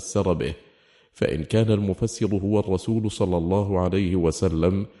من فسر به، فإن كان المفسر هو الرسول صلى الله عليه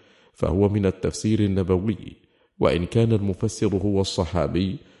وسلم فهو من التفسير النبوي، وإن كان المفسر هو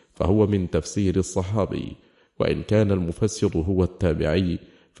الصحابي فهو من تفسير الصحابي، وإن كان المفسر هو التابعي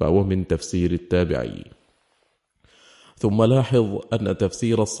فهو من تفسير التابعي. ثم لاحظ أن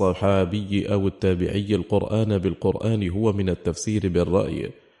تفسير الصحابي أو التابعي القرآن بالقرآن هو من التفسير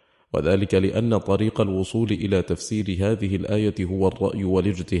بالرأي، وذلك لأن طريق الوصول إلى تفسير هذه الآية هو الرأي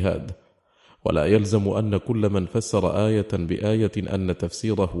والاجتهاد، ولا يلزم أن كل من فسر آية بآية أن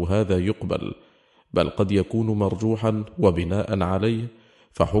تفسيره هذا يقبل، بل قد يكون مرجوحا، وبناء عليه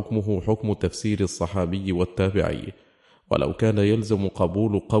فحكمه حكم تفسير الصحابي والتابعي. ولو كان يلزم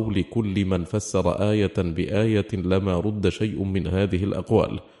قبول قول كل من فسر آية بآية لما رد شيء من هذه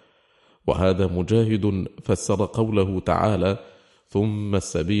الأقوال. وهذا مجاهد فسر قوله تعالى ثم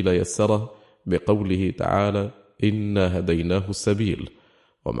السبيل يسره بقوله تعالى إنا هديناه السبيل،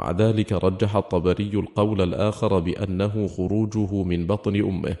 ومع ذلك رجح الطبري القول الآخر بأنه خروجه من بطن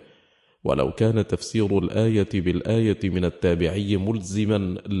أمه. ولو كان تفسير الآية بالآية من التابعي ملزما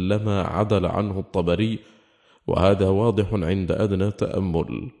لما عدل عنه الطبري، وهذا واضح عند أدنى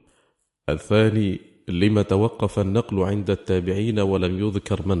تأمل. الثاني: لما توقف النقل عند التابعين ولم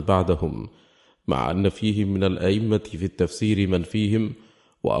يذكر من بعدهم، مع أن فيهم من الأئمة في التفسير من فيهم،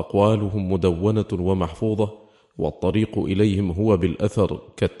 وأقوالهم مدونة ومحفوظة، والطريق إليهم هو بالأثر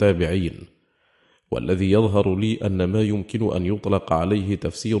كالتابعين. والذي يظهر لي أن ما يمكن أن يطلق عليه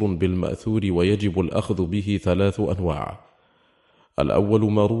تفسير بالمأثور ويجب الأخذ به 3 أنواع: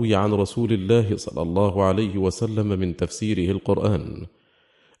 الأول ما روي عن رسول الله صلى الله عليه وسلم من تفسيره القرآن.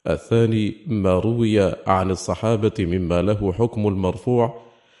 الثاني ما روي عن الصحابة مما له حكم المرفوع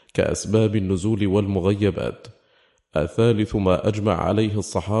كأسباب النزول والمغيبات. الثالث ما أجمع عليه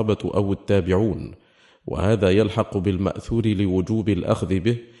الصحابة أو التابعون، وهذا يلحق بالمأثور لوجوب الأخذ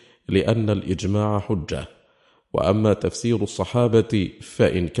به لأن الإجماع حجة. وأما تفسير الصحابة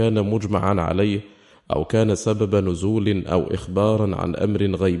فإن كان مجمعا عليه أو كان سبب نزول أو إخبارا عن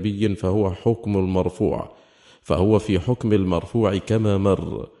أمر غيبي فهو حكم المرفوع، فهو في حكم المرفوع كما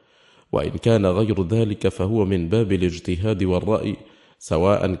مر. وإن كان غير ذلك فهو من باب الاجتهاد والرأي،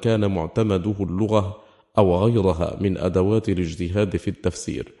 سواء كان معتمده اللغة أو غيرها من أدوات الاجتهاد في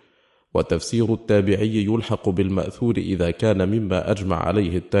التفسير. وتفسير التابعي يلحق بالمأثور إذا كان مما أجمع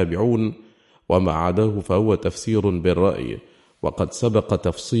عليه التابعون، وما عداه فهو تفسير بالرأي. وقد سبق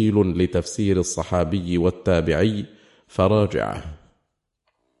تفصيل لتفسير الصحابي والتابعي فراجعه.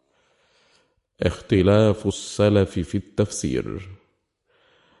 اختلاف السلف في التفسير.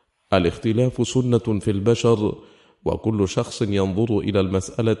 الاختلاف سنة في البشر، وكل شخص ينظر إلى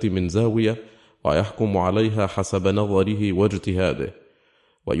المسألة من زاوية ويحكم عليها حسب نظره واجتهاده.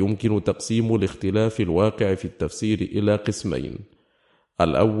 ويمكن تقسيم الاختلاف الواقع في التفسير إلى قسمين: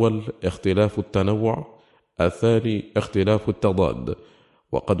 الأول اختلاف التنوع، الثاني اختلاف التضاد.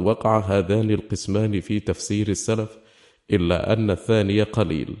 وقد وقع هذان القسمان في تفسير السلف، إلا أن الثاني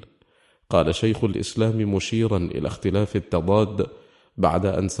قليل. قال شيخ الإسلام مشيرا إلى اختلاف التضاد بعد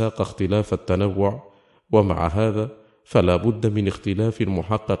أن ساق اختلاف التنوع: ومع هذا فلا بد من اختلاف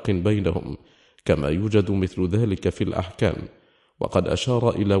محقق بينهم، كما يوجد مثل ذلك في الأحكام. وقد أشار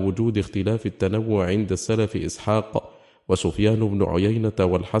إلى وجود اختلاف التنوع عند السلف إسحاق وسفيان بن عيينة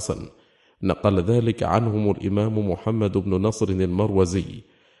والحسن، نقل ذلك عنهم الإمام محمد بن نصر المروزي.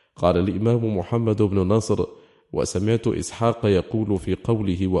 قال الإمام محمد بن نصر: وسمعت إسحاق يقول في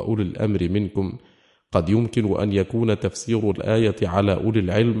قوله وأولي الأمر منكم: قد يمكن أن يكون تفسير الآية على أولي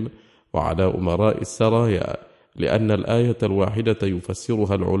العلم وعلى أمراء السرايا، لأن الآية الواحدة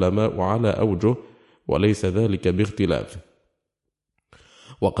يفسرها العلماء على أوجه، وليس ذلك باختلاف.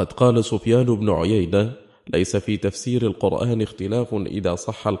 وقد قال سفيان بن عيينة: ليس في تفسير القرآن اختلاف إذا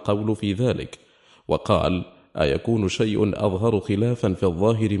صح القول في ذلك. وقال: أيكون شيء أظهر خلافا في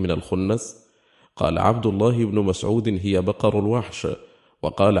الظاهر من الخنس؟ قال عبد الله بن مسعود: هي بقر الوحش.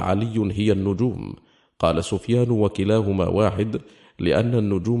 وقال علي: هي النجوم. قال سفيان: وكلاهما واحد، لأن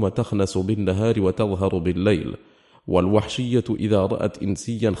النجوم تخنس بالنهار وتظهر بالليل، والوحشية إذا رأت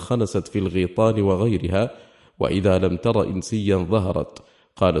إنسيا خنست في الغيطان وغيرها، وإذا لم تر إنسيا ظهرت.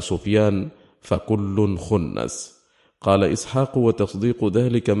 قال سفيان: فكل خنس. قال إسحاق: وتصديق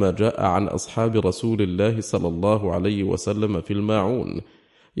ذلك ما جاء عن أصحاب رسول الله صلى الله عليه وسلم في الماعون،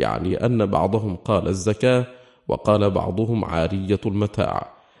 يعني أن بعضهم قال الزكاة، وقال بعضهم عارية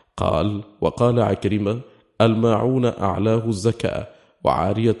المتاع. قال: وقال عكرمة: الماعون أعلاه الزكاة،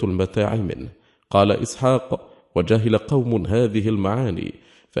 وعارية المتاع منه. قال إسحاق: وجهل قوم هذه المعاني،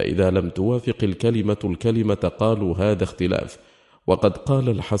 فإذا لم توافق الكلمة قالوا هذا اختلاف. وقد قال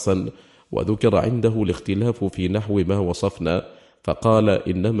الحسن: وذكر عنده الاختلاف في نحو ما وصفنا، فقال: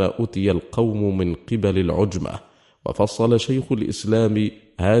 إنما أتي القوم من قبل العجمة. وفصل شيخ الإسلام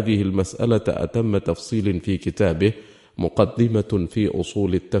هذه المسألة أتم تفصيل في كتابه مقدمة في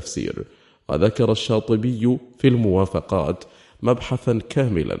أصول التفسير. وذكر الشاطبي في الموافقات مبحثا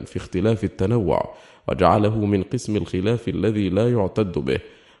كاملا في اختلاف التنوع، وجعله من قسم الخلاف الذي لا يعتد به.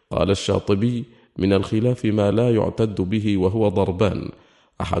 قال الشاطبي: من الخلاف ما لا يعتد به، وهو ضربان: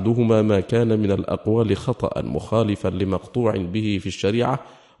 أحدهما ما كان من الأقوال خطأ مخالفا لمقطوع به في الشريعة،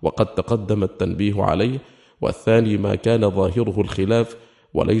 وقد تقدم التنبيه عليه، والثاني ما كان ظاهره الخلاف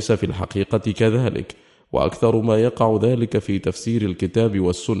وليس في الحقيقة كذلك، وأكثر ما يقع ذلك في تفسير الكتاب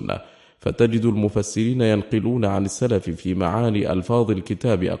والسنة. فتجد المفسرين ينقلون عن السلف في معاني ألفاظ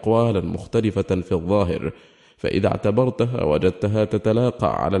الكتاب أقوالا مختلفة في الظاهر، فإذا اعتبرتها وجدتها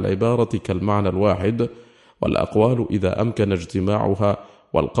تتلاقى على العبارة كالمعنى الواحد. والأقوال إذا أمكن اجتماعها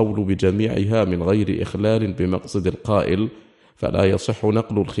والقول بجميعها من غير إخلال بمقصد القائل، فلا يصح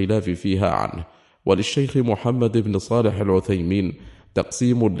نقل الخلاف فيها عنه. وللشيخ محمد بن صالح العثيمين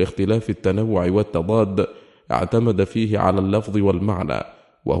تقسيم لاختلاف التنوع والتضاد اعتمد فيه على اللفظ والمعنى،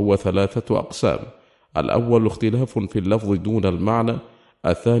 وهو 3 أقسام: الأول اختلاف في اللفظ دون المعنى،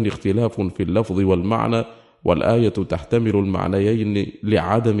 الثاني اختلاف في اللفظ والمعنى والآية تحتمل المعنيين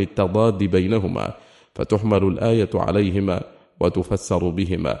لعدم التضاد بينهما، فتحمل الآية عليهما وتفسر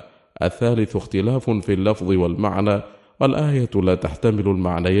بهما، الثالث اختلاف في اللفظ والمعنى والآية لا تحتمل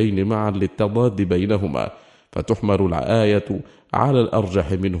المعنيين معا للتضاد بينهما، فتحمل الآية على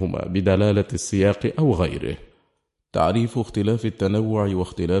الأرجح منهما بدلالة السياق أو غيره. تعريف اختلاف التنوع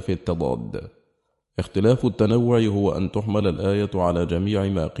واختلاف التضاد. اختلاف التنوع هو أن تحمل الآية على جميع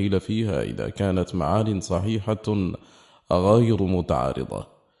ما قيل فيها إذا كانت معان صحيحة غير متعارضة،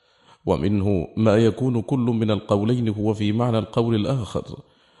 ومنه ما يكون كل من القولين هو في معنى القول الآخر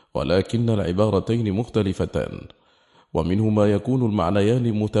ولكن العبارتين مختلفتان، ومنه ما يكون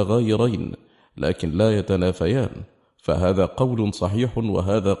المعنيان متغايرين لكن لا يتنافيان، فهذا قول صحيح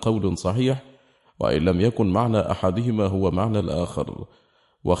وهذا قول صحيح، وإن لم يكن معنى أحدهما هو معنى الآخر.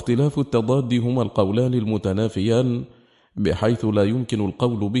 واختلاف التضاد هما القولان المتنافيان بحيث لا يمكن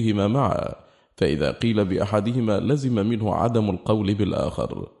القول بهما معا، فإذا قيل بأحدهما لزم منه عدم القول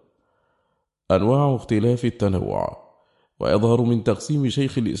بالآخر. أنواع اختلاف التنوع. ويظهر من تقسيم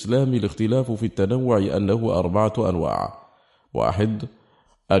شيخ الإسلام الاختلاف في التنوع أنه 4 أنواع. 1.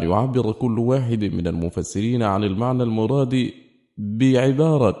 أن يعبر كل واحد من المفسرين عن المعنى المراد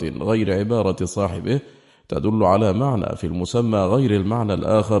بعبارة غير عبارة صاحبه تدل على معنى في المسمى غير المعنى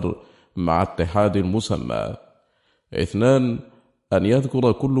الآخر مع اتحاد المسمى. 2. أن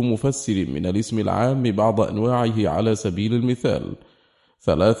يذكر كل مفسر من الاسم العام بعض أنواعه على سبيل المثال.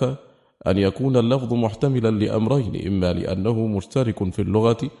 3. أن يكون اللفظ محتملا لأمرين، إما لأنه مشترك في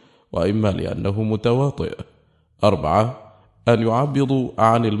اللغة وإما لأنه متواطئ. 4. أن يعبروا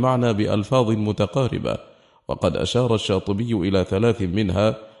عن المعنى بألفاظ متقاربة، وقد أشار الشاطبي إلى 3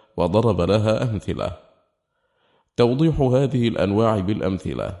 منها وضرب لها أمثلة. توضيح هذه الأنواع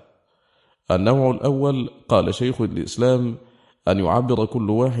بالأمثلة. النوع الأول، قال شيخ الإسلام: أن يعبر كل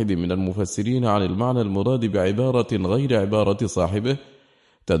واحد من المفسرين عن المعنى المراد بعبارة غير عبارة صاحبه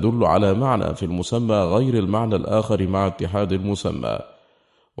تدل على معنى في المسمى غير المعنى الآخر مع اتحاد المسمى.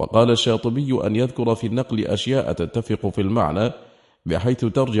 وقال الشاطبي: أن يذكر في النقل أشياء تتفق في المعنى بحيث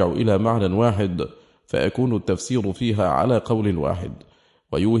ترجع إلى معنى واحد، فيكون التفسير فيها على قول واحد،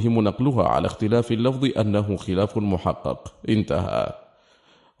 ويوهم نقلها على اختلاف اللفظ أنه خلاف محقق. انتهى.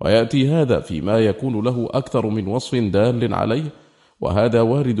 ويأتي هذا فيما يكون له أكثر من وصف دال عليه، وهذا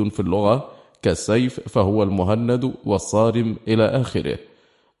وارد في اللغة، كالسيف فهو المهند والصارم إلى آخره.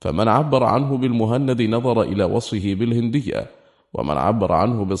 فمن عبر عنه بالمهند نظر إلى وصفه بالهندية، ومن عبر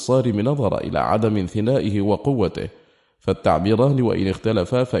عنه بالصارم نظر إلى عدم انثنائه وقوته، فالتعبيران وإن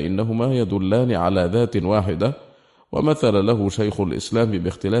اختلفا فإنهما يدلان على ذات واحدة. ومثل له شيخ الإسلام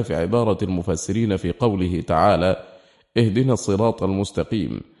باختلاف عبارة المفسرين في قوله تعالى: اهدنا الصراط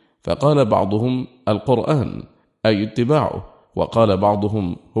المستقيم، فقال بعضهم القرآن أي اتباعه، وقال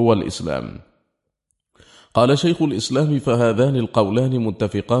بعضهم هو الإسلام. قال شيخ الإسلام: فهذان القولان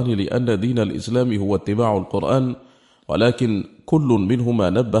متفقان، لأن دين الإسلام هو اتباع القرآن، ولكن كل منهما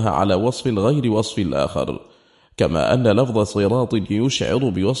نبه على وصف غير وصف الآخر، كما أن لفظ صراط يشعر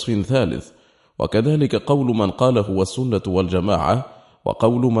بوصف ثالث. وكذلك قول من قال هو السنة والجماعة،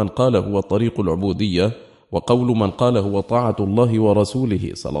 وقول من قال هو الطريق العبودية، وقول من قال هو طاعة الله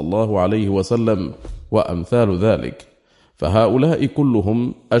ورسوله صلى الله عليه وسلم، وأمثال ذلك. فهؤلاء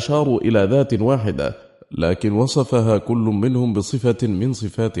كلهم أشاروا إلى ذات واحدة، لكن وصفها كل منهم بصفة من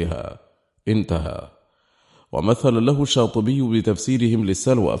صفاتها. انتهى. ومثل له الشاطبي بتفسيرهم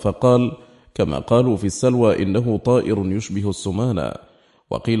للسلوى فقال: كما قالوا في السلوى إنه طائر يشبه السمانة،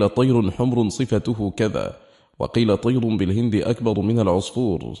 وقيل طير حمر صفته كذا، وقيل طير بالهند أكبر من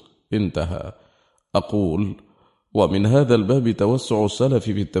العصفور. انتهى. أقول: ومن هذا الباب توسع السلف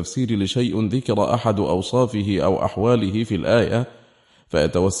في التفسير لشيء ذكر أحد أوصافه أو أحواله في الآية،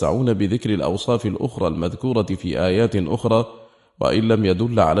 فيتوسعون بذكر الأوصاف الأخرى المذكورة في آيات أخرى وإن لم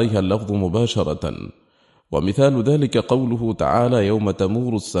يدل عليها اللفظ مباشرة. ومثال ذلك قوله تعالى: يوم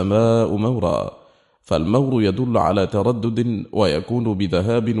تمور السماء مورا، فالمور يدل على تردد، ويكون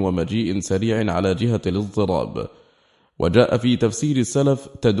بذهاب ومجيء سريع على جهة الاضطراب. وجاء في تفسير السلف: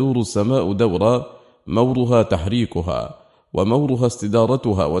 تدور السماء دورا، مورها تحريكها، ومورها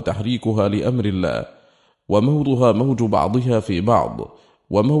استدارتها وتحريكها لأمر الله، ومورها موج بعضها في بعض،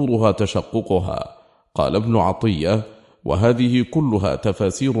 ومورها تشققها. قال ابن عطية: وهذه كلها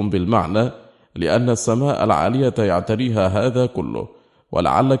تفاسير بالمعنى، لأن السماء العالية يعتريها هذا كله.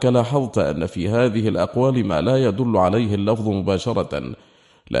 ولعلك لاحظت أن في هذه الأقوال ما لا يدل عليه اللفظ مباشرة،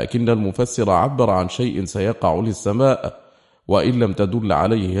 لكن المفسر عبر عن شيء سيقع للسماء وإن لم تدل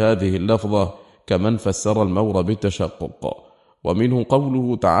عليه هذه اللفظة، كمن فسر المور بالتشقق. ومنه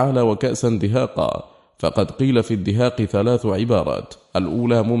قوله تعالى: وكأسا دهاقا، فقد قيل في الدهاق 3 عبارات: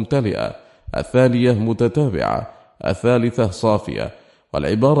 الأولى ممتلئة، الثانية متتابعة، الثالثة صافية.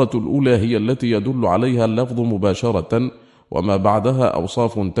 والعبارة الأولى هي التي يدل عليها اللفظ مباشرة، وما بعدها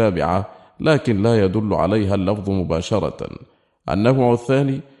أوصاف تابعة لكن لا يدل عليها اللفظ مباشرة. النوع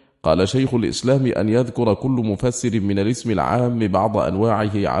الثاني، قال شيخ الإسلام: أن يذكر كل مفسر من الاسم العام بعض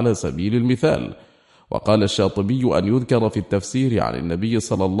أنواعه على سبيل المثال. وقال الشاطبي: أن يذكر في التفسير عن النبي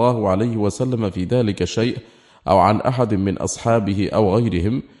صلى الله عليه وسلم في ذلك شيء، أو عن أحد من أصحابه أو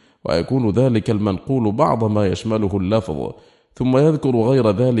غيرهم، ويكون ذلك المنقول بعض ما يشمله اللفظ، ثم يذكر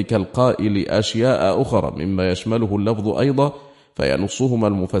غير ذلك القائل أشياء أخرى مما يشمله اللفظ أيضا، فينصهما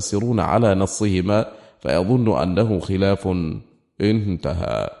المفسرون على نصهما، فيظن أنه خلاف.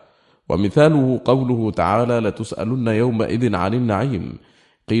 انتهى. ومثاله قوله تعالى: لتسألن يومئذ عن النعيم.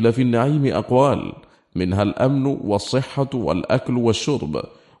 قيل في النعيم أقوال، منها الأمن والصحة والأكل والشرب،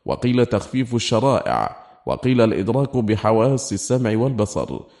 وقيل تخفيف الشرائع، وقيل الإدراك بحواس السمع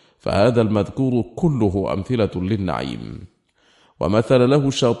والبصر. فهذا المذكور كله أمثلة للنعيم. ومثل له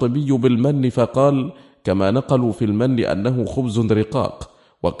الشاطبي بالمن فقال: كما نقلوا في المن أنه خبز رقاق،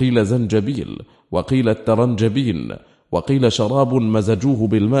 وقيل زنجبيل، وقيل الترنجبين، وقيل شراب مزجوه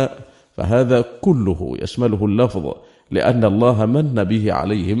بالماء، فهذا كله يشمله اللفظ، لأن الله من به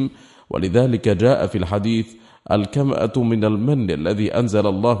عليهم، ولذلك جاء في الحديث: الكمأة من المن الذي أنزل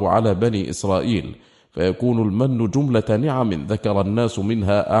الله على بني إسرائيل، فيكون المن جملة نعم ذكر الناس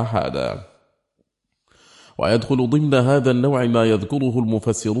منها آحادا. ويدخل ضمن هذا النوع ما يذكره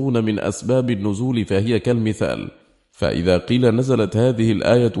المفسرون من أسباب النزول، فهي كالمثال، فإذا قيل نزلت هذه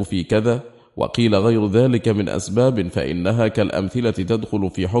الآية في كذا وقيل غير ذلك من أسباب، فإنها كالأمثلة تدخل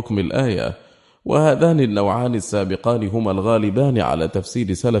في حكم الآية. وهذان النوعان السابقان هما الغالبان على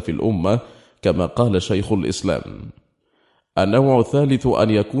تفسير سلف الأمة، كما قال شيخ الإسلام. النوع الثالث أن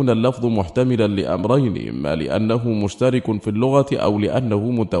يكون اللفظ محتملا لأمرين، إما لأنه مشترك في اللغة أو لأنه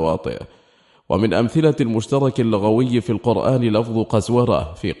متواطئ. ومن أمثلة المشترك اللغوي في القرآن لفظ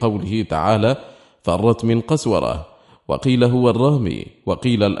قسورة في قوله تعالى: فرت من قسورة، وقيل هو الرامي،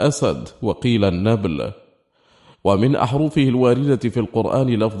 وقيل الأسد، وقيل النبل. ومن أحرفه الواردة في القرآن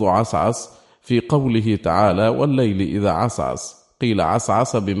لفظ عسعس في قوله تعالى: والليل إذا عسعس، قيل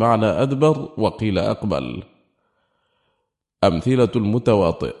عسعس بمعنى أدبر، وقيل أقبل. أمثلة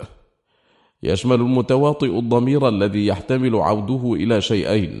المتواطئ: يشمل المتواطئ الضمير الذي يحتمل عوده إلى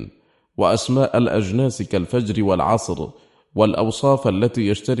شيئين، وأسماء الأجناس كالفجر والعصر، والأوصاف التي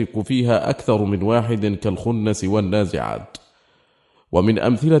يشترك فيها أكثر من واحد كالخنس والنازعات. ومن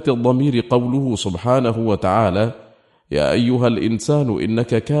أمثلة الضمير قوله سبحانه وتعالى: يا أيها الإنسان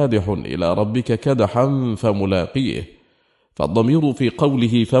إنك كادح إلى ربك كدحا فملاقيه، فالضمير في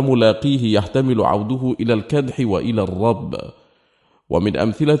قوله فملاقيه يحتمل عوده إلى الكدح وإلى الرب. ومن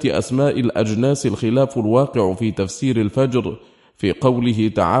أمثلة أسماء الأجناس الخلاف الواقع في تفسير الفجر في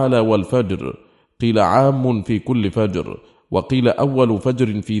قوله تعالى: والفجر، قيل عام في كل فجر، وقيل أول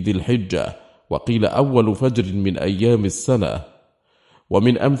فجر في ذي الحجة، وقيل أول فجر من أيام السنة.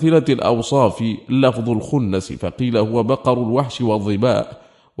 ومن أمثلة الأوصاف لفظ الخنس، فقيل هو بقر الوحش والظباء،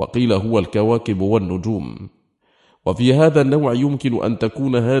 وقيل هو الكواكب والنجوم. وفي هذا النوع يمكن أن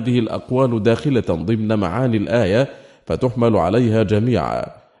تكون هذه الأقوال داخلة ضمن معاني الآية فتحمل عليها جميعا،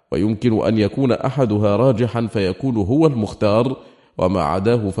 ويمكن أن يكون أحدها راجحا فيكون هو المختار، وما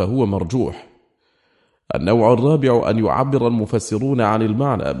عداه فهو مرجوح. النوع الرابع أن يعبر المفسرون عن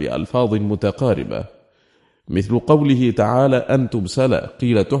المعنى بألفاظ متقاربة، مثل قوله تعالى: أن تبسل،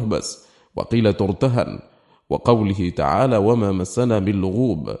 قيل تحبس، وقيل ترتهن، وقوله تعالى: وما مسنا من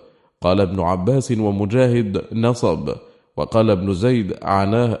لغوب، قال ابن عباس ومجاهد: نصب، وقال ابن زيد: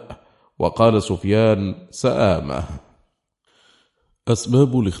 عناء، وقال سفيان: سآمة.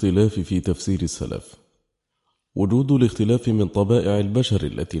 أسباب الاختلاف في تفسير السلف: وجود الاختلاف من طبائع البشر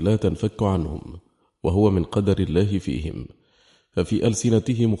التي لا تنفك عنهم، وهو من قدر الله فيهم، ففي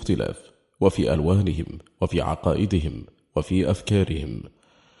ألسنتهم اختلاف، وفي ألوانهم، وفي عقائدهم، وفي أفكارهم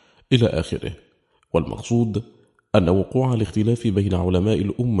إلى آخره. والمقصود أن وقوع الاختلاف بين علماء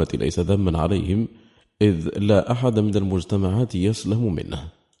الأمة ليس ذما عليهم، إذ لا أحد من المجتمعات يسلم منه.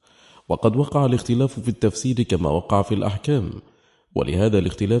 وقد وقع الاختلاف في التفسير كما وقع في الأحكام، ولهذا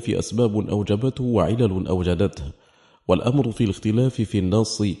الاختلاف أسباب أوجبته وعلل أوجدته. والأمر في الاختلاف في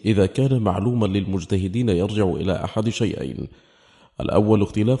النص إذا كان معلوما للمجتهدين يرجع إلى أحد شيئين: الأول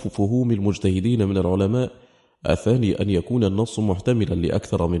اختلاف فهوم المجتهدين من العلماء، الثاني أن يكون النص محتملا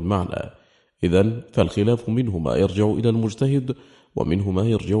لأكثر من معنى. إذن فالخلاف منه ما يرجع إلى المجتهد، ومنه ما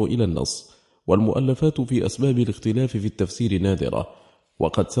يرجع إلى النص. والمؤلفات في أسباب الاختلاف في التفسير نادرة،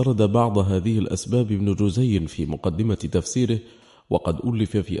 وقد سرد بعض هذه الأسباب ابن جزي في مقدمة تفسيره. وقد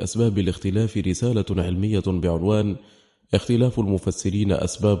ألف في أسباب الاختلاف رسالة علمية بعنوان اختلاف المفسرين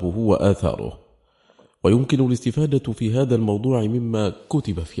أسبابه وآثاره. ويمكن الاستفادة في هذا الموضوع مما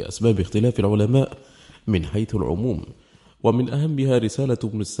كتب في أسباب اختلاف العلماء من حيث العموم، ومن أهمها رسالة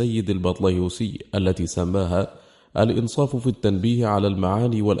ابن السيد البطليوسي التي سماها الإنصاف في التنبيه على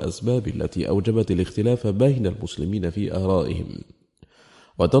المعاني والأسباب التي أوجبت الاختلاف بين المسلمين في آرائهم.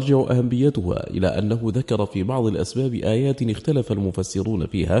 وترجع أهميتها إلى أنه ذكر في بعض الأسباب آيات اختلف المفسرون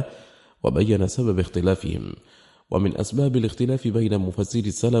فيها وبين سبب اختلافهم. ومن أسباب الاختلاف بين مفسري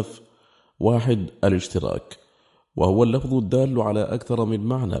السلف: 1. الاشتراك، وهو اللفظ الدال على أكثر من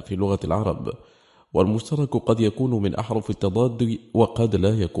معنى في لغة العرب، والمشترك قد يكون من أحرف التضاد وقد لا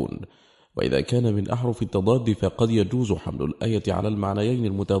يكون. وإذا كان من أحرف التضاد فقد يجوز حمل الآية على المعنيين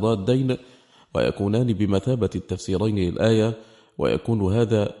المتضادين ويكونان بمثابة التفسيرين للآية، ويكون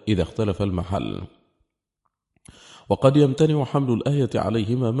هذا إذا اختلف المحل. وقد يمتنع حمل الآية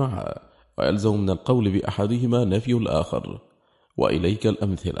عليهما معا، ويلزم من القول بأحدهما نفي الآخر. وإليك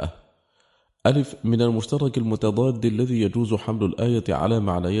الأمثلة. ألف: من المشترك المتضاد الذي يجوز حمل الآية على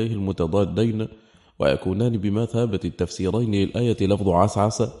معنييه المتضادين ويكونان بمثابة التفسيرين للآية لفظ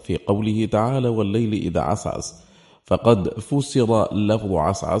عسعس في قوله تعالى والليل إذا عسعس، فقد فسر لفظ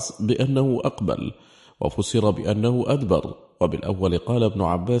عسعس بأنه أقبل، وفسر بأنه أدبر، وبالأول قال ابن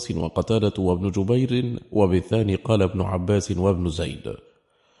عباس وقتادة وابن جبير، وبالثاني قال ابن عباس وابن زيد.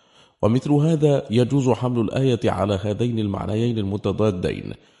 ومثل هذا يجوز حمل الآية على هذين المعنيين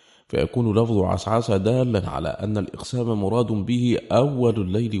المتضادين، فيكون لفظ عسعس دالا على أن الإقسام مراد به أول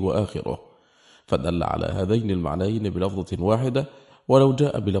الليل وآخره، فدل على هذين المعنيين بلفظة واحدة، ولو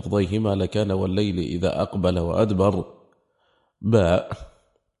جاء بلفظيهما لكان والليل إذا أقبل وأدبر. باء: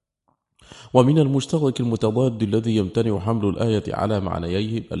 ومن المشترك المتضاد الذي يمتنع حمل الآية على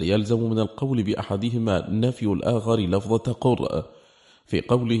معنييه بل يلزم من القول بأحدهما نفي الآخر لفظة قرء، في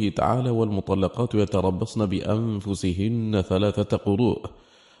قوله تعالى والمطلقات يتربصن بأنفسهن 3 قروء،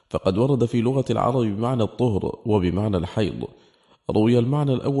 فقد ورد في لغة العرب بمعنى الطهر وبمعنى الحيض. روي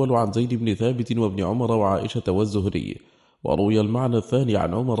المعنى الأول عن زيد بن ثابت وابن عمر وعائشة والزهري، وروي المعنى الثاني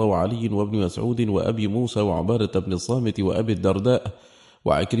عن عمر وعلي وابن مسعود وأبي موسى وعبادة بن الصامت وأبي الدرداء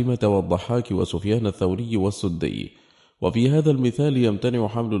وعكرمة والضحاك وسفيان الثوري والسدي. وفي هذا المثال يمتنع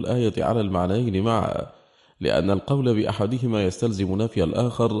حمل الآية على المعنيين معا، لأن القول بأحدهما يستلزم نفي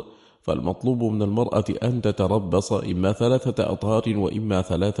الآخر، فالمطلوب من المرأة أن تتربص إما 3 أطهار وإما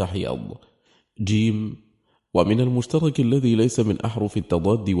 3 حيض. جيم: ومن المشترك الذي ليس من أحرف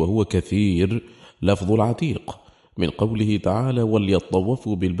التضاد وهو كثير لفظ العتيق، من قوله تعالى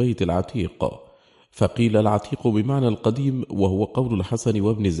وليطوفوا بالبيت العتيق، فقيل العتيق بمعنى القديم وهو قول الحسن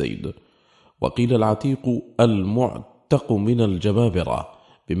وابن زيد، وقيل العتيق المعتق من الجبابرة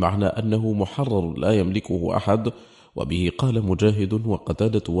بمعنى أنه محرر لا يملكه أحد، وبه قال مجاهد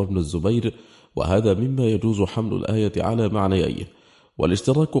وقتادة وابن الزبير، وهذا مما يجوز حمل الآية على معنييه.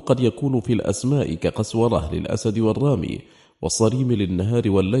 والاشتراك قد يكون في الأسماء كقسورة للأسد والرامي والصريم للنهار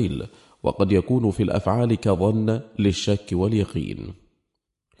والليل، وقد يكون في الأفعال كظن للشك واليقين.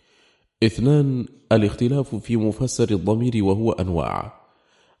 2. الاختلاف في مفسر الضمير وهو أنواع.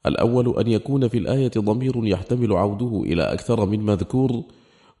 الأول أن يكون في الآية ضمير يحتمل عوده إلى أكثر من مذكور،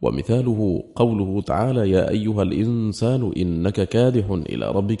 ومثاله قوله تعالى يا أيها الإنسان إنك كادح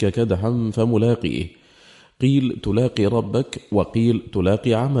إلى ربك كدحا فملاقيه، قيل تلاقي ربك وقيل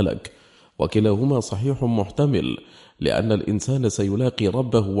تلاقي عملك، وكلاهما صحيح محتمل، لأن الإنسان سيلاقي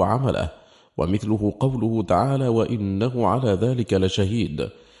ربه وعمله. ومثله قوله تعالى وإنه على ذلك لشهيد،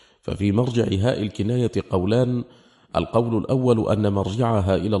 ففي مرجع هاء الكناية قولان: القول الأول أن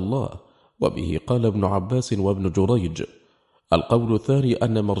مرجعها إلى الله، وبه قال ابن عباس وابن جريج. القول الثاني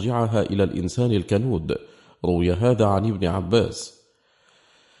أن مرجعها إلى الإنسان الكنود، روي هذا عن ابن عباس.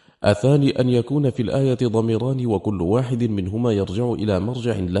 الثاني أن يكون في الآية ضميران وكل واحد منهما يرجع إلى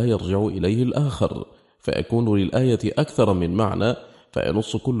مرجع لا يرجع إليه الآخر، فيكون للآية أكثر من معنى،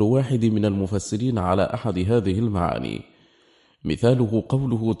 فينص كل واحد من المفسرين على أحد هذه المعاني. مثاله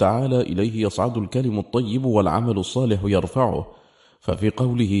قوله تعالى إليه يصعد الكلم الطيب والعمل الصالح يرفعه، ففي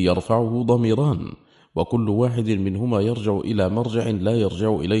قوله يرفعه ضميران، وكل واحد منهما يرجع إلى مرجع لا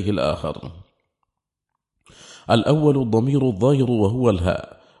يرجع إليه الآخر. الأول الضمير الظاهر وهو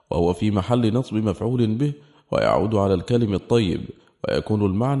الهاء، وهو في محل نصب مفعول به، ويعود على الكلم الطيب، ويكون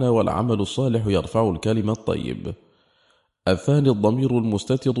المعنى والعمل الصالح يرفع الكلم الطيب. الثاني الضمير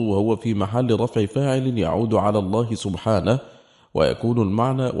المستتر، وهو في محل رفع فاعل يعود على الله سبحانه، ويكون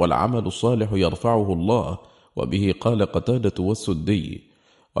المعنى والعمل الصالح يرفعه الله، وبه قال قتادة والسدي،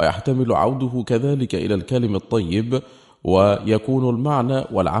 ويحتمل عوده كذلك إلى الكلم الطيب، ويكون المعنى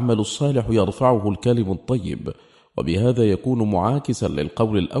والعمل الصالح يرفعه الكلم الطيب، وبهذا يكون معاكسا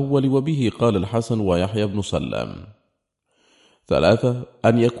للقول الأول، وبه قال الحسن ويحيى بن سلام. 3.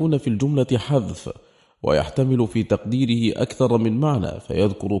 أن يكون في الجملة حذف، ويحتمل في تقديره أكثر من معنى،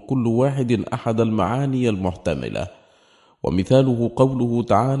 فيذكر كل واحد أحد المعاني المحتملة. ومثاله قوله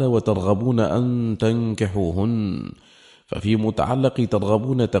تعالى وترغبون أن تنكحوهن، ففي متعلق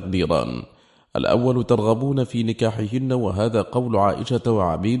ترغبون تقديران: الأول ترغبون في نكاحهن، وهذا قول عائشة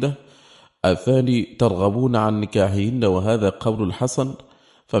وعبيدة. الثاني ترغبون عن نكاحهن، وهذا قول الحسن،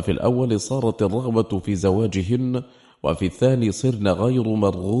 ففي الأول صارت الرغبة في زواجهن، وفي الثاني صرن غير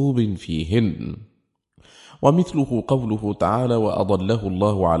مرغوب فيهن. ومثله قوله تعالى وأضله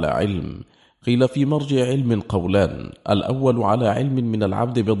الله على علم، قيل في مرجع علم قولان: الأول على علم من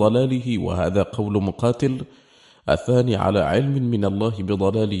العبد بضلاله، وهذا قول مقاتل. الثاني على علم من الله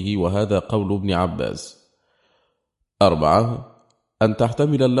بضلاله، وهذا قول ابن عباس. 4. أن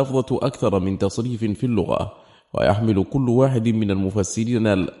تحتمل اللفظة أكثر من تصريف في اللغة، ويحمل كل واحد من المفسرين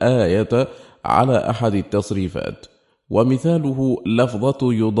الآية على أحد التصريفات، ومثاله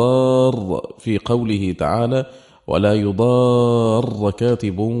لفظة يضار في قوله تعالى ولا يضار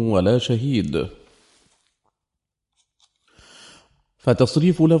كاتب ولا شهيد.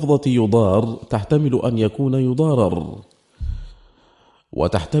 فتصريف لفظة يضار تحتمل أن يكون يضارر،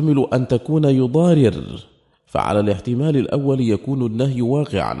 وتحتمل أن تكون يضارر، فعلى الاحتمال الأول يكون النهي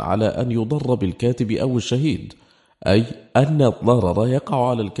واقعا على أن يضر بالكاتب أو الشهيد، أي أن الضرر يقع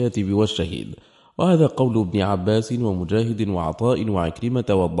على الكاتب والشهيد، وهذا قول ابن عباس ومجاهد وعطاء وعكرمة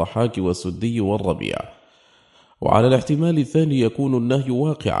والضحاك والسدي والربيع. وعلى الاحتمال الثاني يكون النهي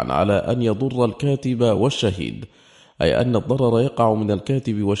واقعا على أن يضر الكاتب والشهيد، أي أن الضرر يقع من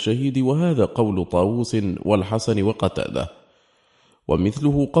الكاتب والشهيد، وهذا قول طاووس والحسن وقتادة.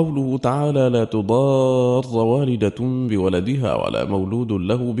 ومثله قوله تعالى لا تضار والدة بولدها ولا مولود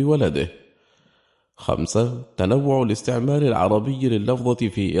له بولده. 5. تنوع الاستعمال العربي لللفظة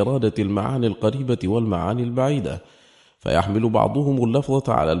في إرادة المعاني القريبة والمعاني البعيدة، فيحمل بعضهم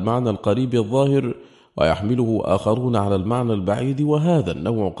اللفظة على المعنى القريب الظاهر ويحمله آخرون على المعنى البعيد، وهذا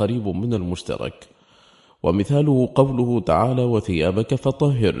النوع قريب من المشترك. ومثاله قوله تعالى وثيابك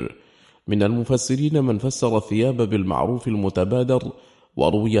فطهر. من المفسرين من فسر الثياب بالمعروف المتبادر،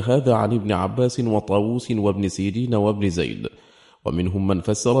 وروي هذا عن ابن عباس وطاووس وابن سيرين وابن زيد. ومنهم من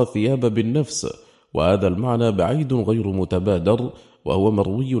فسر الثياب بالنفس، وهذا المعنى بعيد غير متبادر، وهو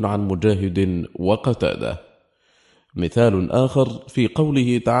مروي عن مجاهد وقتادة. مثال آخر في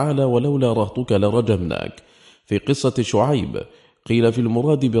قوله تعالى ولولا رهطك لرجمناك في قصة شعيب، قيل في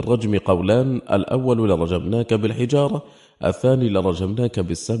المراد بالرجم قولان، الأول لرجمناك بالحجارة، الثاني لرجمناك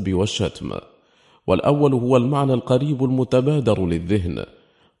بالسب والشتم. والأول هو المعنى القريب المتبادر للذهن،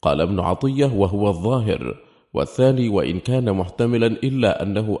 قال ابن عطية وهو الظاهر، والثاني وإن كان محتملا إلا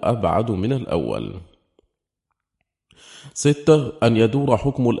أنه أبعد من الأول. 6. أن يدور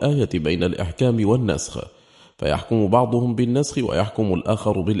حكم الآية بين الإحكام والنسخ، فيحكم بعضهم بالنسخ ويحكم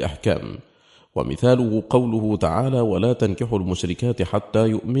الآخر بالإحكام. ومثاله قوله تعالى ولا تنكحوا المشركات حتى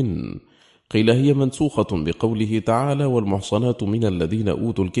يؤمن، قيل هي منسوخة بقوله تعالى والمحصنات من الذين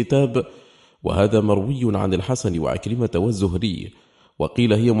أوتوا الكتاب، وهذا مروي عن الحسن وعكرمة والزهري.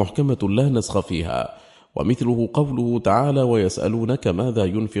 وقيل هي محكمة لا نسخ فيها. ومثله قوله تعالى ويسألونك ماذا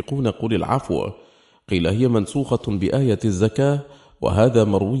ينفقون قل العفو، قيل هي منسوخة بآية الزكاة، وهذا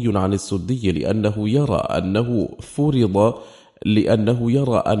مروي عن السدي لأنه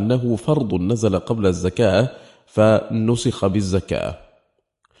يرى أنه فرض نزل قبل الزكاة فنسخ بالزكاة.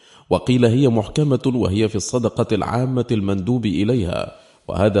 وقيل هي محكمة وهي في الصدقة العامة المندوب إليها،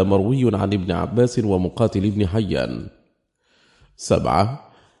 وهذا مروي عن ابن عباس ومقاتل ابن حيان.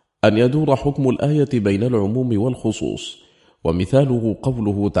 7. أن يدور حكم الآية بين العموم والخصوص، ومثاله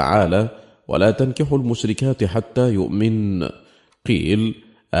قوله تعالى ولا تنكحوا المشركات حتى يؤمن، قيل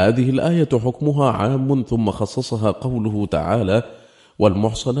هذه الآية حكمها عام ثم خصصها قوله تعالى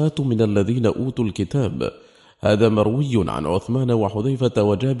والمحصنات من الذين أوتوا الكتاب، هذا مروي عن عثمان وحذيفة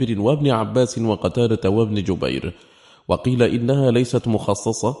وجابر وابن عباس وقتادة وابن جبير. وقيل إنها ليست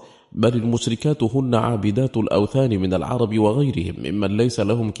مخصصة، بل المشركات هن عابدات الأوثان من العرب وغيرهم ممن ليس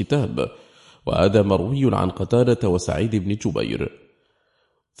لهم كتاب، وهذا مروي عن قتادة وسعيد بن جبير.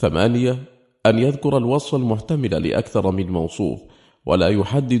 8. أن يذكر الوصف المحتمل لأكثر من موصوف، ولا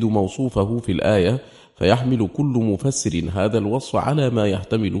يحدد موصوفه في الآية، فيحمل كل مفسر هذا الوصف على ما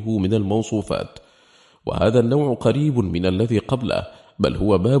يحتمله من الموصوفات، وهذا النوع قريب من الذي قبله، بل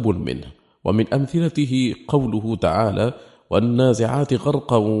هو باب منه. ومن أمثلته قوله تعالى والنازعات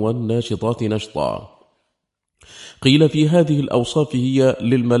غرقا والناشطات نشطا، قيل في هذه الأوصاف هي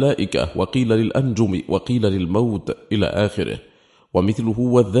للملائكة، وقيل للأنجم، وقيل للموت إلى آخره. ومثله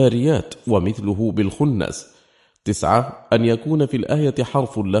والذاريات، ومثله بالخنس. 9. أن يكون في الآية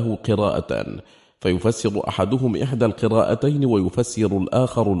حرف له قراءتان، فيفسر أحدهم إحدى القراءتين ويفسر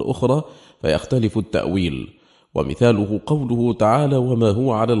الآخر الأخرى، فيختلف التأويل. ومثاله قوله تعالى وما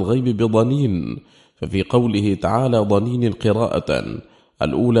هو على الغيب بضنين، ففي قوله تعالى ضنين قراءتان،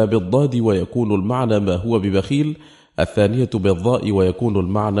 الأولى بالضاد ويكون المعنى ما هو ببخيل، الثانية بالضاء ويكون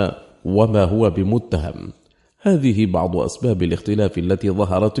المعنى وما هو بمتهم. هذه بعض أسباب الاختلاف التي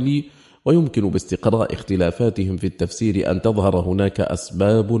ظهرت لي، ويمكن باستقراء اختلافاتهم في التفسير أن تظهر هناك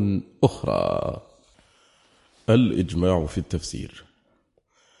أسباب أخرى. الإجماع في التفسير.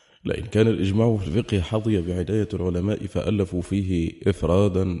 لئن كان الإجماع في الفقه حظي بعناية العلماء فألفوا فيه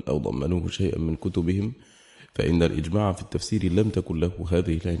إفرادا أو ضمنوه شيئا من كتبهم، فإن الإجماع في التفسير لم تكن له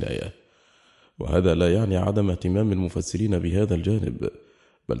هذه العناية، وهذا لا يعني عدم اهتمام المفسرين بهذا الجانب،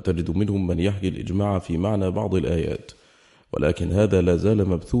 بل تجد منهم من يحكي الإجماع في معنى بعض الآيات، ولكن هذا لا زال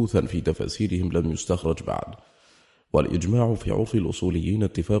مبثوثا في تفاسيرهم لم يستخرج بعد. والإجماع في عرف الأصوليين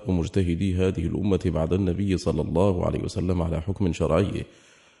اتفاق مجتهدي هذه الأمة بعد النبي صلى الله عليه وسلم على حكم شرعي،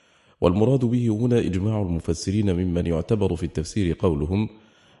 والمراد به هنا إجماع المفسرين ممن يعتبر في التفسير قولهم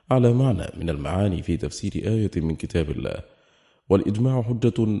على معنى من المعاني في تفسير آية من كتاب الله. والإجماع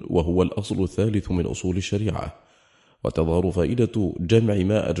حجة، وهو الأصل الثالث من أصول الشريعة، وتظهر فائدة جمع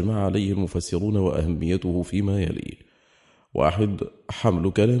ما أجمع عليه المفسرون وأهميته فيما يلي: 1.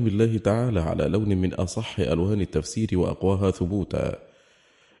 حمل كلام الله تعالى على لون من أصح ألوان التفسير وأقواها ثبوتا.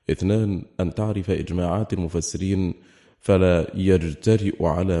 2. أن تعرف إجماعات المفسرين فلا يجترئ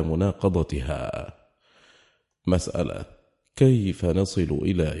على مناقضتها. مسألة: كيف نصل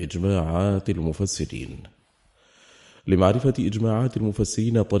إلى إجماعات المفسرين؟ لمعرفة إجماعات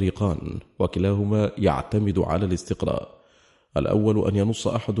المفسرين طريقان، وكلاهما يعتمد على الاستقراء. الأول أن ينص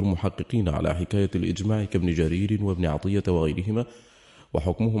أحد المحققين على حكاية الإجماع كابن جرير وابن عطية وغيرهما،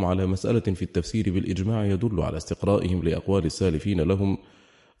 وحكمهم على مسألة في التفسير بالإجماع يدل على استقرائهم لأقوال السالفين لهم،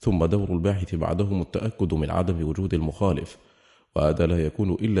 ثم دور الباحث بعدهم التأكد من عدم وجود المخالف، وهذا لا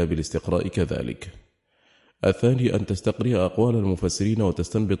يكون إلا بالاستقراء كذلك. الثاني أن تستقرئ أقوال المفسرين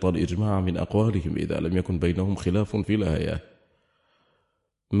وتستنبط الإجماع من أقوالهم إذا لم يكن بينهم خلاف في الآية.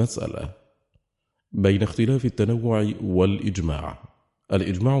 مسألة: بين اختلاف التنوع والإجماع.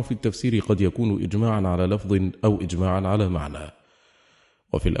 الإجماع في التفسير قد يكون إجماعا على لفظ أو إجماعا على معنى،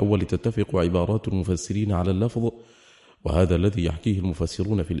 وفي الأول تتفق عبارات المفسرين على اللفظ، وهذا الذي يحكيه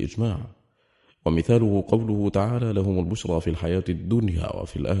المفسرون في الإجماع، ومثاله قوله تعالى: لهم البشرى في الحياة الدنيا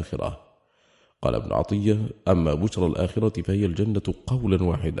وفي الآخرة. قال ابن عطية: أما بشرى الآخرة فهي الجنة قولا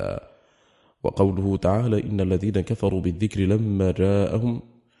واحدا. وقوله تعالى: إن الذين كفروا بالذكر لما جاءهم.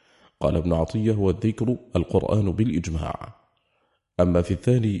 قال ابن عطية: هو الذكر القرآن بالإجماع. أما في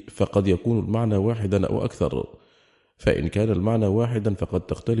الثاني فقد يكون المعنى واحدا أو أكثر، فإن كان المعنى واحدا فقد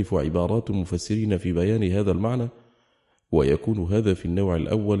تختلف عبارات المفسرين في بيان هذا المعنى، ويكون هذا في النوع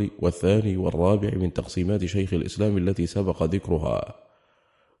الأول والثاني والرابع من تقسيمات شيخ الإسلام التي سبق ذكرها.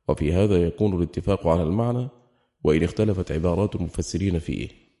 وفي هذا يكون الاتفاق على المعنى وإن اختلفت عبارات المفسرين فيه،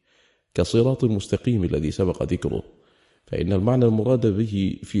 كصراط المستقيم الذي سبق ذكره، فإن المعنى المراد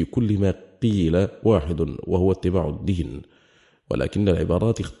به في كل ما قيل واحد، وهو اتباع الدين، ولكن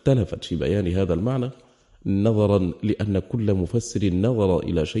العبارات اختلفت في بيان هذا المعنى نظرا لأن كل مفسر نظر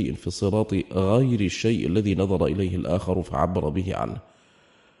إلى شيء في الصراط غير الشيء الذي نظر إليه الآخر فعبر به عنه.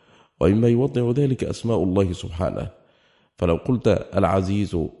 ومما يوضح ذلك أسماء الله سبحانه، فلو قلت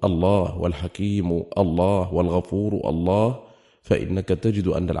العزيز الله والحكيم الله والغفور الله، فإنك تجد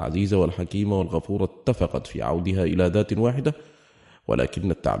أن العزيز والحكيم والغفور اتفقت في عودها إلى ذات واحدة،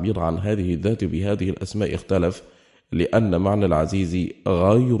 ولكن التعبير عن هذه الذات بهذه الأسماء اختلف، لأن معنى العزيز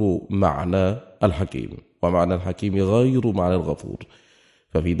غير معنى الحكيم، ومعنى الحكيم غير معنى الغفور،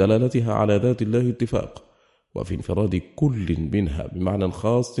 ففي دلالتها على ذات الله اتفاق، وفي انفراد كل منها بمعنى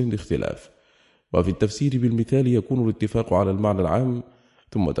خاص اختلاف. وفي التفسير بالمثال يكون الاتفاق على المعنى العام،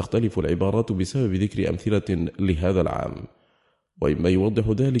 ثم تختلف العبارات بسبب ذكر أمثلة لهذا العام. وإما يوضح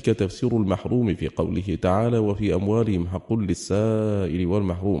ذلك تفسير المحروم في قوله تعالى: وفي أموالهم حق للسائل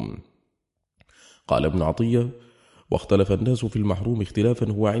والمحروم. قال ابن عطية: واختلف الناس في المحروم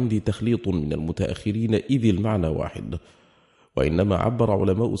اختلافا هو عندي تخليط من المتأخرين، إذ المعنى واحد، وإنما عبر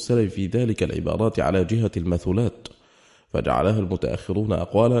علماء السلف في ذلك العبارات على جهة المثلات، فجعلها المتأخرون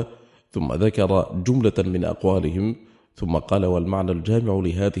أقوالا، ثم ذكر جملة من أقوالهم، ثم قال: والمعنى الجامع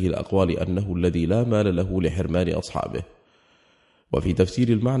لهذه الأقوال أنه الذي لا مال له لحرمان أصحابه. وفي تفسير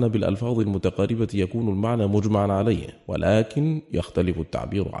المعنى بالألفاظ المتقاربة يكون المعنى مجمعا عليه، ولكن يختلف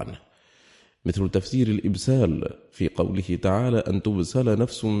التعبير عنه، مثل تفسير الإبسال في قوله تعالى: أن تبسل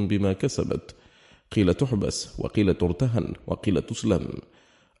نفس بما كسبت، قيل تحبس، وقيل ترتهن، وقيل تسلم.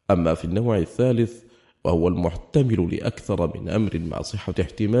 أما في النوع الثالث وهو المحتمل لأكثر من أمر مع صحة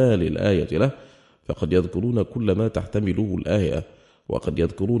احتمال الآية له، فقد يذكرون كل ما تحتمله الآية، وقد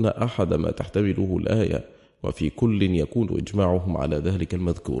يذكرون أحد ما تحتمله الآية، وفي كل يكون إجماعهم على ذلك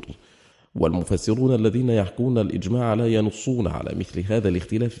المذكور. والمفسرون الذين يحكون الإجماع لا ينصون على مثل هذا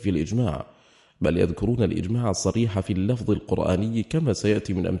الاختلاف في الإجماع، بل يذكرون الإجماع الصريح في اللفظ القرآني كما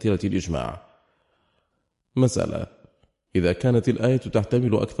سيأتي من أمثلة الإجماع. مسألة: إذا كانت الآية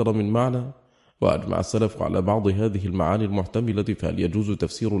تحتمل أكثر من معنى، وأجمع السلف على بعض هذه المعاني المحتملة، فهل يجوز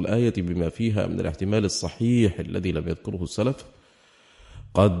تفسير الآية بما فيها من الاحتمال الصحيح الذي لم يذكره السلف؟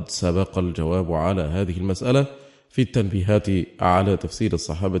 قد سبق الجواب على هذه المسألة في التنبيهات على تفسير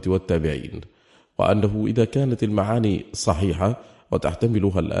الصحابة والتابعين، وأنه إذا كانت المعاني صحيحة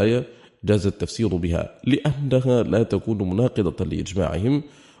وتحتملها الآية جاز التفسير بها، لأنها لا تكون مناقضة لإجماعهم،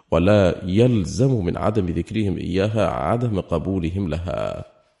 ولا يلزم من عدم ذكرهم إياها عدم قبولهم لها.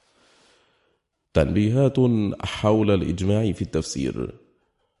 تنبيهات حول الإجماع في التفسير.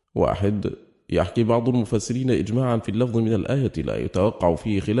 1. يحكي بعض المفسرين إجماعا في اللفظ من الآية لا يتوقع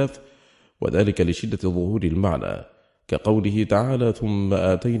فيه خلاف، وذلك لشدة ظهور المعنى، كقوله تعالى: ثم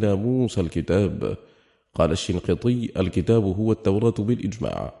آتينا موسى الكتاب. قال الشنقيطي: الكتاب هو التوراة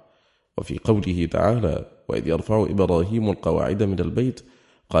بالإجماع. وفي قوله تعالى: وإذ يرفع إبراهيم القواعد من البيت،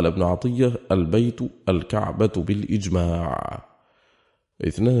 قال ابن عطية: البيت الكعبة بالإجماع.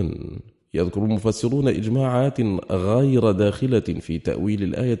 2. يذكر المفسرون إجماعات غير داخلة في تأويل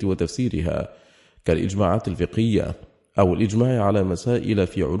الآية وتفسيرها، كالإجماعات الفقهية أو الإجماع على مسائل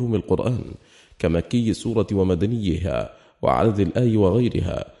في علوم القرآن، كمكي السورة ومدنيها وعدد الآي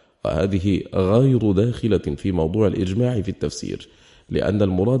وغيرها، وهذه غير داخلة في موضوع الإجماع في التفسير، لأن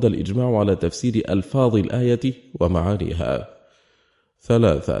المراد الإجماع على تفسير ألفاظ الآية ومعانيها.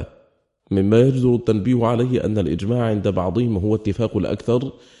 3. مما يجدر التنبيه عليه أن الإجماع عند بعضهم هو اتفاق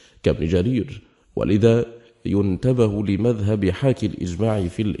الأكثر كابن جرير، ولذا ينتبه لمذهب حاكي الإجماع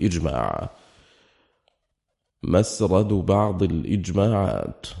في الإجماع. مسرد بعض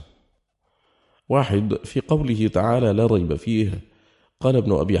الإجماعات. 1. في قوله تعالى: لا ريب فيه، قال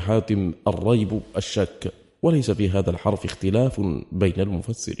ابن أبي حاتم: الريب الشك، وليس في هذا الحرف اختلاف بين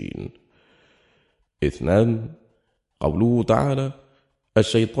المفسرين. 2. قوله تعالى: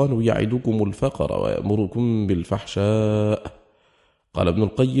 الشيطان يعدكم الفقر ويأمركم بالفحشاء، قال ابن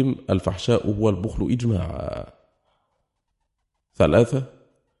القيم: الفحشاء هو البخل إجماعا. 3.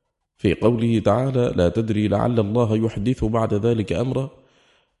 في قوله تعالى: لا تدري لعل الله يحدث بعد ذلك أمرا،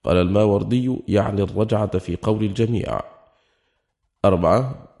 قال الماوردي: يعني الرجعة في قول الجميع.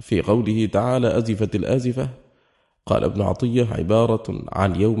 4. في قوله تعالى: أزفت الآزفة، قال ابن عطية: عبارة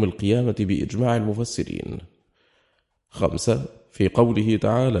عن يوم القيامة بإجماع المفسرين. 5. في قوله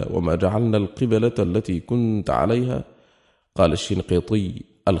تعالى: وما جعلنا القبلة التي كنت عليها، قال الشنقيطي: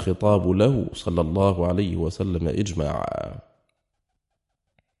 الخطاب له صلى الله عليه وسلم إجماعا.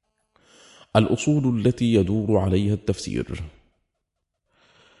 الأصول التي يدور عليها التفسير.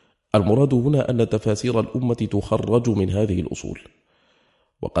 المراد هنا أن تفاسير الأمة تخرج من هذه الأصول،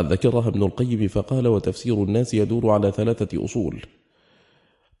 وقد ذكرها ابن القيم فقال: وتفسير الناس يدور على 3 أصول: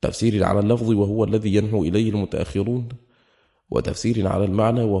 تفسير على اللفظ وهو الذي ينحو إليه المتأخرون، وتفسير على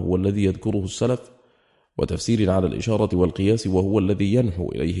المعنى وهو الذي يذكره السلف، وتفسير على الإشارة والقياس وهو الذي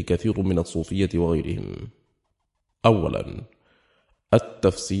ينحو إليه كثير من الصوفية وغيرهم. أولا،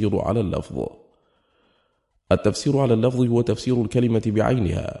 التفسير على اللفظ. التفسير على اللفظ هو تفسير الكلمة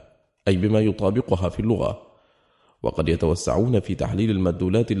بعينها، أي بما يطابقها في اللغة، وقد يتوسعون في تحليل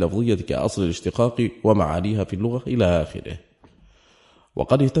المدلولات اللفظية كأصل الاشتقاق ومعانيها في اللغة إلى آخره.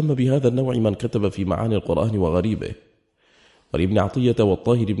 وقد اهتم بهذا النوع من كتب في معاني القرآن وغريبه، ولابن عطية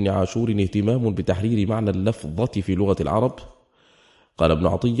والطاهر بن عاشور اهتمام بتحرير معنى اللفظة في لغة العرب. قال ابن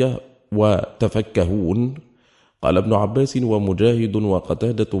عطية: وتفكهون. قال ابن عباس ومجاهد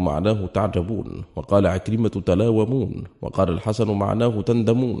وقتادة معناه تعجبون، وقال عكرمة تلاومون، وقال الحسن معناه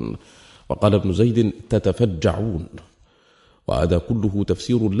تندمون، وقال ابن زيد تتفجعون. وهذا كله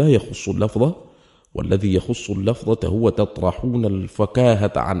تفسير لا يخص اللفظة، والذي يخص اللفظة هو تطرحون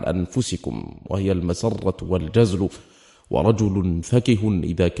الفكاهة عن أنفسكم، وهي المسرة والجزل، ورجل فكه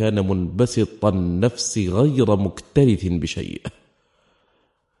إذا كان منبسط النفس غير مكترث بشيء.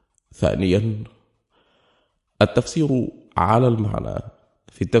 ثانيا، التفسير على المعنى.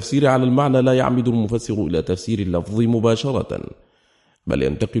 في التفسير على المعنى لا يعمد المفسر إلى تفسير اللفظ مباشرة، بل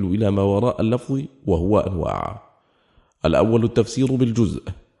ينتقل إلى ما وراء اللفظ، وهو أنواع: الأول التفسير بالجزء،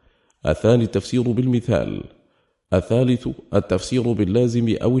 الثاني التفسير بالمثال، الثالث التفسير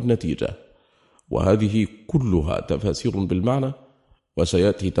باللازم أو النتيجة، وهذه كلها تفاسير بالمعنى،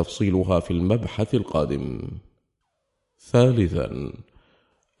 وسيأتي تفصيلها في المبحث القادم. ثالثا،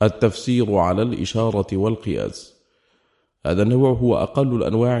 التفسير على الإشارة والقياس. هذا النوع هو أقل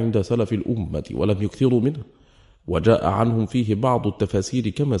الأنواع عند سلف الأمة ولم يكثروا منه، وجاء عنهم فيه بعض التفاسير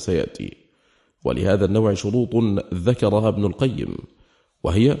كما سيأتي. ولهذا النوع شروط ذكرها ابن القيم،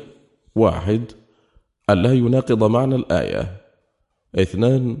 وهي: 1. أن لا يناقض معنى الآية.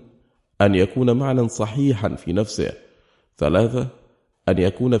 2. أن يكون معنى صحيحا في نفسه. 3. أن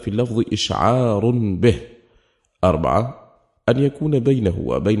يكون في اللفظ إشعار به. 4. أن يكون بينه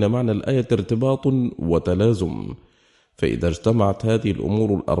وبين معنى الآية ارتباط وتلازم، فإذا اجتمعت هذه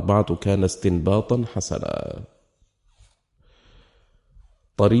الأمور الأربعة كان استنباطا حسنا.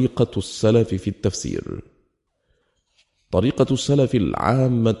 طريقة السلف في التفسير. طريقة السلف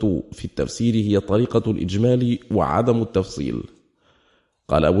العامة في التفسير هي طريقة الإجمال وعدم التفصيل.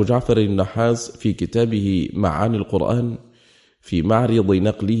 قال أبو جعفر النحاس في كتابه معاني القرآن في معرض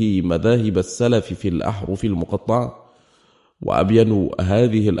نقله مذاهب السلف في الأحرف المقطعة: وأبين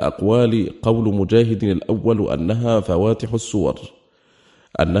هذه الأقوال قول مجاهد الأول أنها فواتح السور،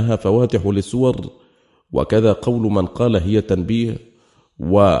 أنها فواتح للسور، وكذا قول من قال هي تنبيه،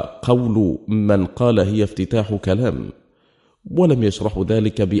 وقول من قال هي افتتاح كلام. ولم يشرح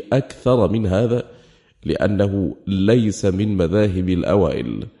ذلك بأكثر من هذا لأنه ليس من مذاهب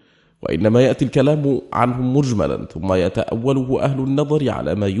الأوائل، وإنما يأتي الكلام عنهم مجملا ثم يتأوله أهل النظر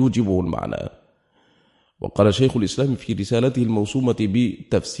على ما يوجبه المعنى. وقال شيخ الإسلام في رسالته الموسومة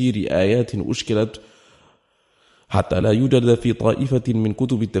بتفسير آيات أشكلت حتى لا يوجد في طائفة من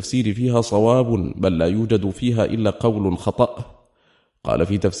كتب التفسير فيها صواب، بل لا يوجد فيها إلا قول خطأ. قال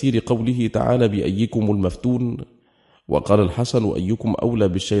في تفسير قوله تعالى بأيكم المفتون، وقال الحسن أيكم أولى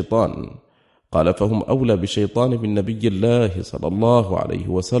بالشيطان، قال فهم أولى بالشيطان من نبي الله صلى الله عليه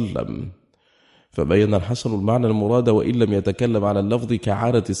وسلم. فبين الحسن المعنى المراد وإن لم يتكلم على اللفظ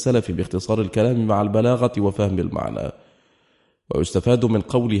كعادة السلف باختصار الكلام مع البلاغة وفهم المعنى. ويستفاد من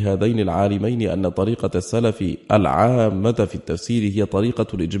قول هذين العالمين أن طريقة السلف العامة في التفسير هي طريقة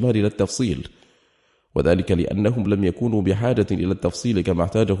الإجمال للتفصيل، وذلك لأنهم لم يكونوا بحاجة إلى التفصيل كما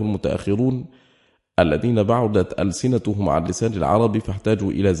احتاجه المتأخرون الذين بعدت ألسنتهم عن لسان العرب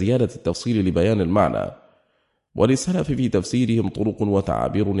فاحتاجوا إلى زيادة التفصيل لبيان المعنى. وللسلف في تفسيرهم طرق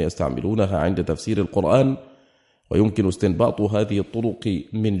وتعابير يستعملونها عند تفسير القرآن، ويمكن استنباط هذه الطرق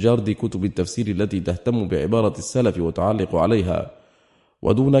من جرد كتب التفسير التي تهتم بعبارة السلف وتعلق عليها،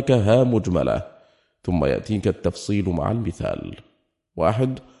 ودونك ها مجملة، ثم يأتيك التفصيل مع المثال.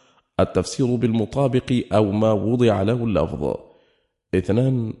 1. التفسير بالمطابق أو ما وضع له اللفظ.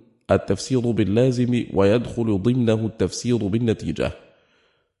 2. التفسير باللازم ويدخل ضمنه التفسير بالنتيجة.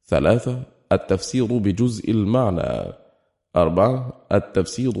 3. التفسير بجزء المعنى. 4.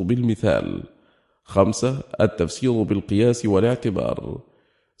 التفسير بالمثال. 5. التفسير بالقياس والاعتبار.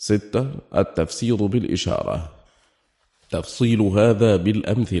 6. التفسير بالإشارة. تفصيل هذا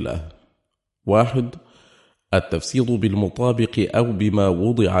بالأمثلة. 1. التفسير بالمطابق أو بما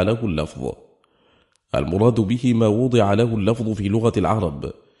وضع له اللفظ. المراد به ما وضع له اللفظ في لغة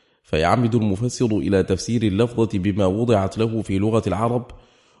العرب، فيعمد المفسر إلى تفسير اللفظة بما وضعت له في لغة العرب،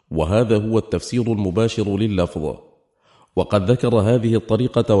 وهذا هو التفسير المباشر لللفظ. وقد ذكر هذه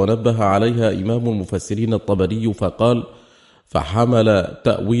الطريقة ونبه عليها إمام المفسرين الطبري فقال: فحمل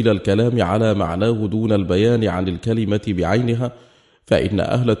تأويل الكلام على معناه دون البيان عن الكلمة بعينها، فإن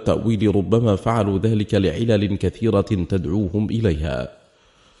أهل التأويل ربما فعلوا ذلك لعلل كثيرة تدعوهم إليها.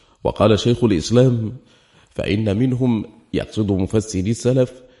 وقال شيخ الإسلام: فإن منهم، يقصد مفسري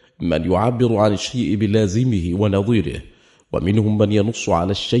السلف، من يعبر عن الشيء بلازمه ونظيره، ومنهم من ينص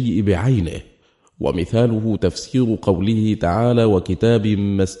على الشيء بعينه. ومثاله تفسير قوله تعالى: وكتاب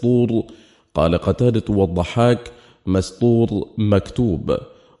مسطور، قال قتادة والضحاك: مسطور مكتوب.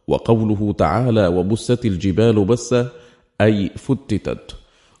 وقوله تعالى: وبست الجبال بسة، أي فتتت.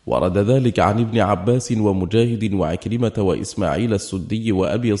 ورد ذلك عن ابن عباس ومجاهد وعكرمة وإسماعيل السدي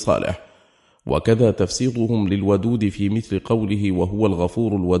وأبي صالح. وكذا تفسيرهم للودود في مثل قوله: وهو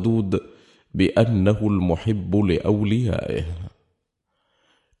الغفور الودود، بأنه المحب لأوليائه.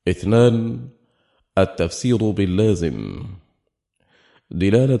 2. التفسير باللازم.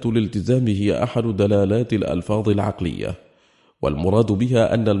 دلالة الالتزام هي أحد دلالات الألفاظ العقلية، والمراد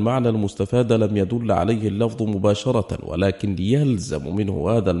بها أن المعنى المستفاد لم يدل عليه اللفظ مباشرة، ولكن يلزم منه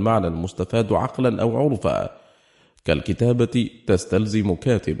هذا المعنى المستفاد عقلا أو عرفا، كالكتابة تستلزم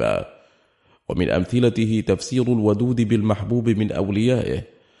كاتبا. ومن أمثلته تفسير الودود بالمحبوب من أوليائه،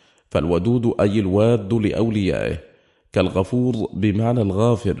 فالودود أي الواد لأوليائه، كالغفور بمعنى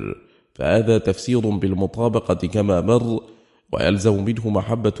الغافر، فهذا تفسير بالمطابقة كما مر، ويلزم منه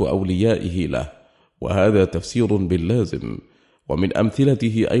محبة أوليائه له، وهذا تفسير باللازم. ومن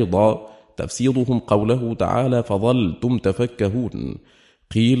أمثلته أيضا تفسيرهم قوله تعالى: فظلتم تفكهون،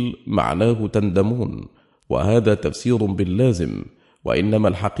 قيل معناه تندمون، وهذا تفسير باللازم، وإنما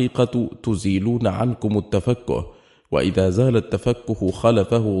الحقيقة تزيلون عنكم التفكه، وإذا زال التفكه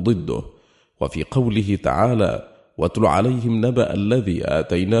خلفه ضده. وفي قوله تعالى: واتل عليهم نبأ الذي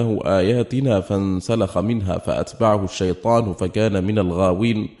آتيناه آياتنا فانسلخ منها فأتبعه الشيطان فكان من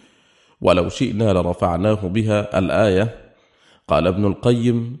الغاوين، ولو شئنا لرفعناه بها، الآية. قال ابن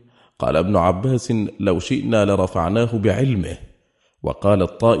القيم: قال ابن عباس: لو شئنا لرفعناه بعلمه. وقال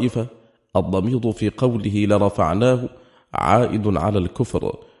الطائفة: الضمير في قوله لرفعناه عائد على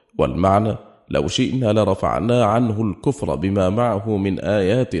الكفر، والمعنى لو شئنا لرفعنا عنه الكفر بما معه من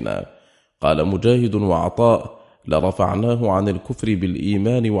آياتنا. قال مجاهد وعطاء: لرفعناه عن الكفر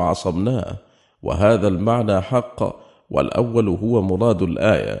بالإيمان وعصمناه، وهذا المعنى حق، والأول هو مراد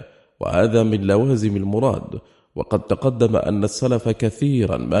الآية، وهذا من لوازم المراد. وقد تقدم أن السلف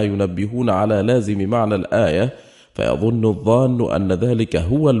كثيرا ما ينبهون على لازم معنى الآية، فيظن الظان أن ذلك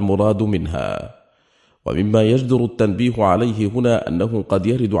هو المراد منها. ومما يجدر التنبيه عليه هنا أنه قد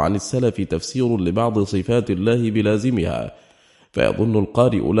يرد عن السلف تفسير لبعض صفات الله بلازمها، فيظن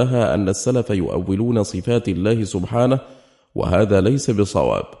القارئ لها أن السلف يؤولون صفات الله سبحانه، وهذا ليس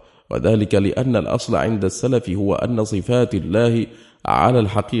بصواب، وذلك لأن الأصل عند السلف هو أن صفات الله على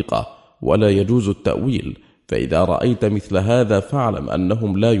الحقيقة ولا يجوز التأويل. فإذا رأيت مثل هذا فاعلم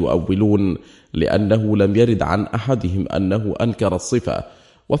أنهم لا يؤولون، لأنه لم يرد عن أحدهم أنه أنكر الصفة،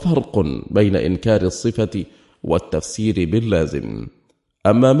 وفرق بين إنكار الصفة والتفسير باللازم.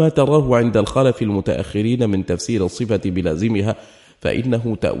 أما ما تراه عند الخلف المتأخرين من تفسير الصفة بلازمها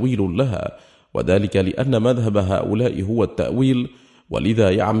فإنه تأويل لها، وذلك لأن مذهب هؤلاء هو التأويل، ولذا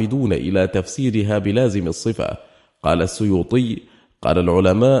يعمدون إلى تفسيرها بلازم الصفة. قال السيوطي: قال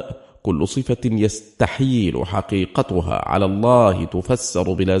العلماء: كل صفة يستحيل حقيقتها على الله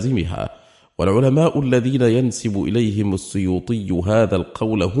تفسر بلازمها. والعلماء الذين ينسب إليهم السيوطي هذا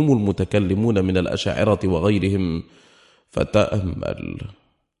القول هم المتكلمون من الأشاعرة وغيرهم، فتأمل.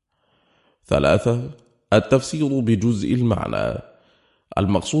 3. التفسير بجزء المعنى.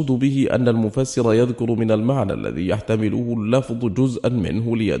 المقصود به أن المفسر يذكر من المعنى الذي يحتمله اللفظ جزءا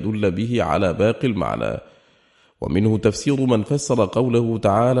منه ليدل به على باقي المعنى. ومنه تفسير من فسر قوله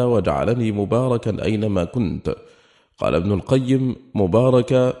تعالى: وجعلني مباركا أينما كنت. قال ابن القيم: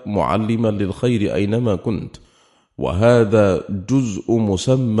 مبارك معلما للخير أينما كنت، وهذا جزء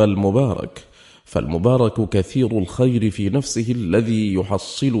مسمى المبارك، فالمبارك كثير الخير في نفسه الذي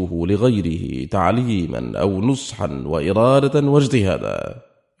يحصله لغيره تعليما أو نصحا وإرادة واجتهادا.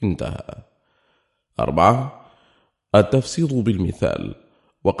 انتهى. 4. التفسير بالمثال،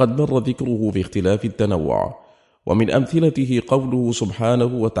 وقد مر ذكره في اختلاف التنوع، ومن أمثلته قوله سبحانه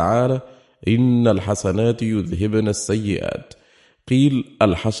وتعالى: إن الحسنات يذهبن السيئات. قيل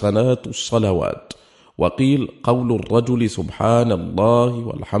الحسنات الصلوات، وقيل قول الرجل سبحان الله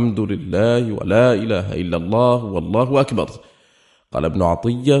والحمد لله ولا إله إلا الله والله أكبر. قال ابن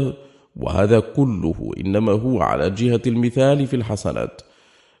عطية: وهذا كله إنما هو على جهة المثال في الحسنات.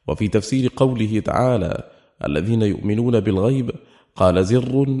 وفي تفسير قوله تعالى: الذين يؤمنون بالغيب، قال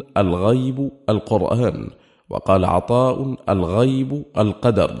زر: الغيب القرآن، وقال عطاء: الغيب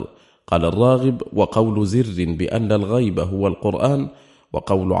القدر. قال الراغب: وقول زر بأن الغيب هو القرآن،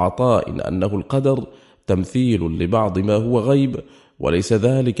 وقول عطاء أنه القدر، تمثيل لبعض ما هو غيب، وليس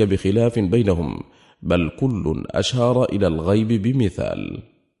ذلك بخلاف بينهم، بل كل أشار إلى الغيب بمثال.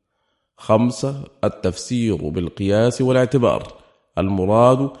 5. التفسير بالقياس والاعتبار.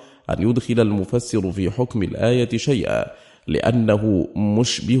 المراد أن يدخل المفسر في حكم الآية شيئا لأنه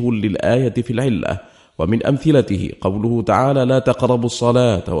مشبه للآية في العلة. ومن أمثلته قوله تعالى: لا تقربوا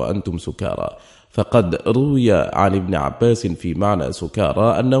الصلاة وأنتم سكارى، فقد روي عن ابن عباس في معنى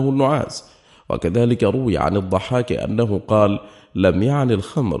سكارى أنه النعاس، وكذلك روي عن الضحاك أنه قال: لم يعني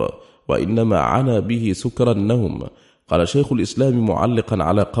الخمر، وإنما عنا به سكر النوم. قال شيخ الإسلام معلقا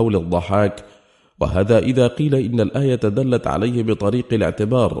على قول الضحاك: وهذا إذا قيل إن الآية دلت عليه بطريق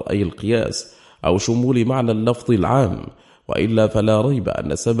الاعتبار أي القياس أو شمول معنى اللفظ العام، وإلا فلا ريب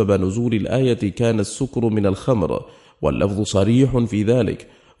أن سبب نزول الآية كان السكر من الخمر، واللفظ صريح في ذلك،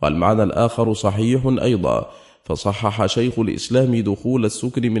 والمعنى الآخر صحيح أيضا. فصحح شيخ الإسلام دخول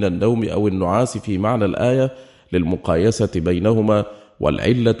السكر من النوم أو النعاس في معنى الآية للمقايسة بينهما،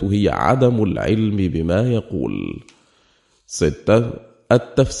 والعلة هي عدم العلم بما يقول. 6.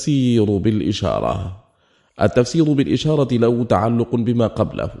 التفسير بالإشارة. التفسير بالإشارة له تعلق بما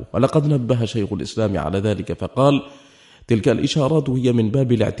قبله، ولقد نبه شيخ الإسلام على ذلك فقال: تلك الإشارات هي من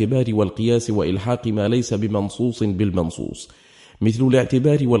باب الاعتبار والقياس وإلحاق ما ليس بمنصوص بالمنصوص، مثل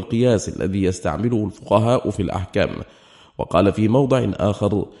الاعتبار والقياس الذي يستعمله الفقهاء في الأحكام. وقال في موضع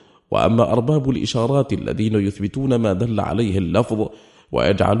آخر: وأما أرباب الإشارات الذين يثبتون ما دل عليه اللفظ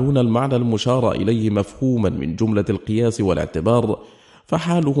ويجعلون المعنى المشار إليه مفهوما من جملة القياس والاعتبار،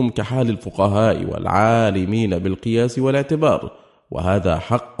 فحالهم كحال الفقهاء والعالمين بالقياس والاعتبار، وهذا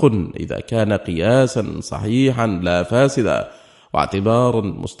حق إذا كان قياسا صحيحا لا فاسدا، واعتبارا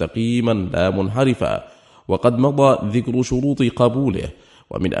مستقيما لا منحرفا. وقد مضى ذكر شروط قبوله،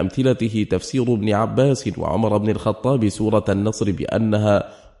 ومن أمثلته تفسير ابن عباس وعمر بن الخطاب سورة النصر بأنها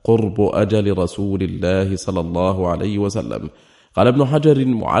قرب أجل رسول الله صلى الله عليه وسلم. قال ابن حجر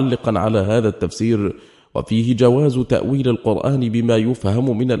معلقا على هذا التفسير: وفيه جواز تأويل القرآن بما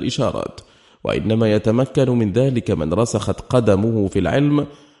يفهم من الإشارات، وإنما يتمكن من ذلك من رسخت قدمه في العلم،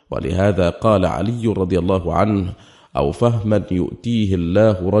 ولهذا قال علي رضي الله عنه: أو فهما يؤتيه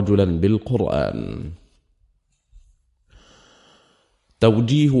الله رجلا بالقرآن.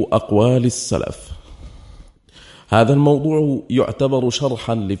 توجيه أقوال السلف. هذا الموضوع يعتبر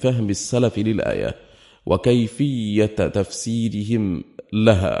شرحا لفهم السلف للآية، وكيفية تفسيرهم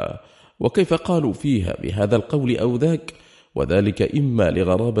لها، وكيف قالوا فيها بهذا القول أو ذاك، وذلك إما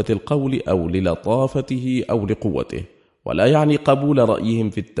لغرابة القول أو للطافته أو لقوته، ولا يعني قبول رأيهم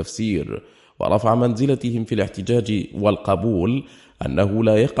في التفسير ورفع منزلتهم في الاحتجاج والقبول أنه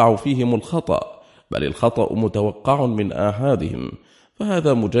لا يقع فيهم الخطأ، بل الخطأ متوقع من آحادهم.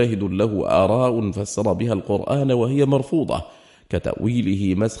 فهذا مجاهد له آراء فسر بها القرآن وهي مرفوضة،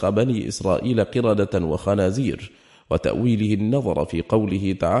 كتأويله مسخ بني إسرائيل قردة وخنازير، وتأويله النظر في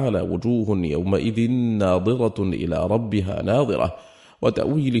قوله تعالى وجوه يومئذ ناظرة إلى ربها ناظرة،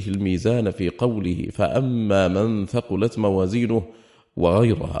 وتأويله الميزان في قوله فأما من ثقلت موازينه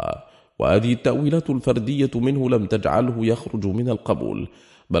وغيرها. وهذه التأويلات الفردية منه لم تجعله يخرج من القبول،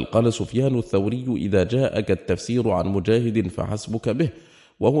 بل قال سفيان الثوري إذا جاءك التفسير عن مجاهد فحسبك به،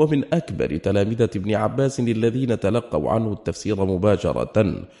 وهو من أكبر تلامذة ابن عباس الذين تلقوا عنه التفسير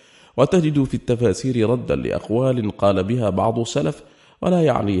مباشرة. وتجد في التفاسير ردا لأقوال قال بها بعض السلف، ولا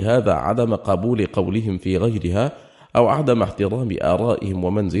يعني هذا عدم قبول قولهم في غيرها أو عدم احترام آرائهم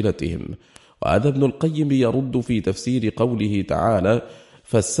ومنزلتهم. وهذا ابن القيم يرد في تفسير قوله تعالى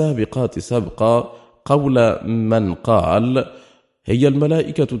فالسابقات سبقا قول من قال هي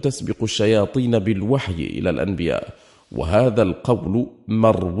الملائكة تسبق الشياطين بالوحي إلى الأنبياء، وهذا القول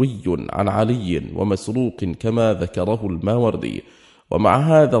مروي عن علي ومسروق كما ذكره الماوردي. ومع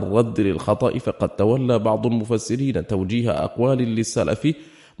هذا الرد للخطأ فقد تولى بعض المفسرين توجيه أقوال للسلف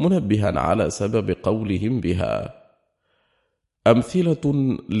منبها على سبب قولهم بها.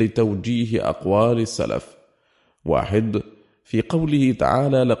 أمثلة لتوجيه أقوال السلف: 1. في قوله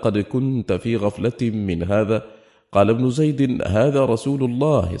تعالى لقد كنت في غفلة من هذا، قال ابن زيد هذا رسول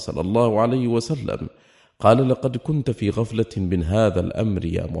الله صلى الله عليه وسلم، قال لقد كنت في غفلة من هذا الأمر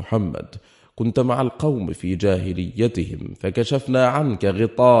يا محمد، كنت مع القوم في جاهليتهم فكشفنا عنك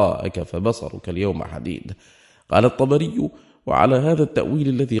غطاءك فبصرك اليوم حديد. قال الطبري وعلى هذا التأويل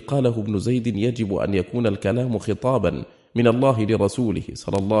الذي قاله ابن زيد يجب أن يكون الكلام خطابا من الله لرسوله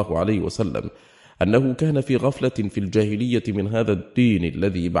صلى الله عليه وسلم، أنه كان في غفلة في الجاهلية من هذا الدين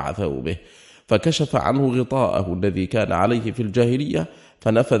الذي بعثه به، فكشف عنه غطاءه الذي كان عليه في الجاهلية،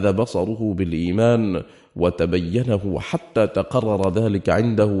 فنفذ بصره بالإيمان وتبينه حتى تقرر ذلك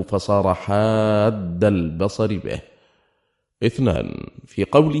عنده فصار حاد البصر به. 2. في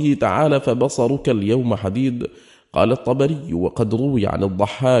قوله تعالى فبصرك اليوم حديد، قال الطبري وقد روي عن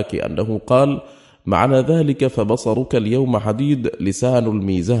الضحاك أنه قال معنى ذلك فبصرك اليوم حديد لسان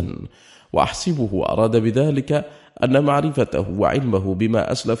الميزان، وأحسبه أراد بذلك أن معرفته وعلمه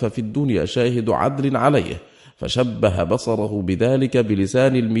بما أسلف في الدنيا شاهد عدل عليه، فشبه بصره بذلك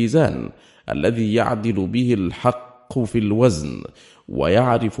بلسان الميزان الذي يعدل به الحق في الوزن،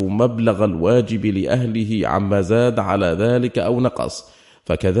 ويعرف مبلغ الواجب لأهله عما زاد على ذلك أو نقص،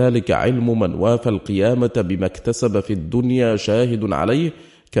 فكذلك علم من وافى القيامة بما اكتسب في الدنيا شاهد عليه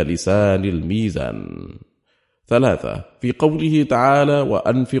كلسان الميزان. 3. في قوله تعالى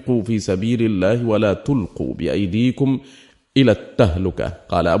وأنفقوا في سبيل الله ولا تلقوا بأيديكم إلى التهلكة،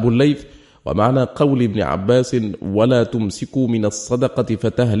 قال أبو الليث ومعنى قول ابن عباس ولا تمسكوا من الصدقة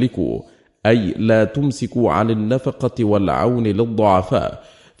فتهلكوا، أي لا تمسكوا عن النفقة والعون للضعفاء،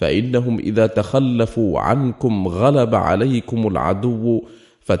 فإنهم إذا تخلفوا عنكم غلب عليكم العدو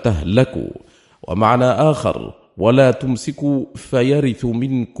فتهلكوا. ومعنى آخر ولا تمسكوا فيرث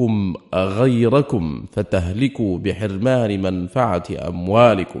منكم غيركم فتهلكوا بحرمان منفعة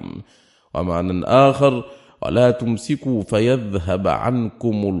أموالكم. ومعنى آخر ولا تمسكوا فيذهب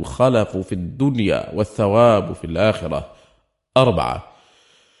عنكم الخلف في الدنيا والثواب في الآخرة. 4.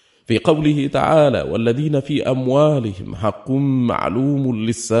 في قوله تعالى والذين في أموالهم حق معلوم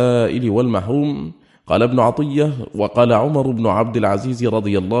للسائل والمحروم، قال ابن عطية وقال عمر بن عبد العزيز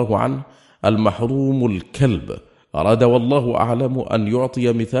رضي الله عنه المحروم الكلب، أراد والله أعلم أن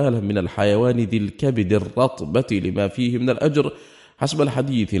يعطي مثالا من الحيوان ذي الكبد الرطبة لما فيه من الأجر حسب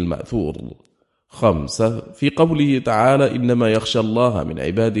الحديث المأثور. 5. في قوله تعالى إنما يخشى الله من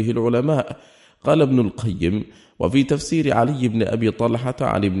عباده العلماء، قال ابن القيم وفي تفسير علي بن أبي طلحة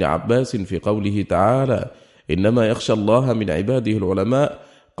عن ابن عباس في قوله تعالى إنما يخشى الله من عباده العلماء،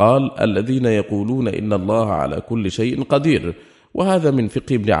 قال الذين يقولون إن الله على كل شيء قدير. وهذا من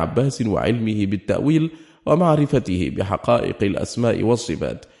فقه ابن عباس وعلمه بالتأويل ومعرفته بحقائق الأسماء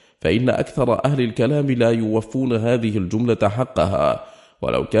والصفات، فإن أكثر أهل الكلام لا يوفون هذه الجملة حقها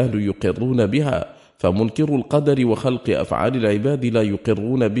ولو كانوا يقرون بها، فمنكر القدر وخلق أفعال العباد لا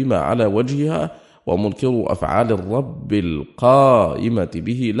يقرون بما على وجهها، ومنكر أفعال الرب القائمة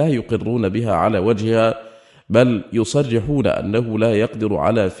به لا يقرون بها على وجهها، بل يصرحون أنه لا يقدر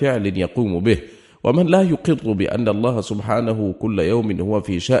على فعل يقوم به، ومن لا يقر بأن الله سبحانه كل يوم هو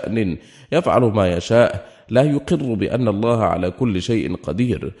في شأن يفعل ما يشاء لا يقر بأن الله على كل شيء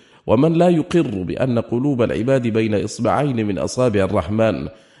قدير. ومن لا يقر بأن قلوب العباد بين إصبعين من أصابع الرحمن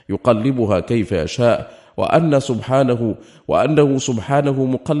يقلبها كيف يشاء، وأنه سبحانه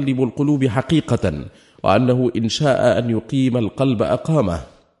مقلب القلوب حقيقة، وأنه إن شاء أن يقيم القلب أقامه،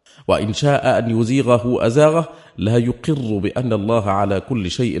 وإن شاء أن يزيغه أزاغه، لا يقر بأن الله على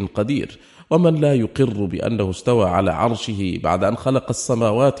كل شيء قدير. ومن لا يقر بأنه استوى على عرشه بعد أن خلق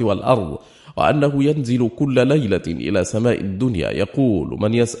السماوات والأرض، وأنه ينزل كل ليلة إلى سماء الدنيا يقول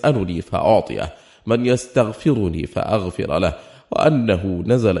من يسألني فأعطيه، من يستغفرني فأغفر له، وأنه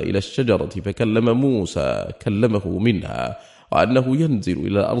نزل إلى الشجرة فكلم موسى كلمه منها، وأنه ينزل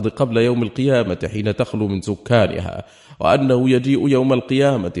إلى الأرض قبل يوم القيامة حين تخلو من سكانها، وأنه يجيء يوم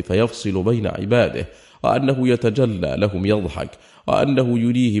القيامة فيفصل بين عباده، وأنه يتجلى لهم يضحك، وأنه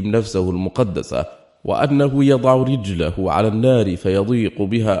يريهم نفسه المقدسة، وأنه يضع رجله على النار فيضيق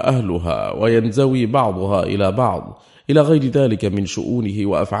بها أهلها وينزوي بعضها إلى بعض، إلى غير ذلك من شؤونه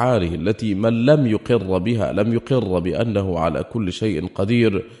وأفعاله التي من لم يقر بها لم يقر بأنه على كل شيء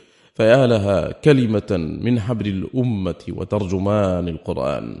قدير. فيا لها كلمة من حبر الأمة وترجمان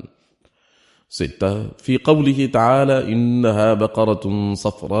القرآن. 6. في قوله تعالى إنها بقرة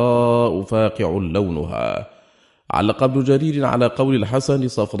صفراء فاقع لونها، علق ابن جرير على قول الحسن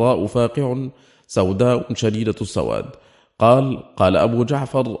صفراء فاقع سوداء شديدة السواد. قال أبو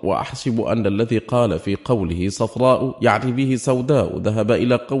جعفر وأحسب أن الذي قال في قوله صفراء يعني به سوداء ذهب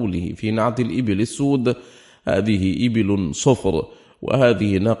إلى قوله في نعت الإبل السود هذه إبل صفر،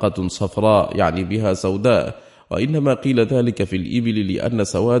 وهذه ناقة صفراء يعني بها سوداء، وإنما قيل ذلك في الإبل لأن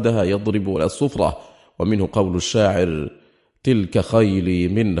سوادها يضرب إلى الصفرة. ومنه قول الشاعر تلك خيلي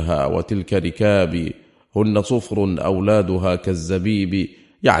منها وتلك ركابي هن صفر أولادها كالزبيب،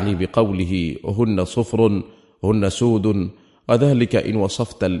 يعني بقوله هن صفر هن سود، وذلك إن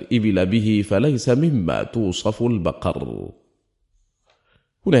وصفت الإبل به فليس مما توصف البقر.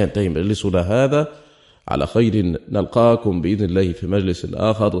 هنا ينتهي مجلسنا هذا، على خير نلقاكم بإذن الله في مجلس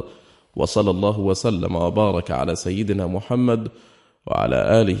آخر، وصلى الله وسلم وبارك على سيدنا محمد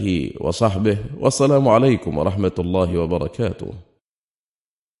وعلى آله وصحبه، والسلام عليكم ورحمة الله وبركاته.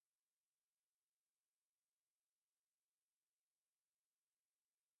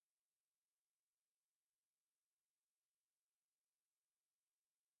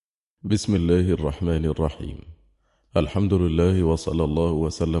 بسم الله الرحمن الرحيم. الحمد لله وصلى الله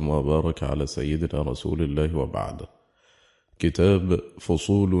وسلم وبارك على سيدنا رسول الله، وبعد. كتاب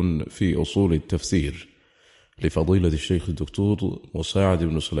فصول في أصول التفسير لفضيلة الشيخ الدكتور مساعد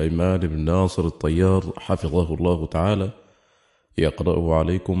بن سليمان بن ناصر الطيار حفظه الله تعالى، يقرأه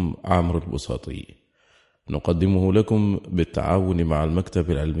عليكم عمرو البساطي، نقدمه لكم بالتعاون مع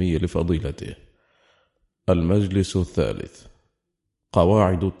المكتب العلمي لفضيلته. المجلس الثالث.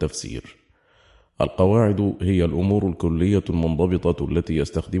 قواعد التفسير. القواعد هي الأمور الكلية المنضبطة التي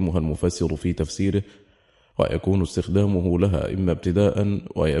يستخدمها المفسر في تفسيره، ويكون استخدامه لها إما ابتداء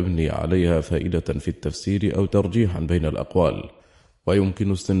ويبني عليها فائدة في التفسير أو ترجيحا بين الأقوال.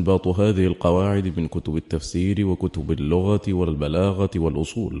 ويمكن استنباط هذه القواعد من كتب التفسير وكتب اللغة والبلاغة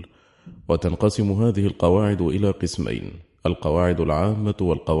والأصول. وتنقسم هذه القواعد إلى قسمين: القواعد العامة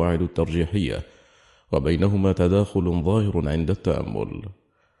والقواعد الترجيحية، وبينهما تداخل ظاهر عند التأمل.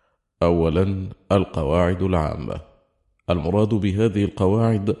 أولا، القواعد العامة. المراد بهذه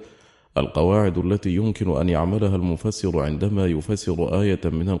القواعد التي يمكن أن يعملها المفسر عندما يفسر آية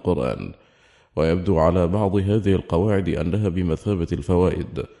من القرآن، ويبدو على بعض هذه القواعد أنها بمثابة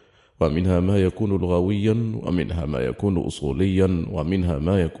الفوائد، ومنها ما يكون لغويا، ومنها ما يكون أصوليا، ومنها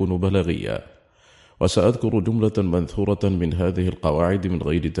ما يكون بلاغيا. وسأذكر جملة منثورة من هذه القواعد من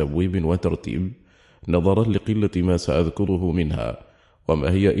غير تبويب وترتيب، نظرا لقلة ما سأذكره منها،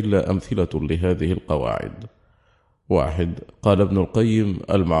 وما هي إلا أمثلة لهذه القواعد. 1. قال ابن القيم: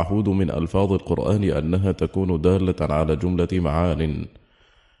 المعهود من ألفاظ القرآن أنها تكون دالة على جملة معان.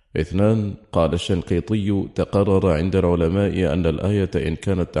 2. قال الشنقيطي: تقرر عند العلماء أن الآية إن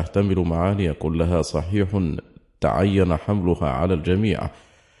كانت تحتمل معاني كلها صحيح تعين حملها على الجميع،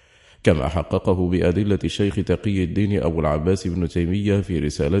 كما حققه بأدلة الشيخ تقي الدين أبو العباس بن تيمية في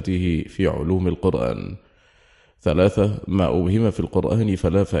رسالته في علوم القرآن. 3. ما أبهم في القرآن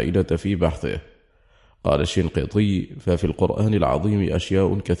فلا فائدة في بحثه. قال الشنقيطي: ففي القرآن العظيم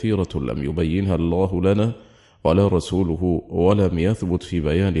أشياء كثيرة لم يبينها الله لنا ولا رسوله، ولم يثبت في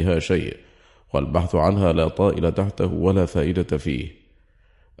بيانها شيء، والبحث عنها لا طائل تحته ولا فائدة فيه.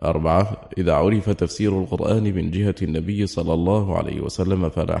 4. إذا عرف تفسير القرآن من جهة النبي صلى الله عليه وسلم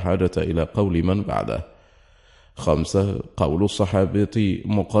فلا حاجة إلى قول من بعده. 5. قول الصحابة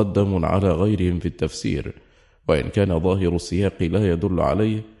مقدم على غيرهم في التفسير، وإن كان ظاهر السياق لا يدل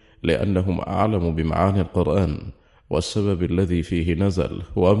عليه، لأنهم أعلم بمعاني القرآن والسبب الذي فيه نزل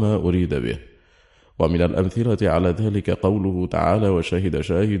وما أريد به. ومن الأمثلة على ذلك قوله تعالى: وشهد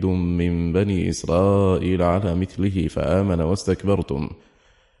شاهد من بني إسرائيل على مثله فآمن واستكبرتم.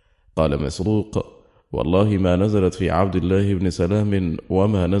 قال مسروق: والله ما نزلت في عبد الله بن سلام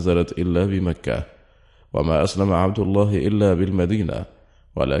وما نزلت إلا بمكة، وما أسلم عبد الله إلا بالمدينة،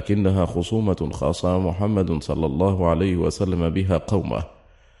 ولكنها خصومة خاصة محمد صلى الله عليه وسلم بها قومه.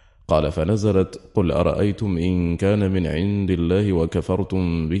 قال: فنزلت: قل أرأيتم إن كان من عند الله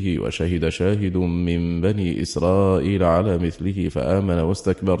وكفرتم به وشهد شاهد من بني إسرائيل على مثله فآمن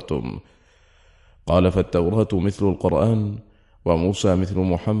واستكبرتم. قال: فالتوراة مثل القرآن، وموسى مثل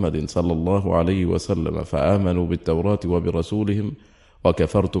محمد صلى الله عليه وسلم، فآمنوا بالتوراة وبرسولهم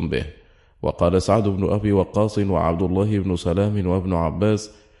وكفرتم به. وقال سعد بن أبي وقاص وعبد الله بن سلام وابن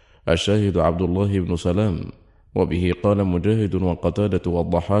عباس: الشاهد عبد الله بن سلام. وبه قال مجاهد وقتادة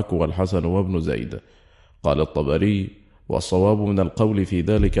والضحاك والحسن وابن زيد. قال الطبري: والصواب من القول في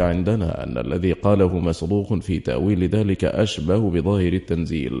ذلك عندنا أن الذي قاله مسروق في تأويل ذلك أشبه بظاهر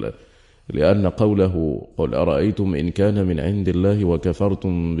التنزيل، لأن قوله: قل أرأيتم إن كان من عند الله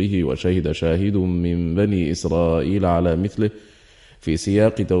وكفرتم به وشهد شاهد من بني إسرائيل على مثله في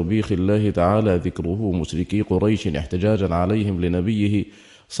سياق توبيخ الله تعالى ذكره مشركي قريش احتجاجا عليهم لنبيه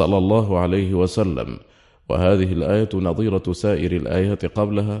صلى الله عليه وسلم، وهذه الآية نظيرة سائر الآيات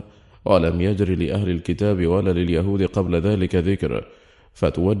قبلها، ولم يجر لأهل الكتاب ولا لليهود قبل ذلك ذكر،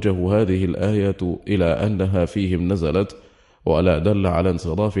 فتوجه هذه الآية إلى أنها فيهم نزلت، ولا دل على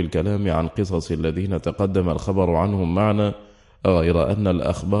انصراف الكلام عن قصص الذين تقدم الخبر عنهم معنا، غير أن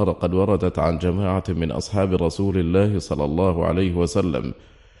الأخبار قد وردت عن جماعة من أصحاب رسول الله صلى الله عليه وسلم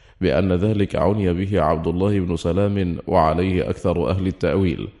بأن ذلك عني به عبد الله بن سلام، وعليه أكثر أهل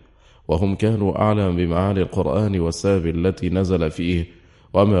التأويل، وهم كانوا أعلم بمعاني القرآن والسبب التي نزل فيه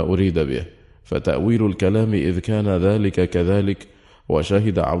وما أريد به. فتأويل الكلام إذ كان ذلك كذلك،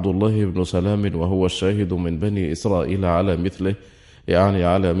 وشهد عبد الله بن سلام وهو الشاهد من بني إسرائيل على مثله، يعني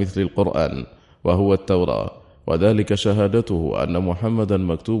على مثل القرآن وهو التوراة، وذلك شهادته أن محمدا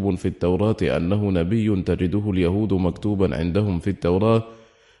مكتوب في التوراة أنه نبي تجده اليهود مكتوبا عندهم في التوراة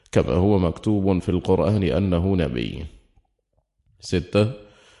كما هو مكتوب في القرآن أنه نبي. 6.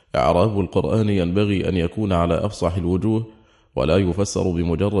 إعراب القرآن ينبغي أن يكون على أفصح الوجوه، ولا يفسر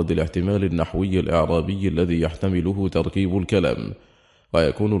بمجرد الاحتمال النحوي الإعرابي الذي يحتمله تركيب الكلام،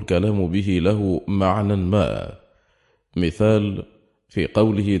 ويكون الكلام به له معنى ما. مثال: في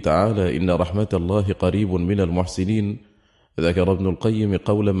قوله تعالى: إن رحمة الله قريب من المحسنين، ذكر ابن القيم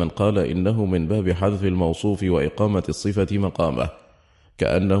قول من قال إنه من باب حذف الموصوف وإقامة الصفة مقامه،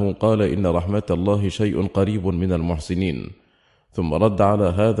 كأنه قال إن رحمة الله شيء قريب من المحسنين، ثم رد على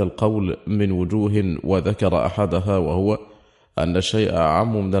هذا القول من وجوه وذكر أحدها، وهو أن الشيء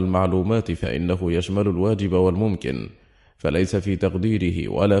أعم من المعلومات، فإنه يشمل الواجب والممكن، فليس في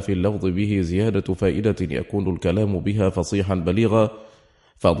تقديره ولا في اللفظ به زيادة فائدة يكون الكلام بها فصيحا بليغا،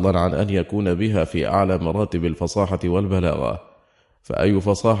 فضلا عن أن يكون بها في أعلى مراتب الفصاحة والبلاغة. فأي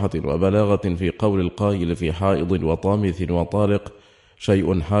فصاحة وبلاغة في قول القائل في حائض وطامث وطالق،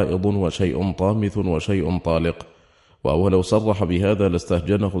 شيء حائض وشيء طامث وشيء طالق، وهو لو صرح بهذا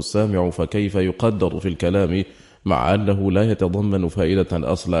لاستهجنه السامع، فكيف يقدر في الكلام مع أنه لا يتضمن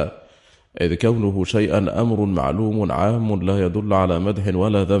فائدة أصلا، إذ كونه شيئا أمر معلوم عام لا يدل على مدح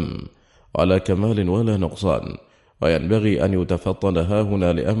ولا ذم ولا كمال ولا نقصان. وينبغي أن يتفطن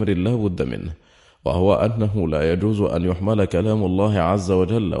هاهنا لأمر لا بد منه، وهو أنه لا يجوز أن يحمل كلام الله عز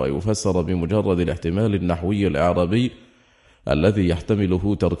وجل ويفسر بمجرد الاحتمال النحوي الإعرابي الذي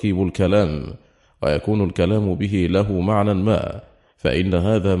يحتمله تركيب الكلام، ويكون الكلام به له معنى ما، فإن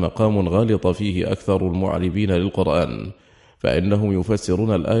هذا مقام غالط فيه أكثر المعربين للقرآن، فإنهم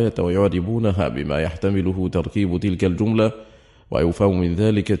يفسرون الآية ويعربونها بما يحتمله تركيب تلك الجملة، ويفهم من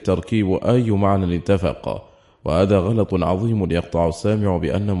ذلك التركيب أي معنى اتفق، وهذا غلط عظيم يقطع السامع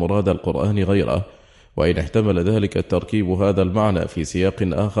بأن مراد القرآن غيره، وإن احتمل ذلك التركيب هذا المعنى في سياق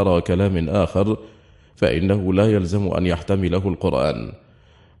آخر وكلام آخر، فإنه لا يلزم أن يحتمله القرآن،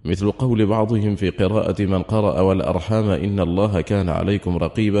 مثل قول بعضهم في قراءة من قرأ والأرحام إن الله كان عليكم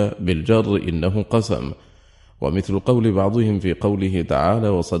رقيبا بالجر إنه قسم، ومثل قول بعضهم في قوله تعالى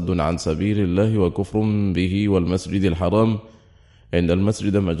وصد عن سبيل الله وكفر به والمسجد الحرام إن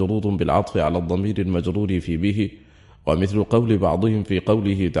المسجد مجرور بالعطف على الضمير المجرور في به، ومثل قول بعضهم في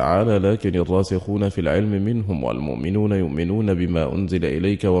قوله تعالى لكن الراسخون في العلم منهم والمؤمنون يؤمنون بما أنزل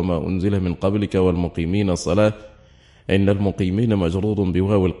إليك وما أنزل من قبلك والمقيمين الصلاة إن المقيمين مجرور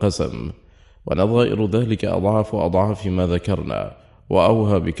بواو القسم، ونظائر ذلك أضعاف ما ذكرنا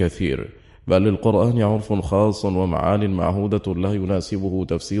وأوهى بكثير، بل للقرآن عرف خاص ومعان معهودة لا يناسبه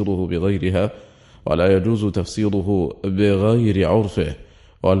تفسيره بغيرها، ولا يجوز تفسيره بغير عرفه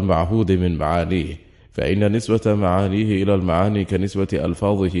والمعهود من معانيه، فإن نسبة معانيه إلى المعاني كنسبة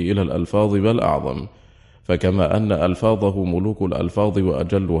ألفاظه إلى الألفاظ بل أعظم. فكما أن ألفاظه ملوك الألفاظ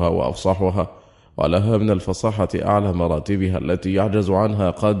وأجلها وأفصحها، ولها من الفصاحة أعلى مراتبها التي يعجز عنها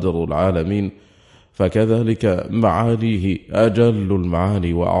قدر العالمين، فكذلك معانيه أجل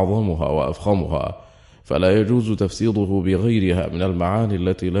المعاني وأعظمها وأفخمها، فلا يجوز تفسيره بغيرها من المعاني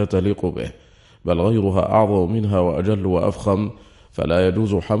التي لا تليق به، بل غيرها أعظم منها وأجل وأفخم، فلا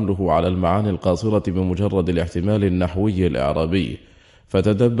يجوز حمله على المعاني القاصرة بمجرد الاحتمال النحوي الإعرابي.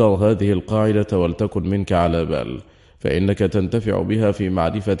 فتدبر هذه القاعدة ولتكن منك على بال، فإنك تنتفع بها في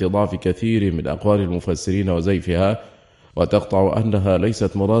معرفة ضعف كثير من أقوال المفسرين وزيفها، وتقطع أنها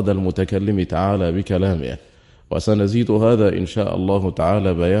ليست مراد المتكلم تعالى بكلامه. وسنزيد هذا إن شاء الله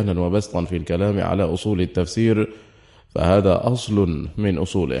تعالى بيانا وبسطا في الكلام على أصول التفسير، فهذا أصل من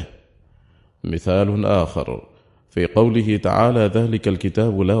أصوله. مثال آخر في قوله تعالى ذلك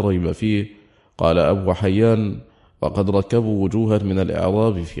الكتاب لا ريب فيه، قال أبو حيان وقد ركبوا وجوها من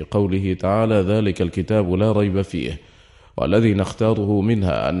الإعراب في قوله تعالى ذلك الكتاب لا ريب فيه، والذي نختاره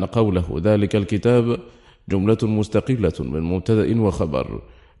منها أن قوله ذلك الكتاب جملة مستقلة من مبتدأ وخبر،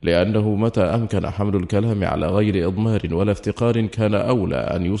 لأنه متى أمكن حمل الكلام على غير إضمار ولا افتقار كان أولى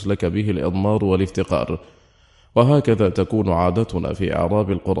أن يسلك به الإضمار والافتقار. وهكذا تكون عادتنا في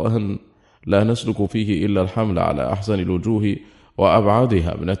إعراب القرآن، لا نسلك فيه إلا الحمل على أحسن الوجوه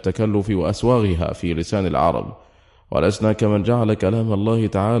وأبعدها من التكلف وأسواغها في لسان العرب، ولسنا كمن جعل كلام الله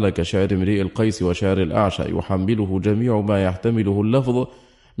تعالى كشعر امرئ القيس وشعر الأعشى يحمله جميع ما يحتمله اللفظ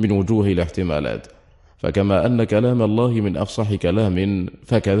من وجوه الاحتمالات. فكما أن كلام الله من أفصح كلام،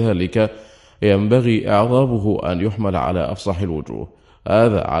 فكذلك ينبغي إعرابه أن يحمل على أفصح الوجوه.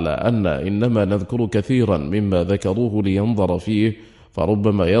 هذا على أن إنما نذكر كثيرا مما ذكروه لينظر فيه،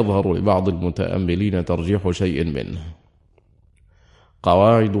 فربما يظهر لبعض المتأملين ترجيح شيء منه.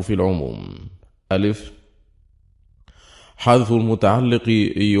 قواعد في العموم. ألف، حذف المتعلق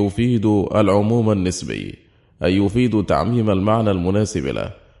يفيد العموم النسبي، أي يفيد تعميم المعنى المناسب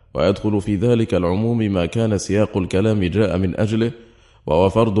له، ويدخل في ذلك العموم ما كان سياق الكلام جاء من أجله، وهو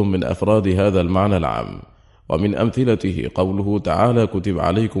فرد من أفراد هذا المعنى العام. ومن أمثلته قوله تعالى كتب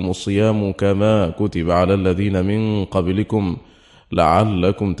عليكم الصيام كما كتب على الذين من قبلكم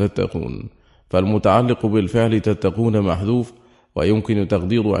لعلكم تتقون، فالمتعلق بالفعل تتقون محذوف، ويمكن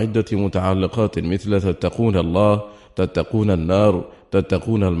تقدير عدة متعلقات مثل تتقون الله، تتقون النار،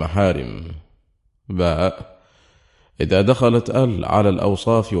 تتقون المحارم. باء، إذا دخلت على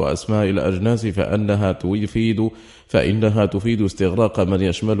الأوصاف وأسماء الأجناس فإنها تفيد استغراق من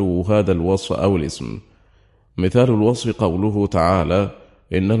يشمله هذا الوصف أو الاسم. مثال الوصف قوله تعالى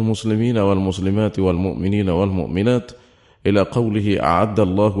إن المسلمين والمسلمات والمؤمنين والمؤمنات إلى قوله أعد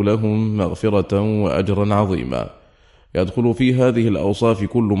الله لهم مغفرة وأجرا عظيما، يدخل في هذه الأوصاف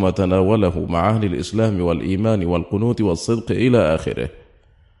كل ما تناوله معاني الإسلام والإيمان والقنوت والصدق إلى آخره.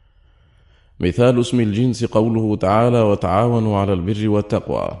 مثال اسم الجنس قوله تعالى وتعاونوا على البر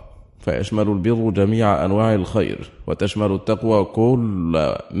والتقوى، فيشمل البر جميع أنواع الخير، وتشمل التقوى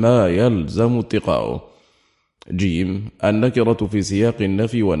كل ما يلزم اتقاؤه. جيم، النكرة في سياق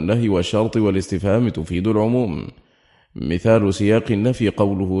النفي والنهي والشرط والاستفهام تفيد العموم. مثال سياق النفي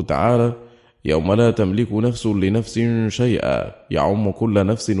قوله تعالى يوم لا تملك نفس لنفس شيئا، يعم كل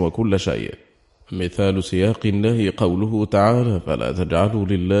نفس وكل شيء. مثال سياق النهي قوله تعالى فلا تجعلوا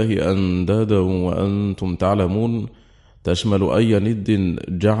لله أندادا وأنتم تعلمون، تشمل أي ند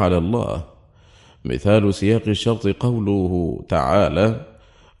جعل الله. مثال سياق الشرط قوله تعالى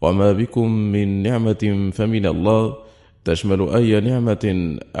وما بكم من نعمة فمن الله، تشمل أي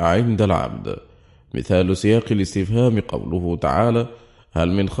نعمة عند العبد. مثال سياق الاستفهام قوله تعالى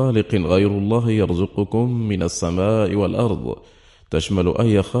هل من خالق غير الله يرزقكم من السماء والأرض، تشمل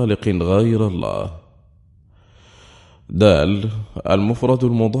أي خالق غير الله. دال، المفرد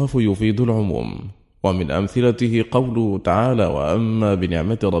المضاف يفيد العموم، ومن أمثلته قوله تعالى وأما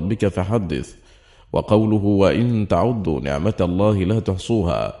بنعمة ربك فحدث، وقوله وإن تعدوا نعمة الله لا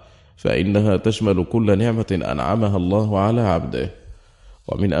تحصوها، فإنها تشمل كل نعمة أنعمها الله على عبده.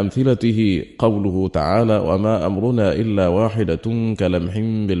 ومن أمثلته قوله تعالى وما أمرنا إلا واحدة كلمح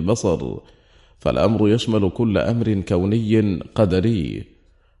بالبصر، فالأمر يشمل كل أمر كوني قدري.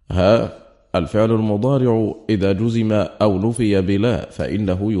 الفعل المضارع إذا جزم أو نفي بلا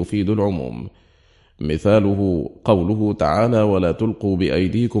فإنه يفيد العموم. مثاله قوله تعالى ولا تلقوا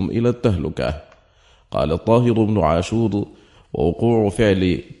بأيديكم إلى التهلكة. قال الطاهر بن عاشور ووقوع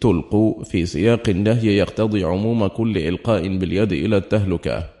فعل تلقوا في سياق النهي يقتضي عموم كل إلقاء باليد إلى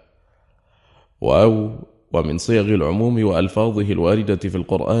التهلكة. ومن صيغ العموم وألفاظه الواردة في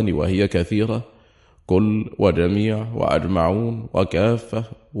القرآن وهي كثيرة: كل وجميع وأجمعون وكافة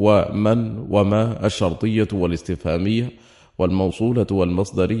ومن وما الشرطية والاستفهامية والموصولة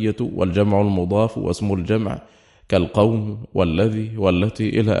والمصدرية والجمع المضاف واسم الجمع كالقوم والذي والتي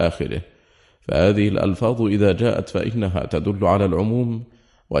إلى آخره. فهذه الألفاظ إذا جاءت فإنها تدل على العموم،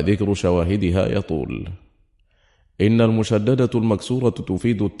 وذكر شواهدها يطول. إن المشددة المكسورة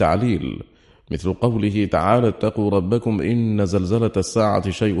تفيد التعليل، مثل قوله تعالى: اتقوا ربكم إن زلزلة الساعة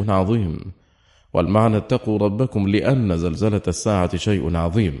شيء عظيم. والمعنى اتقوا ربكم لأن زلزلة الساعة شيء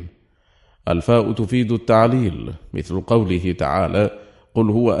عظيم. الفاء تفيد التعليل، مثل قوله تعالى: قل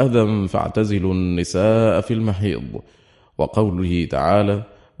هو أذى فاعتزلوا النساء في المحيض. وقوله تعالى: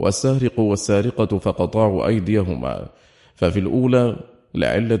 والسارق والسارقة فقطعوا أيديهما. ففي الأولى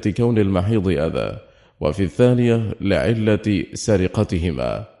لعلة كون المحيض أذى، وفي الثانية لعلة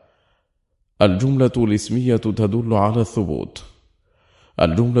سرقتهما. الجملة الاسمية تدل على الثبوت.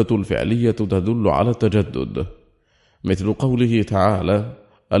 الجملة الفعلية تدل على التجدد، مثل قوله تعالى: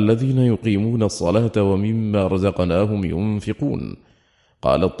 الذين يقيمون الصلاة ومما رزقناهم ينفقون.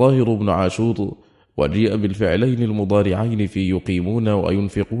 قال الطيار بن عاشور: وجيء بالفعلين المضارعين في يقيمون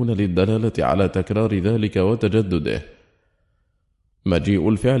وينفقون للدلالة على تكرار ذلك وتجدده. مجيء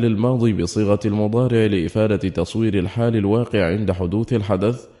الفعل الماضي بصيغة المضارع لإفادة تصوير الحال الواقع عند حدوث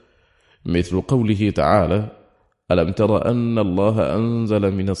الحدث، مثل قوله تعالى: ألم تر أن الله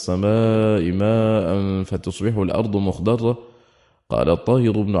أنزل من السماء ماء فتصبح الأرض مخضرة. قال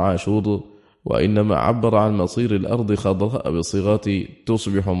الطيار بن عاشور: وإنما عبر عن مصير الأرض خضراء بصيغة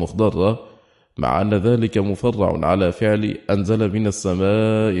تصبح مخضرة، مع أن ذلك مفرع على فعل أنزل من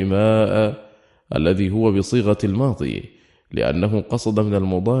السماء ماء الذي هو بصيغة الماضي، لأنه قصد من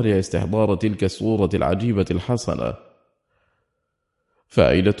المضارع استحضار تلك الصورة العجيبة الحسنة.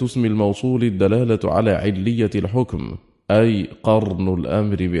 فائدة اسم الموصول الدلالة على علية الحكم، أي قرن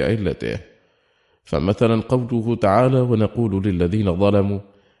الأمر بعلته. فمثلا قوله تعالى: ونقول للذين ظلموا،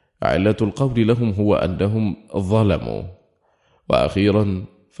 علة القول لهم هو أنهم ظلموا. وأخيرا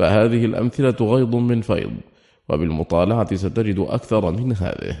فهذه الأمثلة غيض من فيض، وبالمطالعة ستجد أكثر من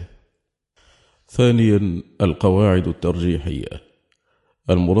هذه. ثانيا، القواعد الترجيحية.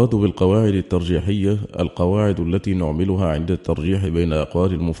 المراد بالقواعد الترجيحية القواعد التي نعملها عند الترجيح بين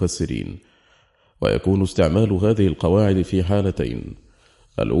أقوال المفسرين، ويكون استعمال هذه القواعد في حالتين: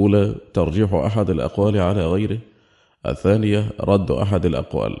 الأولى ترجيح أحد الأقوال على غيره، الثانية رد أحد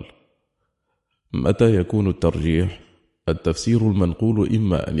الأقوال. متى يكون الترجيح؟ التفسير المنقول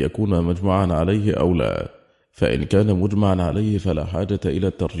إما أن يكون مجمعا عليه أو لا، فإن كان مجمعا عليه فلا حاجة إلى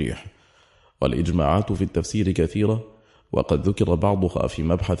الترجيح. والإجماعات في التفسير كثيرة، وقد ذكر بعضها في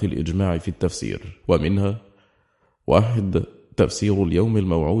مبحث الإجماع في التفسير، ومنها: 1. تفسير اليوم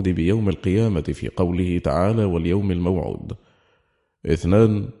الموعود بيوم القيامة في قوله تعالى: واليوم الموعود.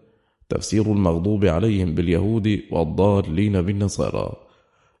 2. تفسير المغضوب عليهم باليهود والضالين بالنصارى،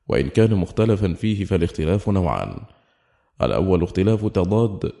 وإن كان مختلفا فيه فالاختلاف نوعان: الأول اختلاف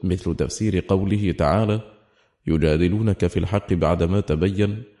تضاد، مثل تفسير قوله تعالى: يجادلونك في الحق بعدما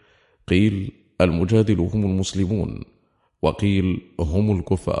تبين، قيل المجادل هم المسلمون، وقيل هم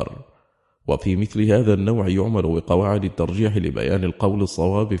الكفار. وفي مثل هذا النوع يعمل بقواعد الترجيح لبيان القول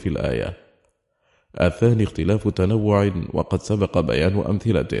الصواب في الآية. الثاني اختلاف تنوع، وقد سبق بيان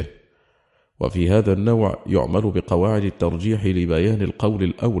أمثلته. وفي هذا النوع يعمل بقواعد الترجيح لبيان القول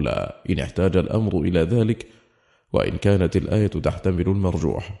الأولى إن احتاج الأمر إلى ذلك، وإن كانت الآية تحتمل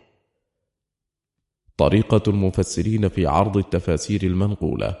المرجوح. طريقة المفسرين في عرض التفاسير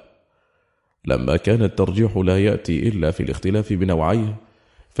المنقولة. لما كان الترجيح لا يأتي إلا في الاختلاف بنوعيه،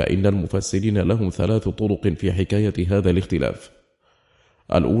 فإن المفسرين لهم 3 طرق في حكاية هذا الاختلاف.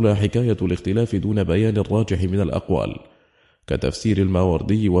 الأولى حكاية الاختلاف دون بيان الراجح من الأقوال، كتفسير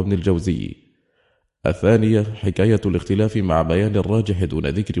الماوردي وابن الجوزي. الثانية حكاية الاختلاف مع بيان الراجح دون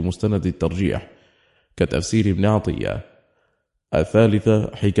ذكر مستند الترجيح، كتفسير ابن عطية.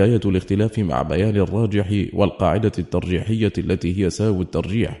 الثالثة حكاية الاختلاف مع بيان الراجح والقاعدة الترجيحية التي هي ساو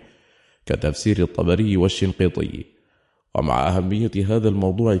الترجيح، كتفسير الطبري والشنقيطي. ومع أهمية هذا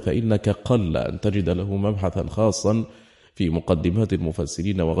الموضوع فإنك قل أن تجد له مبحثا خاصا في مقدمات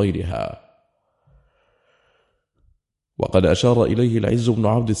المفسرين وغيرها. وقد أشار إليه العز بن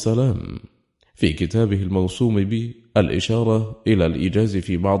عبد السلام في كتابه الموسوم بالإشارة إلى الإيجاز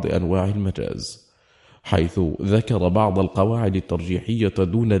في بعض أنواع المجاز، حيث ذكر بعض القواعد الترجيحية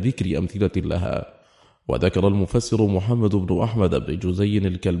دون ذكر أمثلة لها. وذكر المفسر محمد بن أحمد بن جزي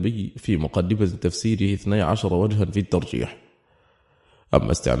الكلبي في مقدمة تفسيره 12 وجها في الترجيح،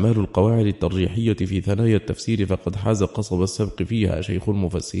 أما استعمال القواعد الترجيحية في ثنايا التفسير فقد حاز قصب السبق فيها شيخ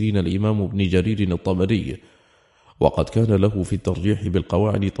المفسرين الإمام ابن جرير الطبري، وقد كان له في الترجيح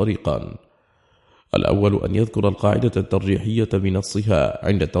بالقواعد طريقان: الأول أن يذكر القاعدة الترجيحية بنصها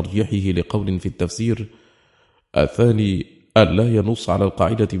عند ترجيحه لقول في التفسير، الثاني أن لا ينص على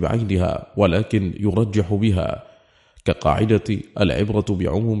القاعدة بعينها ولكن يرجح بها، كقاعدة العبرة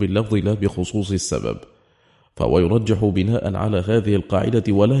بعموم اللفظ لا بخصوص السبب، فهو يرجح بناء على هذه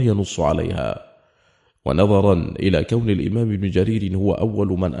القاعدة ولا ينص عليها. ونظرا إلى كون الإمام ابن جرير هو أول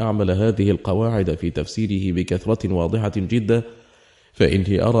من أعمل هذه القواعد في تفسيره بكثرة واضحة جدا،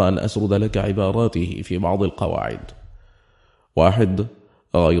 فإني أرى أن أسرد لك عباراته في بعض القواعد. 1.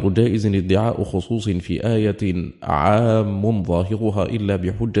 غير جائز ادعاء خصوص في آية عام ظاهرها إلا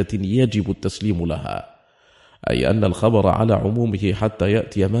بحجة يجب التسليم لها، أي أن الخبر على عمومه حتى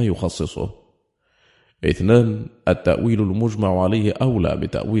يأتي ما يخصصه. 2. التأويل المجمع عليه أولى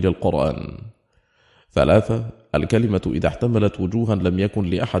بتأويل القرآن. 3. الكلمة إذا احتملت وجوها لم يكن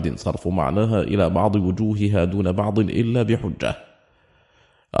لأحد صرف معناها إلى بعض وجوهها دون بعض إلا بحجة.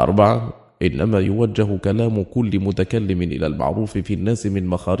 4. إنما يوجه كلام كل متكلم إلى المعروف في الناس من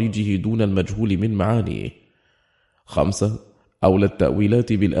مخارجه دون المجهول من معانيه. 5. أولى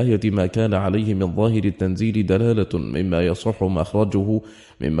التأويلات بالآية ما كان عليه من ظاهر التنزيل دلالة مما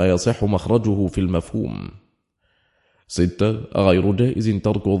يصح مخرجه في المفهوم. 6. غير جائز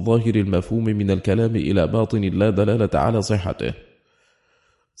ترك الظاهر المفهوم من الكلام إلى باطن لا دلالة على صحته.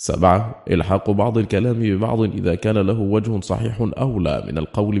 7. إلحاق بعض الكلام ببعض إذا كان له وجه صحيح أولى من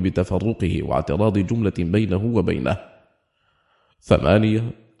القول بتفرقه واعتراض جملة بينه وبينه. 8.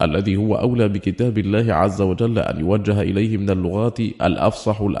 الذي هو أولى بكتاب الله عز وجل أن يوجه إليه من اللغات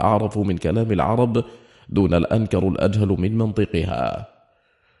الأفصح الأعرف من كلام العرب دون الأنكر الأجهل من منطقها.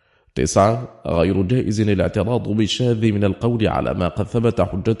 9. غير جائز الاعتراض بالشاذ من القول على ما قد ثبت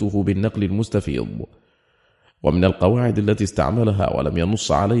حجته بالنقل المستفيض. ومن القواعد التي استعملها ولم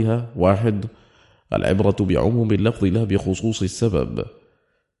ينص عليها: 1. العبرة بعموم اللفظ لا بخصوص السبب.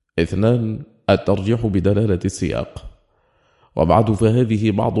 2. الترجيح بدلالة السياق. وبعد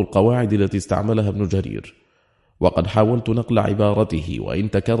فهذه بعض القواعد التي استعملها ابن جرير، وقد حاولت نقل عبارته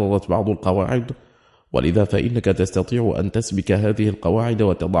وإن تكررت بعض القواعد، ولذا فإنك تستطيع أن تسبك هذه القواعد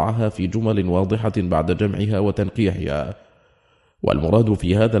وتضعها في جمل واضحة بعد جمعها وتنقيحها. والمراد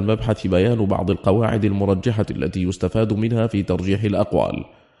في هذا المبحث بيان بعض القواعد المرجحة التي يستفاد منها في ترجيح الأقوال،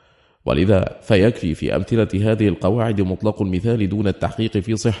 ولذا فيكفي في أمثلة هذه القواعد مطلق المثال دون التحقيق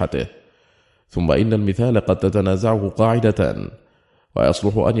في صحته. ثم إن المثال قد تتنازعه قاعدتان،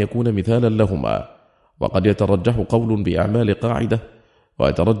 ويصلح أن يكون مثالا لهما، وقد يترجح قول بإعمال قاعدة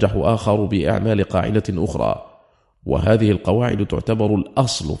ويترجح آخر بإعمال قاعدة أخرى، وهذه القواعد تعتبر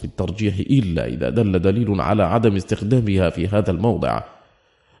الأصل في الترجيح إلا إذا دل دليل على عدم استخدامها في هذا الموضع،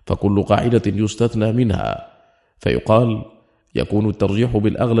 فكل قاعدة يستثنى منها، فيقال يكون الترجيح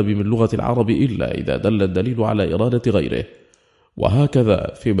بالأغلب من لغة العرب إلا إذا دل الدليل على إرادة غيره،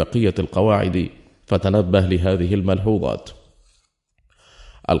 وهكذا في بقية القواعد، فتنبه لهذه الملحوظات.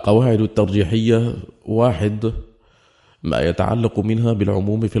 القواعد الترجيحية: 1. ما يتعلق منها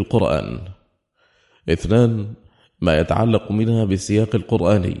بالعموم في القرآن. 2. ما يتعلق منها بالسياق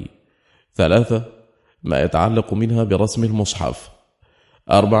القرآني. 3. ما يتعلق منها برسم المصحف.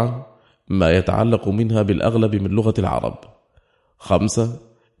 4. ما يتعلق منها بالأغلب من لغة العرب. 5.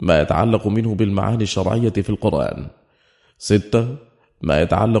 ما يتعلق منه بالمعاني الشرعية في القرآن. 6. ما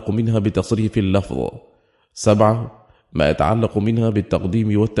يتعلق منها بتصريف اللفظ. 7. ما يتعلق منها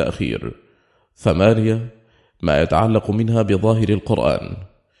بالتقديم والتأخير. 8. ما يتعلق منها بظاهر القرآن.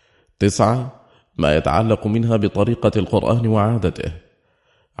 9. ما يتعلق منها بطريقة القرآن وعادته.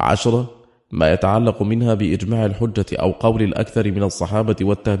 10. ما يتعلق منها بإجماع الحجة أو قول الأكثر من الصحابة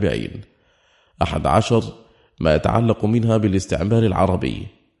والتابعين. 11. ما يتعلق منها بالاستعمال العربي.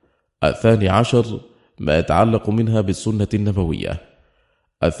 12. ما يتعلق منها بالسنة النبوية.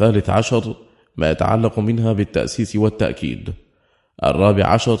 13. ما يتعلق منها بالتأسيس والتأكيد.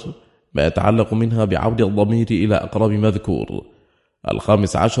 14. ما يتعلق منها بعود الضمير إلى أقرب مذكور.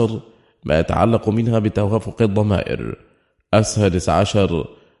 15. ما يتعلق منها بتوافق الضمائر. 16.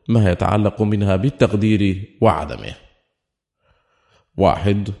 ما يتعلق منها بالتقدير وعدمه.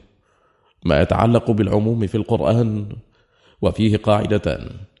 1. ما يتعلق بالعموم في القرآن، وفيه قاعدتان: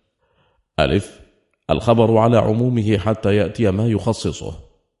 ألف: الخبر على عمومه حتى يأتي ما يخصصه.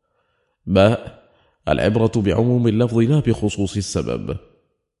 باء: العبرة بعموم اللفظ لا بخصوص السبب.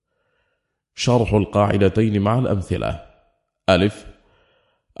 شرح القاعدتين مع الأمثلة: ألف: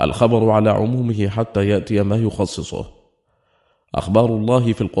 الخبر على عمومه حتى يأتي ما يخصصه. أخبار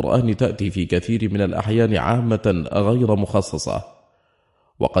الله في القرآن تأتي في كثير من الأحيان عامة غير مخصصة،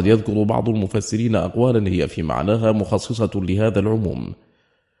 وقد يذكر بعض المفسرين أقوالا هي في معناها مخصصة لهذا العموم،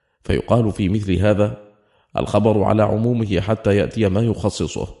 فيقال في مثل هذا الخبر على عمومه حتى يأتي ما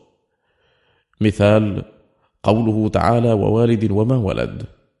يخصصه. مثال قوله تعالى ووالد وما ولد،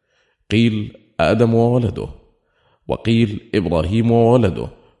 قيل آدم وولده، وقيل إبراهيم وولده،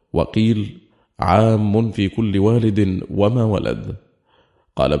 وقيل عام في كل والد وما ولد.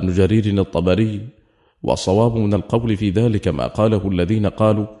 قال ابن جرير الطبري والصواب من القول في ذلك ما قاله الذين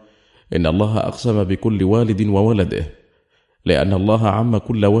قالوا إن الله أقسم بكل والد وولده، لأن الله عم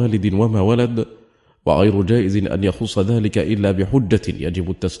كل والد وما ولد، وغير جائز أن يخص ذلك إلا بحجة يجب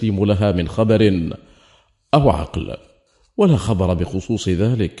التسليم لها من خبر أو عقل، ولا خبر بخصوص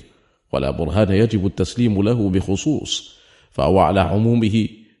ذلك ولا برهان يجب التسليم له بخصوص، فهو على عمومه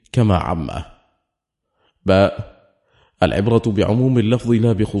كما عمه. باء العبرة بعموم اللفظ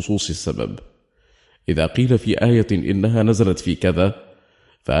لا بخصوص السبب. إذا قيل في آية إنها نزلت في كذا،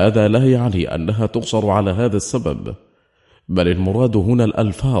 فهذا لا يعني أنها تقصر على هذا السبب، بل المراد هنا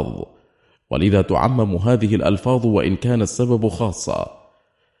الألفاظ، ولذا تعمم هذه الألفاظ وإن كان السبب خاصا.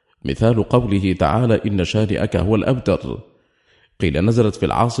 مثال قوله تعالى إن شانئك هو الأبتر، قيل نزلت في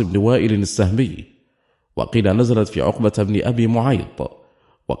العاص بن وائل السهمي، وقيل نزلت في عقبة بن أبي معيط،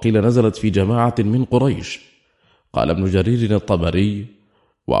 وقيل نزلت في جماعة من قريش. قال ابن جرير الطبري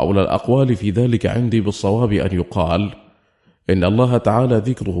وأولى الأقوال في ذلك عندي بالصواب أن يقال إن الله تعالى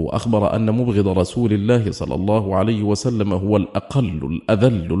ذكره أخبر أن مبغض رسول الله صلى الله عليه وسلم هو الأقل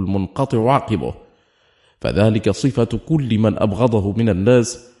الأذل المنقطع عقبه، فذلك صفة كل من أبغضه من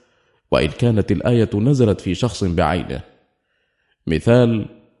الناس، وإن كانت الآية نزلت في شخص بعينه. مثال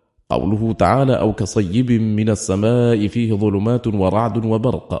قوله تعالى أو كصيب من السماء فيه ظلمات ورعد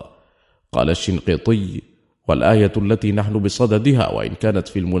وبرق. قال الشنقيطي والآية التي نحن بصددها وإن كانت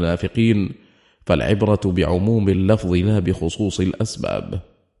في المنافقين فالعبرة بعموم اللفظ لا بخصوص الأسباب.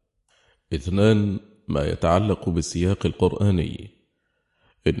 2. ما يتعلق بالسياق القرآني.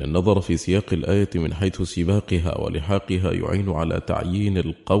 إن النظر في سياق الآية من حيث سباقها ولحاقها يعين على تعيين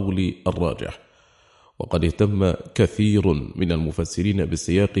القول الراجح، وقد اهتم كثير من المفسرين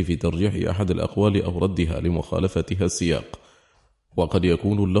بالسياق في ترجيح أحد الأقوال أو ردها لمخالفتها السياق، وقد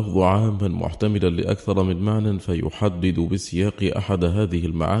يكون اللفظ عاما محتملا لأكثر من معنى فيحدد بالسياق أحد هذه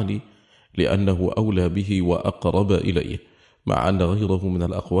المعاني لأنه أولى به وأقرب إليه، مع أن غيره من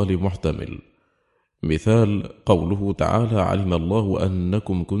الأقوال محتمل. مثال قوله تعالى علم الله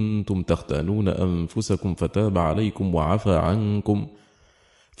أنكم كنتم تختانون أنفسكم فتاب عليكم وعفى عنكم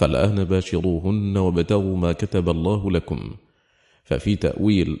فالآن باشروهن وابتغوا ما كتب الله لكم. ففي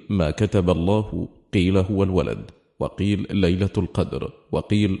تأويل ما كتب الله قيل هو الولد، وقيل ليلة القدر،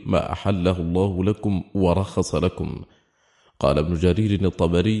 وقيل ما أحله الله لكم ورخص لكم. قال ابن جرير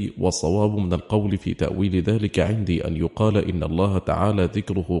الطبري والصواب من القول في تأويل ذلك عندي أن يقال إن الله تعالى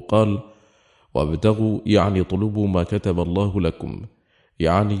ذكره قال وابتغوا يعني طلبوا ما كتب الله لكم،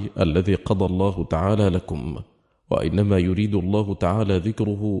 يعني الذي قضى الله تعالى لكم، وإنما يريد الله تعالى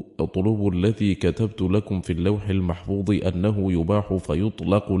ذكره طلب الذي كتبت لكم في اللوح المحفوظ أنه يباح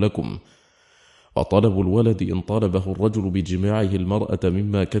فيطلق لكم، وطلب الولد إن طلبه الرجل بجماعه المرأة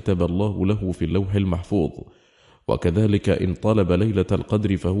مما كتب الله له في اللوح المحفوظ، وكذلك إن طلب ليلة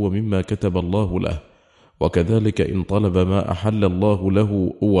القدر فهو مما كتب الله له، وكذلك إن طلب ما أحل الله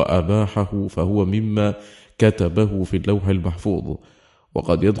له وأباحه فهو مما كتبه في اللوح المحفوظ.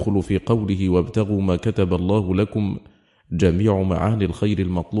 وقد يدخل في قوله وابتغوا ما كتب الله لكم جميع معاني الخير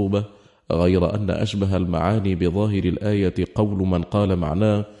المطلوبة، غير أن أشبه المعاني بظاهر الآية قول من قال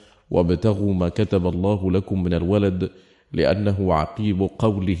معناه وابتغوا ما كتب الله لكم من الولد، لأنه عقيب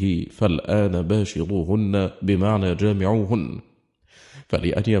قوله فالآن باشروهن بمعنى جامعوهن،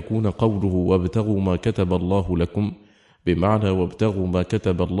 فلأن يكون قوله وابتغوا ما كتب الله لكم بمعنى وابتغوا ما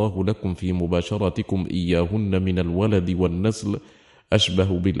كتب الله لكم في مباشرتكم إياهن من الولد والنسل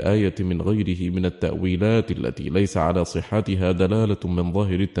أشبه بالآية من غيره من التأويلات التي ليس على صحتها دلالة من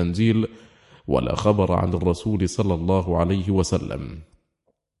ظاهر التنزيل ولا خبر عن الرسول صلى الله عليه وسلم.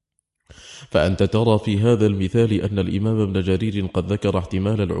 فأنت ترى في هذا المثال أن الإمام ابن جرير قد ذكر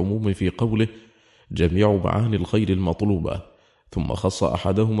احتمال العموم في قوله جميع معاني الخير المطلوبة، ثم خص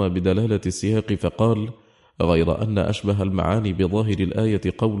أحدهما بدلالة السياق فقال غير أن أشبه المعاني بظاهر الآية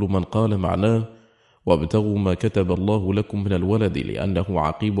قول من قال معناه وابتغوا ما كتب الله لكم من الولد، لأنه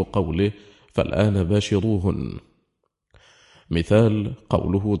عقيب قوله فالآن باشروهن. مثال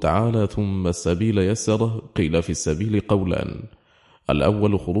قوله تعالى ثم السبيل يسره، قيل في السبيل قولان: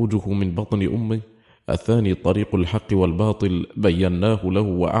 الأول خروجه من بطن أمه، الثاني طريق الحق والباطل بيناه له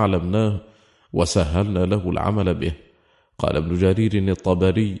وأعلمناه وسهلنا له العمل به. قال ابن جرير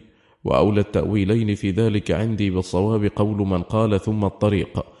الطبري وأولى التأويلين في ذلك عندي بالصواب قول من قال ثم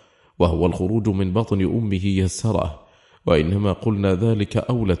الطريق، وهو الخروج من بطن أمه يسره، وإنما قلنا ذلك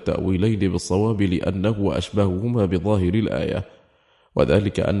أولى التأويلين بالصواب لأنه أشبههما بظاهر الآية،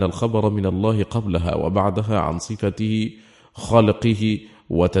 وذلك أن الخبر من الله قبلها وبعدها عن صفته خلقه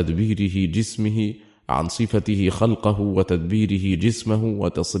وتدبيره جسمه، عن صفته خلقه وتدبيره جسمه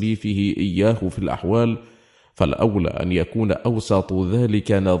وتصريفه إياه في الأحوال، فالأولى أن يكون أوسط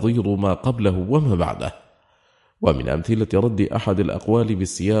ذلك نظير ما قبله وما بعده. ومن أمثلة رد أحد الأقوال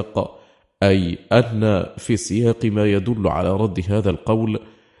بالسياق، أي أن في السياق ما يدل على رد هذا القول،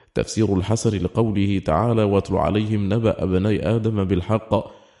 تفسير الحسن لقوله تعالى: واتل عليهم نبأ بني آدم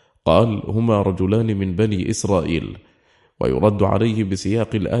بالحق قال هما رجلان من بني إسرائيل، ويرد عليه بسياق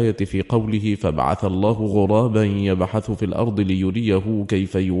الآية في قوله: فبعث الله غرابا يبحث في الأرض ليريه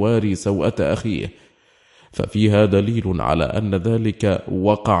كيف يواري سوءة أخيه، ففيها دليل على أن ذلك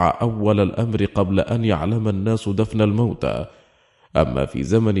وقع أول الأمر قبل أن يعلم الناس دفن الموتى. أما في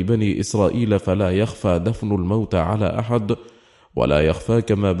زمن بني إسرائيل فلا يخفى دفن الموتى على أحد، ولا يخفى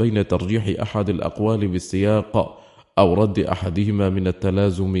كما بين ترجيح أحد الأقوال بالسياق أو رد أحدهما من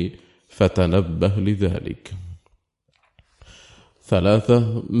التلازم، فتنبه لذلك.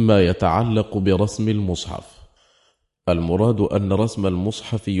 3. ما يتعلق برسم المصحف. المراد أن رسم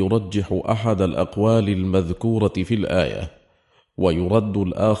المصحف يرجح أحد الأقوال المذكورة في الآية، ويرد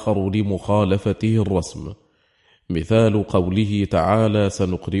الآخر لمخالفته الرسم. مثال قوله تعالى: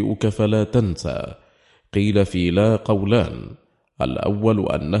 سنقرئك فلا تنسى، قيل في لا قولان: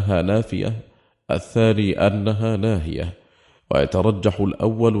 الأول أنها نافية، الثاني أنها ناهية، ويترجح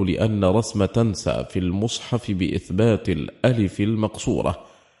الأول لأن رسم تنسى في المصحف بإثبات الألف المقصورة،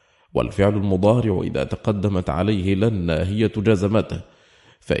 والفعل المضارع إذا تقدمت عليه لا الناهية جزمته،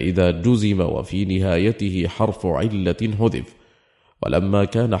 فإذا جزم وفي نهايته حرف علة حذف، ولما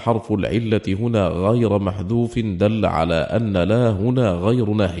كان حرف العلة هنا غير محذوف دل على أن لا هنا غير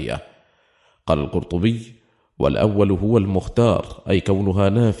ناهية. قال القرطبي: والأول هو المختار، أي كونها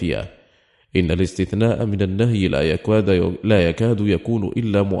نافية. إن الاستثناء من النهي لا يكاد يكون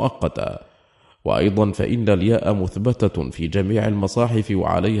إلا مؤقتا، وأيضا فإن الياء مثبتة في جميع المصاحف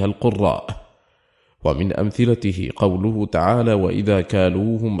وعليها القراء. ومن أمثلته قوله تعالى: وإذا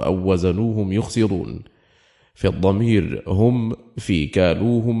كالوهم أو وزنوهم يخسرون، في الضمير هم في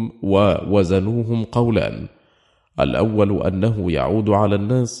كالوهم ووزنوهم قولان: الأول أنه يعود على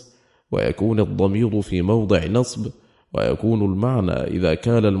الناس، ويكون الضمير في موضع نصب، ويكون المعنى إذا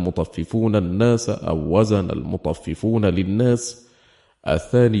كال المطففون الناس أو وزن المطففون للناس.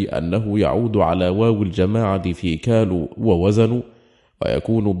 الثاني أنه يعود على واو الجماعة في كالوا ووزنوا،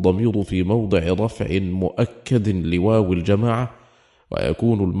 ويكون الضمير في موضع رفع مؤكد لواو الجماعة،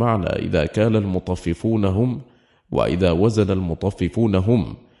 ويكون المعنى إذا كال المطففون هم، وإذا وزن المطففون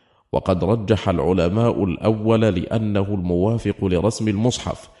هم. وقد رجح العلماء الأول لأنه الموافق لرسم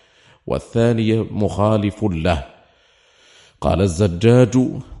المصحف، والثاني مخالف له. قال الزجاج: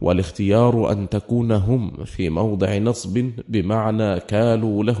 والاختيار أن تكون هم في موضع نصب بمعنى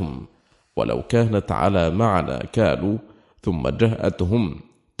كالوا لهم، ولو كانت على معنى كالوا ثم جاءت هم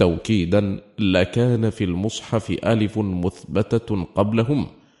توكيدا لكان في المصحف ألف مثبتة قبلهم.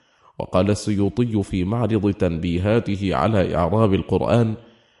 وقال السيوطي في معرض تنبيهاته على إعراب القرآن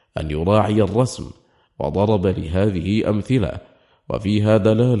أن يراعي الرسم، وضرب لهذه أمثلة، وفيها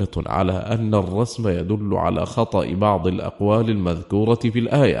دلالة على أن الرسم يدل على خطأ بعض الأقوال المذكورة في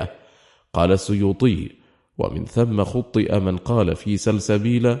الآية. قال السيوطي: ومن ثم خطئ من قال في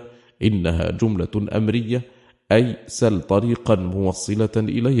سلسبيل إنها جملة أمرية، أي سل طريقا موصلة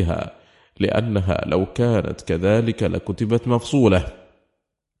إليها، لأنها لو كانت كذلك لكتبت مفصولة.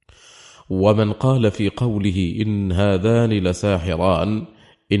 ومن قال في قوله إن هذان لساحران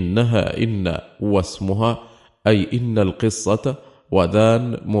إنها إن واسمها، أي إن القصة،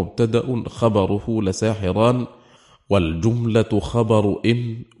 وذان مبتدأ خبره لساحران، والجملة خبر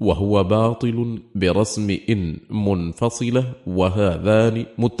إن، وهو باطل برسم إن منفصلة وهذان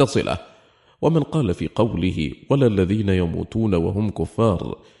متصلة. ومن قال في قوله ولا الذين يموتون وهم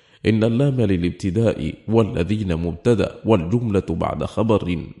كفار إن اللام للابتداء والذين مبتدأ والجملة بعد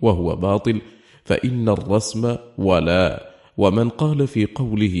خبر وهو باطل، فإن الرسم ولا. ومن قال في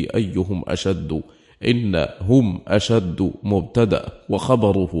قوله أيهم أشد إن هم أشد مبتدأ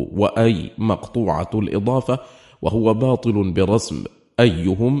وخبره وأي مقطوعة الإضافة، وهو باطل برسم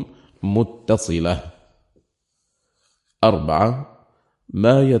أيهم متصلة. 4.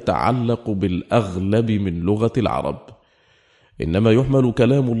 ما يتعلق بالأغلب من لغة العرب. إنما يحمل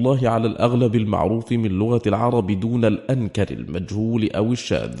كلام الله على الأغلب المعروف من لغة العرب دون الأنكر المجهول أو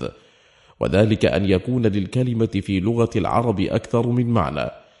الشاذ، وذلك أن يكون للكلمة في لغة العرب أكثر من معنى،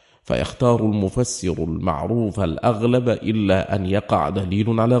 فيختار المفسر المعروف الأغلب إلا أن يقع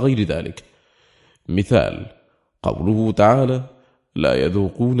دليل على غير ذلك. مثال قوله تعالى: لا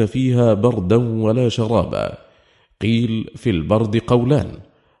يذوقون فيها بردا ولا شرابا. قيل في البرد قولان: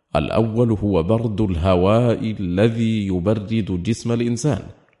 الأول هو برد الهواء الذي يبرد جسم الإنسان،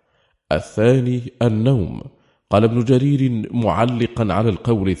 الثاني النوم. قال ابن جرير معلقا على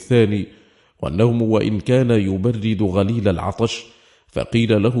القول الثاني: والنوم وإن كان يبرد غليل العطش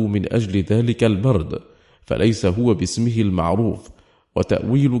فقيل له من أجل ذلك البرد، فليس هو باسمه المعروف.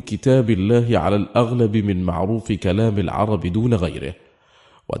 وتأويل كتاب الله على الأغلب من معروف كلام العرب دون غيره.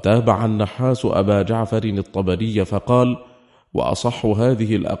 وتابع النحاس أبا جعفر الطبري فقال: وأصح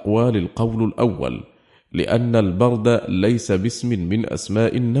هذه الأقوال القول الأول، لأن البرد ليس باسم من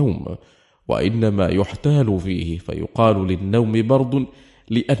أسماء النوم، وإنما يحتال فيه فيقال للنوم برد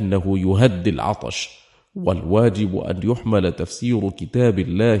لأنه يهدي العطش. والواجب أن يحمل تفسير كتاب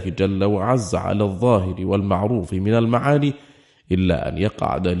الله جل وعز على الظاهر والمعروف من المعاني، إلا أن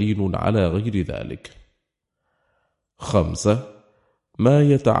يقع دليل على غير ذلك. 5. ما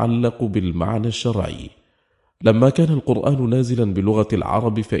يتعلق بالمعنى الشرعي. لما كان القرآن نازلا بلغة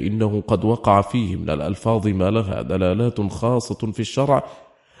العرب فإنه قد وقع فيه من الألفاظ ما لها دلالات خاصة في الشرع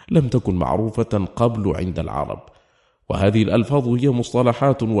لم تكن معروفة قبل عند العرب، وهذه الألفاظ هي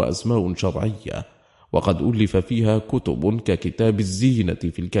مصطلحات وأسماء شرعية، وقد ألف فيها كتب ككتاب الزينة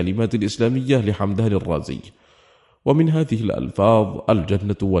في الكلمات الإسلامية لحمدان الرازي. ومن هذه الألفاظ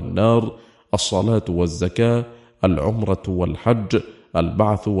الجنة والنار، الصلاة والزكاة، العمرة والحج،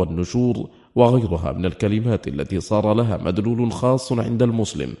 البعث والنشور، وغيرها من الكلمات التي صار لها مدلول خاص عند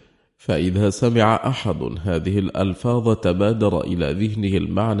المسلم. فإذا سمع أحد هذه الألفاظ تبادر إلى ذهنه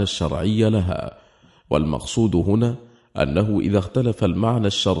المعنى الشرعي لها. والمقصود هنا أنه إذا اختلف المعنى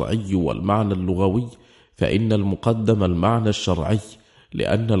الشرعي والمعنى اللغوي فإن المقدم المعنى الشرعي،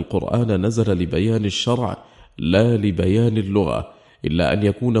 لأن القرآن نزل لبيان الشرع لا لبيان اللغة، إلا أن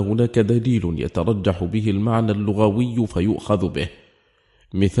يكون هناك دليل يترجح به المعنى اللغوي فيؤخذ به.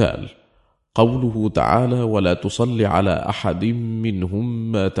 مثال قوله تعالى: ولا تصل على أحد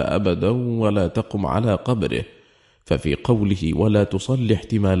منهم مات أبدا ولا تقم على قبره. ففي قوله ولا تصل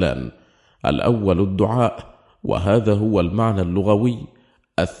احتمالان: الأول الدعاء وهذا هو المعنى اللغوي،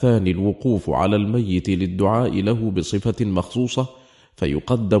 الثاني الوقوف على الميت للدعاء له بصفة مخصوصة،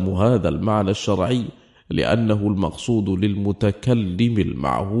 فيقدم هذا المعنى الشرعي لأنه المقصود للمتكلم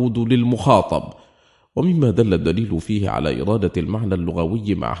المعهود للمخاطب. ومما دل الدليل فيه على إرادة المعنى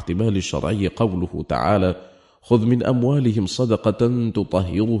اللغوي مع احتمال الشرعي قوله تعالى: خذ من أموالهم صدقة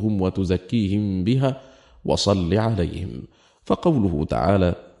تطهرهم وتزكيهم بها وصل عليهم. فقوله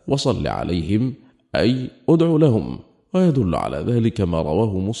تعالى وصل عليهم أي أدع لهم. ويدل على ذلك ما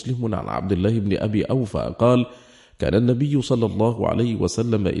رواه مسلم عن عبد الله بن أبي أوفى قال: كان النبي صلى الله عليه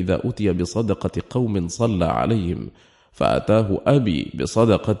وسلم إذا أتي بصدقة قوم صلى عليهم، فأتاه أبي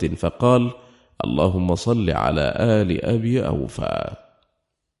بصدقة فقال: اللهم صل على آل أبي أوفى.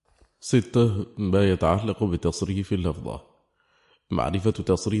 6. ما يتعلق بتصريف اللفظة. معرفة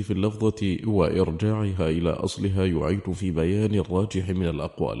تصريف اللفظة وإرجاعها إلى أصلها يعين في بيان الراجح من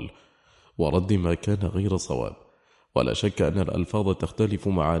الأقوال ورد ما كان غير صواب. ولا شك أن الألفاظ تختلف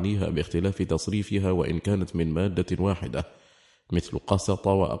معانيها باختلاف تصريفها وإن كانت من مادة واحدة، مثل قسط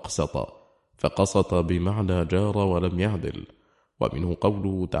وأقسط، فقسط بمعنى جار ولم يعدل. ومنه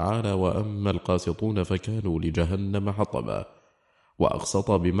قوله تعالى: وأما القاسطون فكانوا لجهنم حطبا،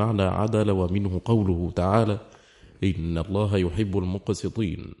 وأقسط بمعنى عدل. ومنه قوله تعالى: إن الله يحب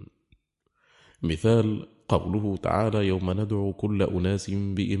المقسطين. مثال قوله تعالى: يوم ندعو كل أناس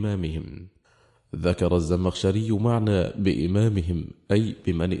بإمامهم. ذكر الزمخشري معنى بإمامهم أي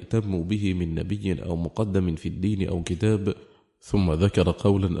بمن ائتموا به من نبي أو مقدم في الدين أو كتاب، ثم ذكر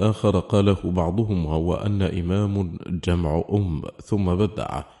قولا آخر قاله بعضهم وهو أن إمام جمع ثم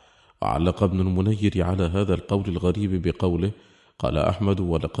بدع. وعلق ابن المنير على هذا القول الغريب بقوله: قال أحمد: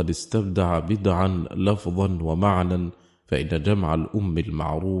 ولقد استبدع بدعا لفظا ومعنى، فإن جمع الأم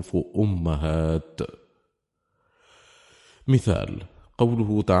المعروف أمهات. مثال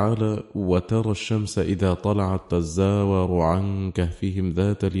قوله تعالى: وترى الشمس إذا طلعت تزاور عن كهفهم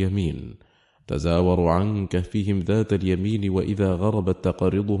ذات اليمين. تزاور عن كهفهم ذات اليمين، وإذا غربت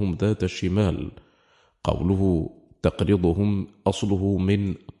تقرضهم ذات الشمال. قوله تقرضهم أصله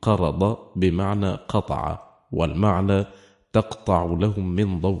من قرض بمعنى قطع، والمعنى تقطع لهم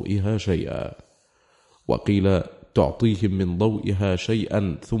من ضوئها شيئا. وقيل تعطيهم من ضوئها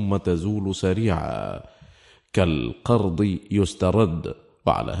شيئا ثم تزول سريعا، كالقرض يسترد.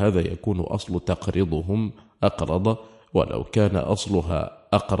 وعلى هذا يكون أصل تقرضهم أقرض، ولو كان أصلها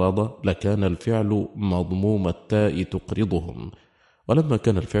أقرض لكان الفعل مضموم التاء تقرضهم. ولما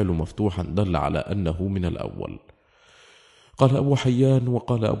كان الفعل مفتوحا دل على أنه من الأول. قال أبو حيان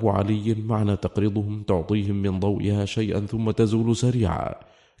وقال أبو علي: معنى تقرضهم تعطيهم من ضوئها شيئا ثم تزول سريعا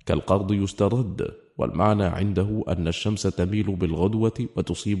كالقرض يسترد، والمعنى عنده أن الشمس تميل بالغدوة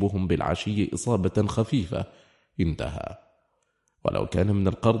وتصيبهم بالعشي إصابة خفيفة. انتهى. ولو كان من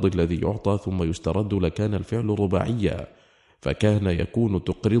القرض الذي يعطى ثم يسترد لكان الفعل رباعيا، فكان يكون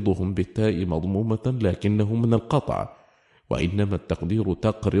تقرضهم بالتاء مضمومة لكنه من القطع، وإنما التقدير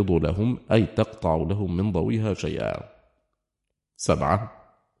تقرض لهم أي تقطع لهم من ضوئها شيئا. 7.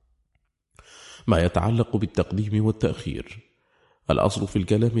 ما يتعلق بالتقديم والتأخير. الأصل في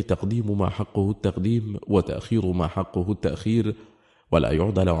الكلام تقديم ما حقه التقديم وتأخير ما حقه التأخير، ولا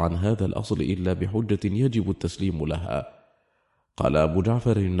يعدل عن هذا الأصل إلا بحجة يجب التسليم لها. قال أبو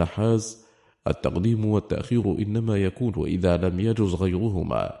جعفر النحاس: التقديم والتأخير إنما يكون إذا لم يجز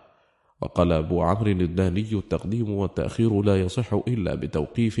غيرهما. وقال أبو عمرو الداني: التقديم والتأخير لا يصح إلا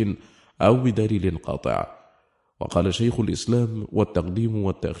بتوقيف أو بدليل قاطع. وقال شيخ الإسلام: والتقديم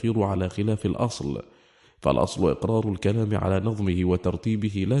والتأخير على خلاف الأصل، فالأصل إقرار الكلام على نظمه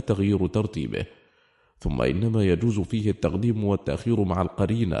وترتيبه لا تغيير ترتيبه، ثم إنما يجوز فيه التقديم والتأخير مع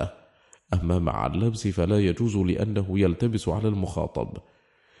القرينة، أما مع اللبس فلا يجوز لأنه يلتبس على المخاطب.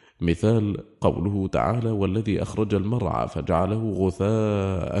 مثال قوله تعالى: والذي أخرج المرعى فجعله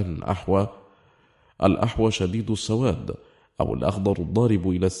غثاء أحوى. الأحوى شديد السواد، أو الأخضر الضارب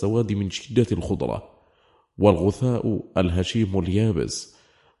إلى السواد من شدة الخضرة، والغثاء الهشيم اليابس.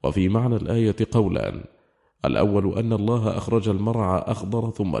 وفي معنى الآية قولان: الأول أن الله أخرج المرعى أخضر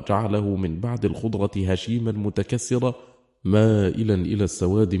ثم جعله من بعد الخضرة هشيما متكسرا مائلا إلى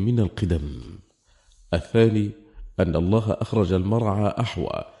السواد من القدم. الثاني أن الله أخرج المرعى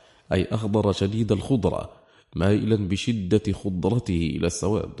أحوى أي أخضر شديد الخضرة مائلا بشدة خضرته إلى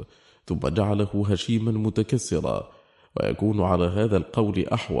السواد ثم جعله هشيما متكسرا، ويكون على هذا القول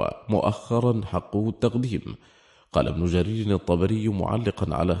أحوى مؤخرا حقه التقديم. قال ابن جرير الطبري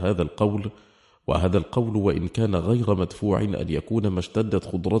معلقا على هذا القول: وهذا القول وإن كان غير مدفوع أن يكون ما اشتدت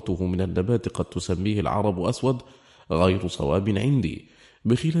خضرته من النبات قد تسميه العرب أسود غير صواب عندي،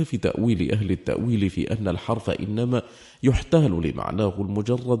 بخلاف تأويل أهل التأويل في أن الحرف إنما يحتال لمعناه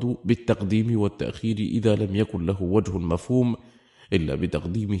المجرد بالتقديم والتأخير إذا لم يكن له وجه مفهوم إلا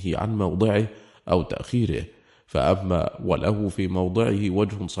بتقديمه عن موضعه أو تأخيره، فأما وله في موضعه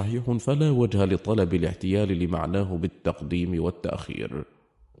وجه صحيح فلا وجه لطلب الاحتيال لمعناه بالتقديم والتأخير.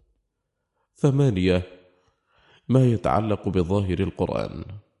 8. ما يتعلق بظاهر القرآن.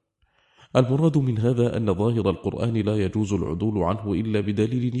 المراد من هذا أن ظاهر القرآن لا يجوز العدول عنه إلا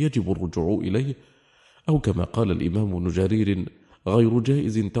بدليل يجب الرجوع إليه، أو كما قال الإمام ابن جرير: غير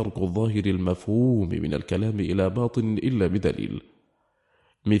جائز ترك الظاهر المفهوم من الكلام إلى باطن إلا بدليل.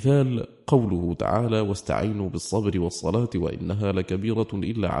 مثال قوله تعالى: واستعينوا بالصبر والصلاة وإنها لكبيرة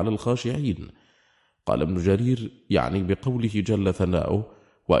إلا على الخاشعين. قال ابن جرير يعني بقوله جل ثناؤه: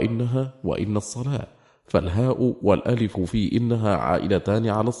 وإنها وإن الصلاة، فالهاء والألف في إنها عائلتان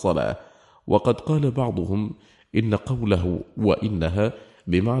على الصلاة. وقد قال بعضهم إن قوله وإنها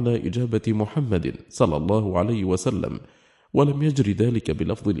بمعنى إجابة محمد صلى الله عليه وسلم، ولم يجر ذلك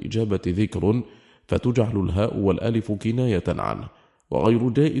بلفظ الإجابة ذكر، فتجعل الهاء والألف كناية عنه. وغير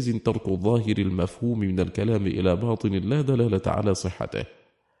جائز ترك الظاهر المفهوم من الكلام إلى باطن لا دلالة على صحته.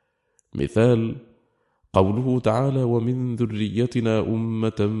 مثال قوله تعالى: ومن ذريتنا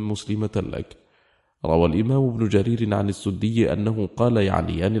أمة مسلمة لك. روى الإمام ابن جرير عن السدي أنه قال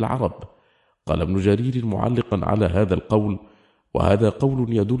يعنيان العرب. قال ابن جرير معلقا على هذا القول: وهذا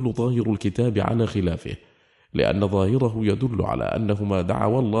قول يدل ظاهر الكتاب على خلافه، لأن ظاهره يدل على أنهما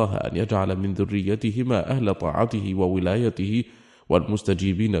دعوا الله أن يجعل من ذريتهما أهل طاعته وولايته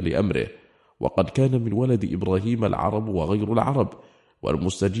والمستجيبين لأمره، وقد كان من ولد إبراهيم العرب وغير العرب،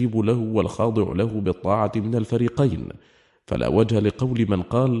 والمستجيب له والخاضع له بالطاعة من الفريقين، فلا وجه لقول من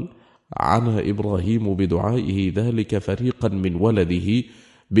قال: عنى إبراهيم بدعائه ذلك فريقا من ولده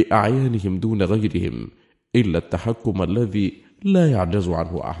بأعيانهم دون غيرهم، إلا التحكم الذي لا يعجز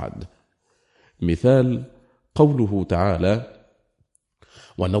عنه أحد. مثال قوله تعالى: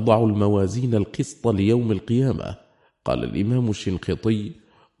 ونضع الموازين القسط ليوم القيامة. قال الإمام الشنقيطي: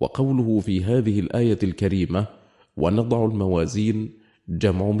 وقوله في هذه الآية الكريمة ونضع الموازين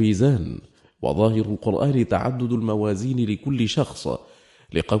جمع ميزان، وظاهر القرآن تعدد الموازين لكل شخص،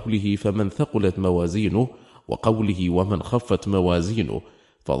 لقوله فمن ثقلت موازينه، وقوله ومن خفت موازينه،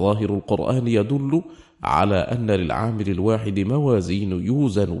 فظاهر القرآن يدل على أن للعامل الواحد موازين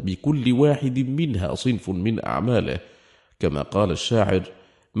يوزن بكل واحد منها صنف من أعماله، كما قال الشاعر: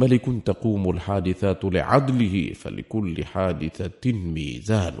 ملك تقوم الحادثات لعدله فلكل حادثة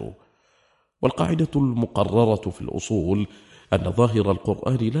ميزان. والقاعدة المقررة في الأصول أن ظاهر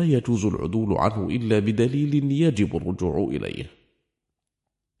القرآن لا يجوز العدول عنه إلا بدليل يجب الرجوع إليه.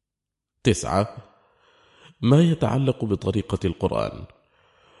 9. ما يتعلق بطريقة القرآن.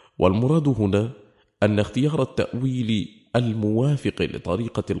 والمراد هنا أن اختيار التأويل الموافق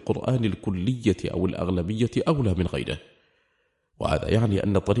لطريقة القرآن الكلية أو الأغلبية أولى من غيره، وهذا يعني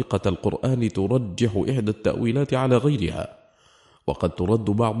أن طريقة القرآن ترجح إحدى التأويلات على غيرها، وقد ترد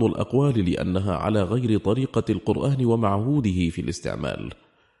بعض الأقوال لأنها على غير طريقة القرآن ومعهوده في الاستعمال.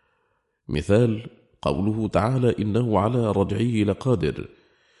 مثال قوله تعالى إنه على رجعه لقادر،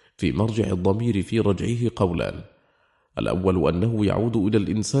 في مرجع الضمير في رجعه قولان: الأول أنه يعود إلى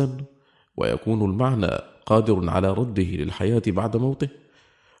الإنسان ويكون المعنى قادر على رده للحياة بعد موته.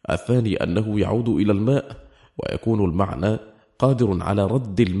 الثاني أنه يعود إلى الماء ويكون المعنى قادر على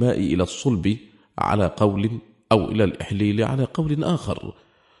رد الماء إلى الصلب على قول، أو إلى الإحليل على قول آخر.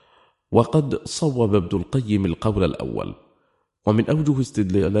 وقد صوب ابن القيم القول الأول، ومن أوجه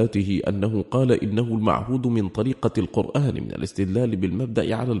استدلالاته أنه قال إنه المعهود من طريقة القرآن من الاستدلال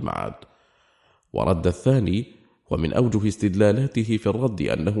بالمبدأ على المعاد. ورد الثاني، ومن أوجه استدلالاته في الرد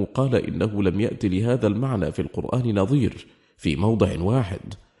أنه قال إنه لم يأت لهذا المعنى في القرآن نظير في موضع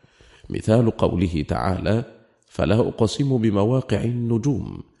واحد. مثال قوله تعالى فلا أقسم بمواقع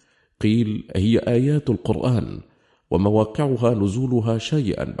النجوم، قيل هي آيات القرآن ومواقعها نزولها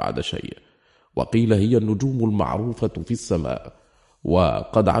شيئا بعد شيء، وقيل هي النجوم المعروفة في السماء.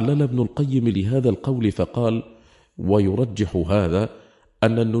 وقد علل ابن القيم لهذا القول فقال: ويرجح هذا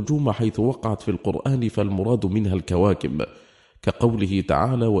أن النجوم حيث وقعت في القرآن فالمراد منها الكواكب، كقوله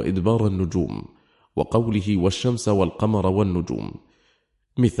تعالى وإدبار النجوم، وقوله والشمس والقمر والنجوم.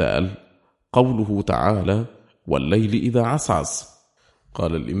 مثال قوله تعالى والليل إذا عسعس.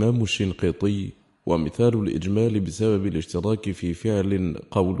 قال الإمام الشنقيطي: ومثال الإجمال بسبب الاشتراك في فعل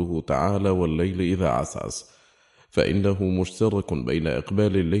قوله تعالى والليل إذا عسعس، فإنه مشترك بين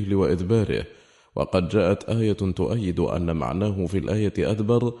إقبال الليل وإدباره، وقد جاءت آية تؤيد أن معناه في الآية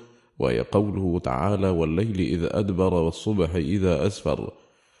أدبر، وهي قوله تعالى والليل إذا أدبر والصبح إذا أسفر،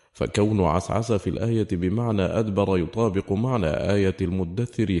 فكون عسعس في الآية بمعنى أدبر يطابق معنى آية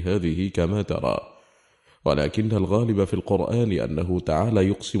المدثر هذه كما ترى. ولكن الغالب في القرآن أنه تعالى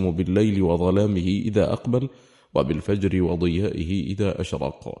يقسم بالليل وظلامه إذا أقبل، وبالفجر وضيائه إذا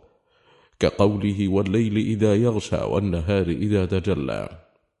أشرق، كقوله والليل إذا يغشى والنهار إذا تجلى،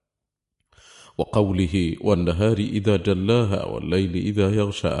 وقوله والنهار إذا جلاها والليل إذا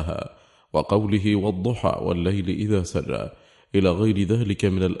يغشاها، وقوله والضحى والليل إذا سجى، إلى غير ذلك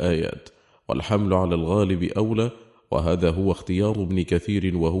من الآيات. والحمل على الغالب أولى، وهذا هو اختيار ابن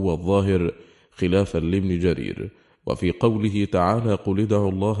كثير وهو الظاهر خلافا لابن جرير. وفي قوله تعالى قل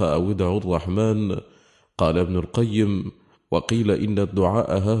ادعوا الله أو ادعوا الرحمن، قال ابن القيم: وقيل إن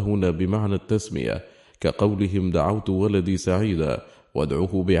الدعاء هاهنا بمعنى التسمية، كقولهم دعوت ولدي سعيدا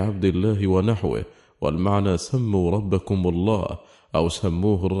وادعوه بعبد الله ونحوه، والمعنى سموا ربكم الله أو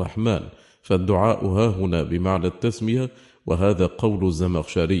سموه الرحمن، فالدعاء هاهنا بمعنى التسمية، وهذا قول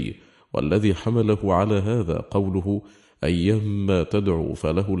الزمخشري. والذي حمله على هذا قوله أيما تدعو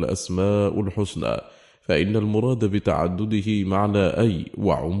فله الأسماء الحسنى، فإن المراد بتعدده معنى أي،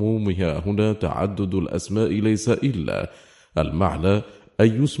 وعمومها هنا تعدد الأسماء ليس إلا المعنى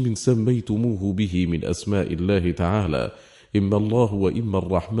أي اسم سميتموه به من أسماء الله تعالى، إما الله وإما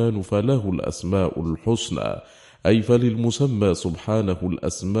الرحمن فله الأسماء الحسنى، أي فللمسمى سبحانه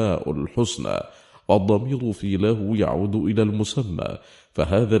الأسماء الحسنى، والضمير في له يعود إلى المسمى،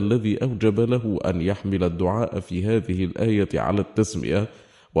 فهذا الذي أوجب له أن يحمل الدعاء في هذه الآية على التسمية،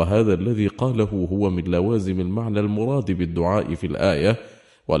 وهذا الذي قاله هو من لوازم المعنى المراد بالدعاء في الآية،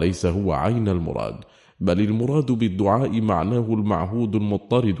 وليس هو عين المراد، بل المراد بالدعاء معناه المعهود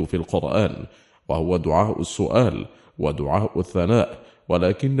المضطرد في القرآن، وهو دعاء السؤال ودعاء الثناء،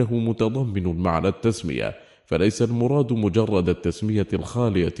 ولكنه متضمن معنى التسمية، فليس المراد مجرد التسمية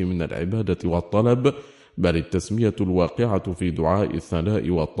الخالية من العبادة والطلب، بل التسمية الواقعة في دعاء الثناء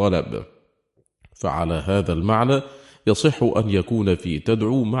والطلب. فعلى هذا المعنى يصح أن يكون في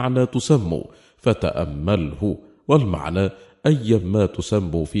تدعو معنى تسموا فتأمله، والمعنى أيما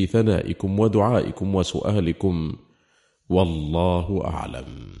تسموا في ثنائكم ودعائكم وسؤالكم، والله أعلم.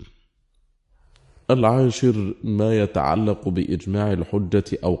 10 ما يتعلق بإجماع الحجة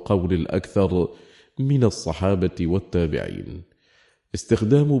أو قول الأكثر من الصحابة والتابعين.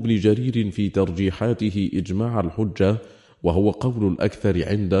 استخدام ابن جرير في ترجيحاته إجماع الحجة، وهو قول الأكثر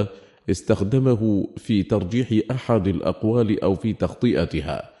عنده، استخدمه في ترجيح أحد الأقوال أو في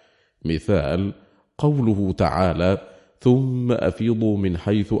تخطئتها. مثال قوله تعالى ثم أفيضوا من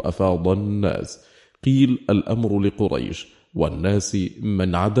حيث أفاض الناس، قيل الأمر لقريش والناس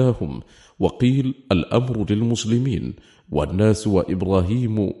من عداهم، وقيل الأمر للمسلمين، والناس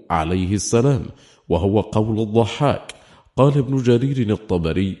وإبراهيم عليه السلام، وهو قول الضحاك. قال ابن جرير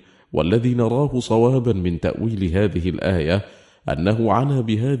الطبري: والذي نراه صوابا من تأويل هذه الآية أنه عنى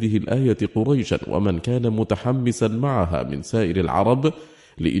بهذه الآية قريشا ومن كان متحمسا معها من سائر العرب،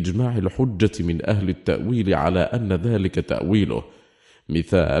 لإجماع الحجة من أهل التأويل على أن ذلك تأويله.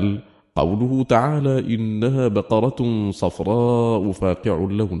 مثال قوله تعالى: إنها بقرة صفراء فاقع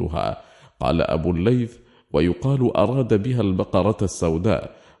لونها. قال أبو الليث: ويقال أراد بها البقرة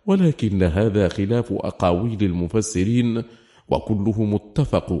السوداء، ولكن هذا خلاف أقاويل المفسرين، وكلهم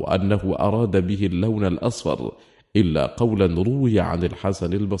اتفقوا أنه أراد به اللون الأصفر، إلا قولا روي عن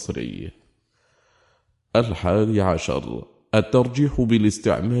الحسن البصري. 11. الترجيح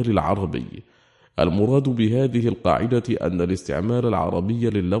بالاستعمال العربي. المراد بهذه القاعدة أن الاستعمال العربي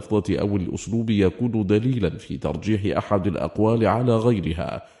لللفظة أو الأسلوب يكون دليلا في ترجيح أحد الأقوال على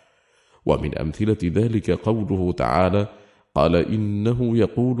غيرها. ومن أمثلة ذلك قوله تعالى: قال إنه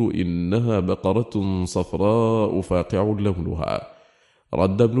يقول إنها بقرة صفراء فاقع لونها.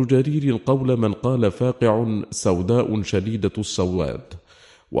 رد ابن جرير قول من قال فاقع سوداء شديدة السواد،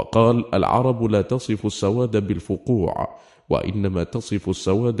 وقال: العرب لا تصف السواد بالفقوع، وإنما تصف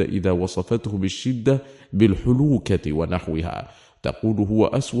السواد إذا وصفته بالشدة بالحلوكة ونحوها، تقول هو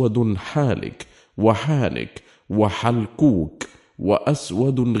أسود حالك وحانك وحلكوك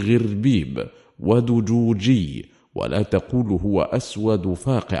وأسود غربيب ودجوجي، ولا تقول هو أسود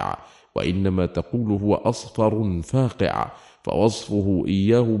فاقع، وإنما تقول هو أصفر فاقع، فوصفه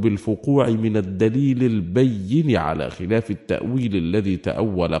إياه بالفقوع من الدليل البين، على خلاف التأويل الذي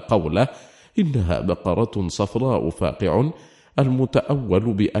تأول قوله إنها بقرة صفراء فاقع،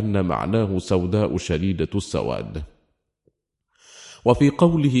 المتأول بأن معناه سوداء شديدة السواد. وفي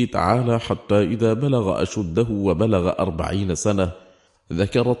قوله تعالى: حتى إذا بلغ أشده وبلغ 40 سنة،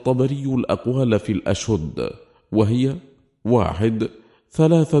 ذكر الطبري الأقوال في الأشد، وهي: 1.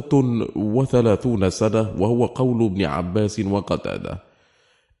 33 سنة، وهو قول ابن عباس وقتادة.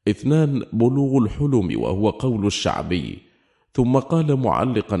 2. بلوغ الحلم، وهو قول الشعبي. ثم قال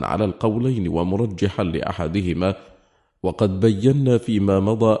معلقا على القولين ومرجحا لأحدهما: وقد بينا فيما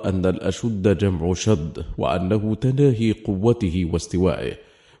مضى أن الأشد جمع شد، وأنه تناهي قوته واستوائه،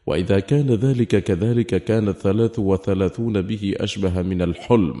 وإذا كان ذلك كذلك كان 33 به أشبه من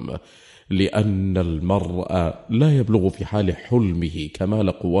الحلم، لأن المرء لا يبلغ في حال حلمه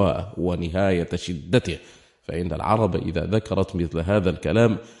كمال قواه ونهاية شدته، فإن العرب إذا ذكرت مثل هذا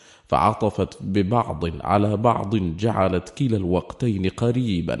الكلام فعطفت ببعض على بعض، جعلت كلا الوقتين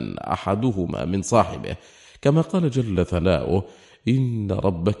قريبا أحدهما من صاحبه، كما قال جل ثناؤه: إن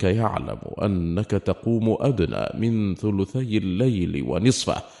ربك يعلم أنك تقوم أدنى من ثلثي الليل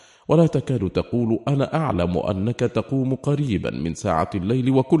ونصفه، ولا تكاد تقول أنا أعلم أنك تقوم قريبا من ساعة الليل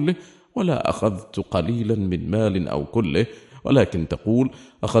وكله، ولا أخذت قليلا من مال أو كله، ولكن تقول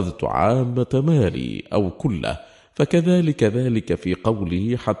أخذت عامة مالي أو كله. فكذلك ذلك في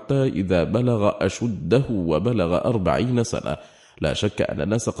قوله: حتى إذا بلغ أشده وبلغ 40 سنة، لا شك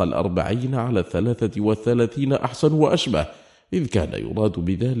أن نسق 40 على 33 أحسن وأشبه، إذ كان يراد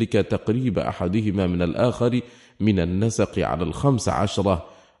بذلك تقريب أحدهما من الآخر من النسق على 15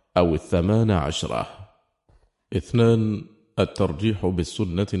 أو 18. 2. الترجيح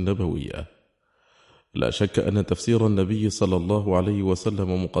بالسنة النبوية. لا شك أن تفسير النبي صلى الله عليه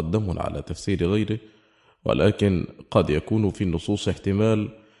وسلم مقدم على تفسير غيره، ولكن قد يكون في النصوص احتمال،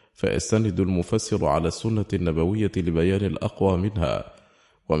 فيستند المفسر على السنة النبوية لبيان الأقوى منها،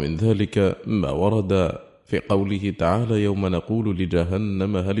 ومن ذلك ما ورد في قوله تعالى: يوم نقول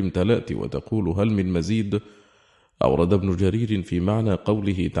لجهنم هل امتلأت وتقول هل من مزيد. أورد ابن جرير في معنى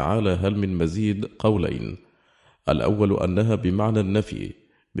قوله تعالى هل من مزيد قولين: الأول أنها بمعنى النفي،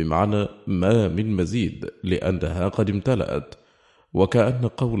 بمعنى ما من مزيد، لأنها قد امتلأت، وكأن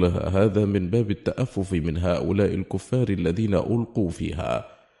قولها هذا من باب التأفف من هؤلاء الكفار الذين ألقوا فيها.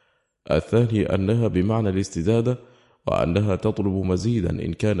 الثاني أنها بمعنى الاستزادة، وأنها تطلب مزيدا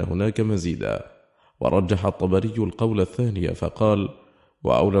إن كان هناك مزيدا. ورجح الطبري القول الثاني فقال: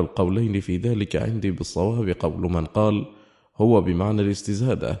 وأولى القولين في ذلك عندي بالصواب قول من قال هو بمعنى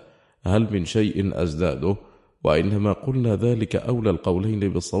الاستزادة هل من شيء أزداده، وإنما قلنا ذلك أولى القولين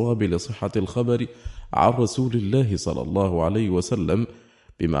بالصواب لصحة الخبر عن رسول الله صلى الله عليه وسلم،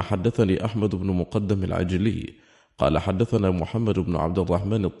 بما حدثني أحمد بن مقدم العجلي قال حدثنا محمد بن عبد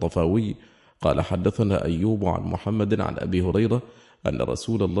الرحمن الطفاوي قال حدثنا أيوب عن محمد عن أبي هريرة أن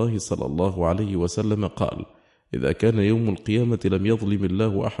رسول الله صلى الله عليه وسلم قال: إذا كان يوم القيامة لم يظلم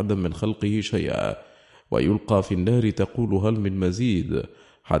الله أحدا من خلقه شيئا، ويلقى في النار تقول هل من مزيد،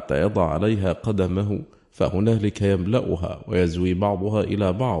 حتى يضع عليها قدمه، فهنالك يملأها ويزوي بعضها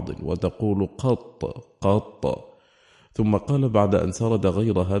إلى بعض وتقول قط قط، ثم قال بعد أن سرد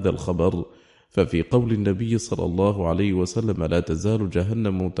غير هذا الخبر: ففي قول النبي صلى الله عليه وسلم: لا تزال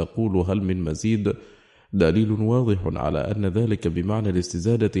جهنم تقول هل من مزيد، دليل واضح على أن ذلك بمعنى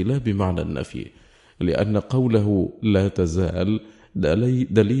الاستزادة لا بمعنى النفي، لأن قوله لا تزال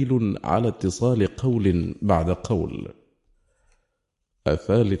دليل على اتصال قول بعد قول.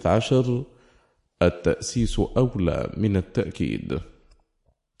 13. التأسيس أولى من التأكيد.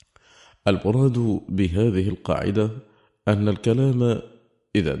 المراد بهذه القاعدة أن الكلام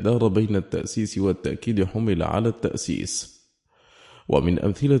إذا دار بين التأسيس والتأكيد حمل على التأسيس. ومن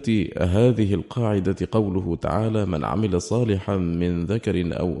أمثلة هذه القاعدة قوله تعالى: من عمل صالحا من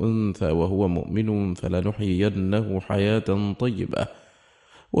ذكر أو أنثى وهو مؤمن فلنحيينه حياة طيبة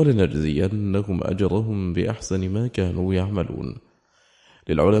ولنجزينهم أجرهم بأحسن ما كانوا يعملون.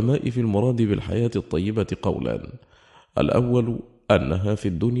 للعلماء في المراد بالحياة الطيبة قولان: الأول أنها في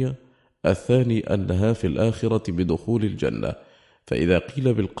الدنيا، الثاني أنها في الآخرة بدخول الجنة. فإذا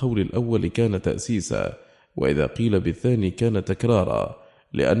قيل بالقول الأول كان تأسيسا، وإذا قيل بالثاني كان تكرارا،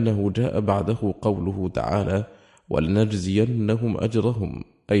 لأنه جاء بعده قوله تعالى: ولنجزينهم أجرهم،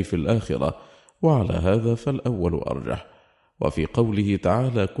 أي في الآخرة، وعلى هذا فالأول أرجح. وفي قوله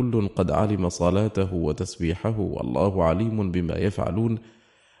تعالى: كل قد علم صلاته وتسبيحه والله عليم بما يفعلون،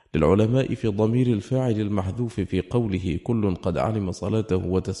 للعلماء في ضمير الفاعل المحذوف في قوله كل قد علم صلاته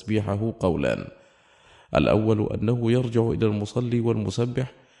وتسبيحه قولان: الأول أنه يرجع إلى المصلي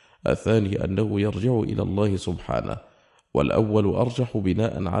والمسبح، الثاني أنه يرجع إلى الله سبحانه. والأول أرجح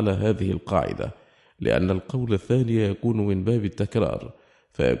بناء على هذه القاعدة، لأن القول الثاني يكون من باب التكرار،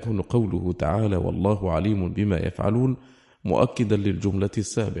 فيكون قوله تعالى والله عليم بما يفعلون مؤكدا للجملة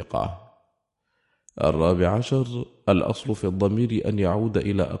السابقة. 14. الأصل في الضمير أن يعود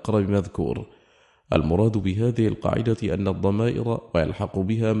إلى أقرب مذكور. المراد بهذه القاعدة أن الضمائر ويلحق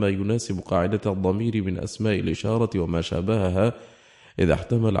بها ما يناسب قاعدة الضمير من أسماء الإشارة وما شابهها، إذا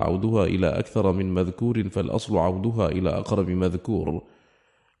احتمل عودها إلى أكثر من مذكور فالأصل عودها إلى أقرب مذكور.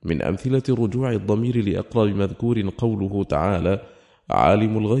 من أمثلة رجوع الضمير لأقرب مذكور قوله تعالى: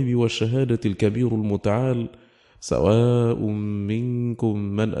 عالم الغيب والشهادة الكبير المتعال، سواء منكم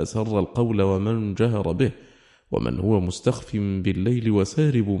من أسر القول ومن جهر به ومن هو مستخف بالليل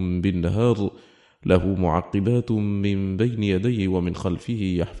وسارب بالنهار، له معقبات من بين يديه ومن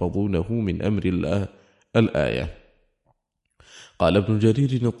خلفه يحفظونه من أمر الله. الآية. قال ابن جرير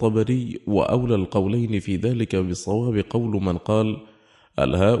الطبري: وأولى القولين في ذلك بالصواب قول من قال: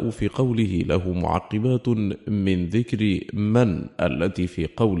 الهاء في قوله له معقبات من ذكر من التي في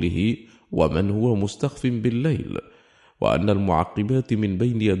قوله ومن هو مستخف بالليل، وأن المعقبات من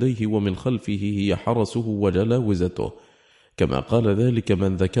بين يديه ومن خلفه هي حرسه وجلاوزته، كما قال ذلك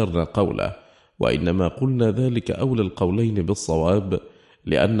من ذكرنا قوله. وإنما قلنا ذلك أولى القولين بالصواب،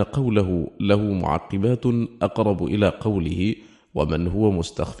 لأن قوله له معقبات أقرب إلى قوله ومن هو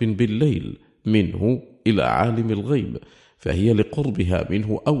مستخف بالليل منه إلى عالم الغيب، فهي لقربها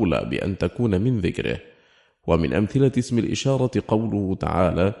منه أولى بأن تكون من ذكره. ومن أمثلة اسم الإشارة قوله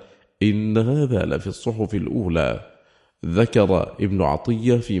تعالى: إن هذا لفي الصحف الأولى. ذكر ابن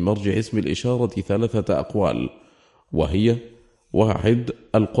عطية في مرجع اسم الإشارة 3 أقوال، وهي: 1.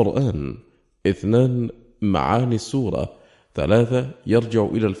 القرآن، 2. معاني السورة، 3. يرجع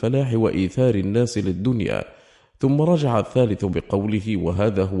إلى الفلاح وإيثار الناس للدنيا. ثم رجع الثالث بقوله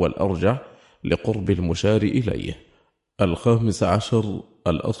وهذا هو الأرجح لقرب المشار إليه. 15.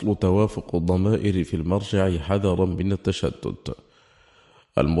 الأصل توافق الضمائر في المرجع حذرا من التشتت.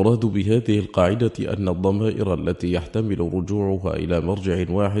 المراد بهذه القاعدة أن الضمائر التي يحتمل رجوعها إلى مرجع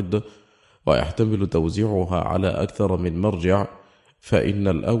واحد ويحتمل توزيعها على أكثر من مرجع، فإن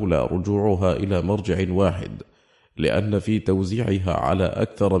الأولى رجوعها إلى مرجع واحد، لأن في توزيعها على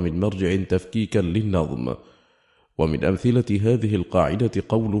أكثر من مرجع تفكيكا للنظم. ومن أمثلة هذه القاعدة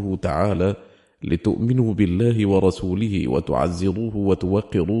قوله تعالى: لتؤمنوا بالله ورسوله وتعزروه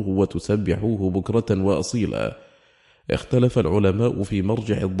وتوقروه وتسبحوه بكرة وأصيلا. اختلف العلماء في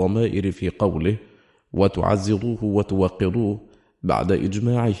مرجع الضمائر في قوله وتعزروه وتوقروه، بعد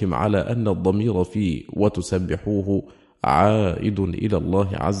إجماعهم على أن الضمير في وتسبحوه عائد إلى الله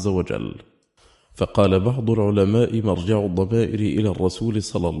عز وجل. فقال بعض العلماء مرجع الضمائر إلى الرسول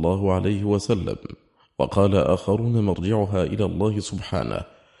صلى الله عليه وسلم، وقال آخرون مرجعها إلى الله سبحانه.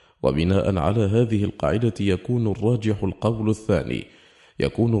 وبناء على هذه القاعدة يكون الراجح القول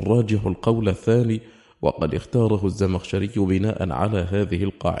الثاني، وقد اختاره الزمخشري بناء على هذه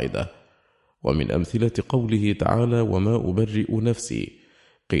القاعدة. ومن أمثلة قوله تعالى وما أبرئ نفسي،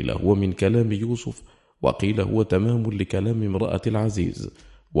 قيل هو من كلام يوسف، وقيل هو تمام لكلام امرأة العزيز،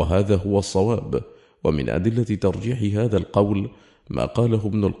 وهذا هو الصواب. ومن أدلة ترجيح هذا القول ما قاله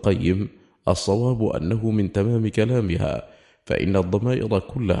ابن القيم: الصواب أنه من تمام كلامها، فإن الضمائر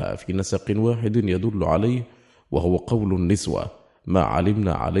كلها في نسق واحد يدل عليه، وهو قول النسوة ما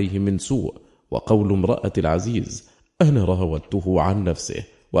علمنا عليه من سوء، وقول امرأة العزيز أنا راودته عن نفسه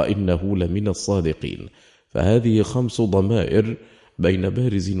وإنه لمن الصادقين. فهذه 5 ضمائر بين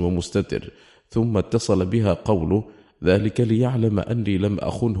بارز ومستتر، ثم اتصل بها قوله ذلك ليعلم أني لم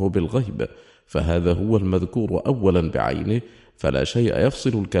أخنه بالغيب، فهذا هو المذكور أولا بعينه، فلا شيء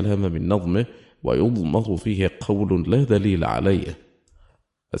يفصل الكلام من نظمه، ويضمر فيه قول لا دليل عليه.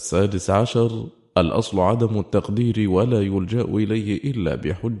 16. الأصل عدم التقدير ولا يلجأ إليه إلا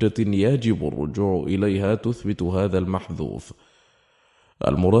بحجة يجب الرجوع إليها تثبت هذا المحذوف.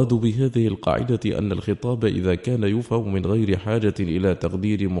 المراد بهذه القاعدة أن الخطاب إذا كان يفهم من غير حاجة إلى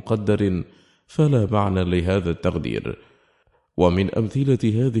تقدير مقدر فلا معنى لهذا التقدير. ومن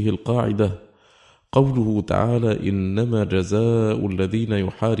أمثلة هذه القاعدة قوله تعالى إنما جزاء الذين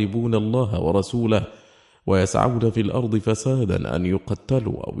يحاربون الله ورسوله ويسعون في الأرض فسادا أن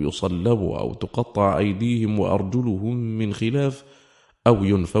يقتلوا أو يصلبوا أو تقطع أيديهم وأرجلهم من خلاف أو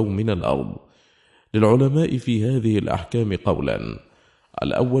ينفوا من الأرض. للعلماء في هذه الأحكام قولان: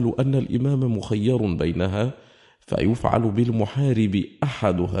 الأول أن الإمام مخير بينها فيفعل بالمحارب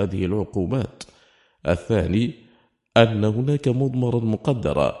أحد هذه العقوبات. الثاني أن هناك مضمرا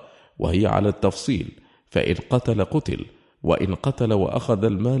مقدرا وهي على التفصيل، فإن قتل قتل، وإن قتل وأخذ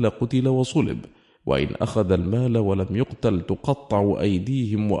المال قتل وصلب، وإن أخذ المال ولم يقتل تقطع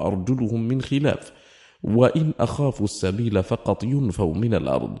أيديهم وأرجلهم من خلاف، وإن أخافوا السبيل فقط ينفوا من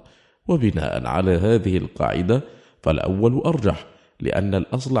الأرض. وبناء على هذه القاعدة فالأول أرجح، لأن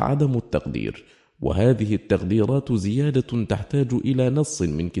الأصل عدم التقدير، وهذه التقديرات زيادة تحتاج إلى نص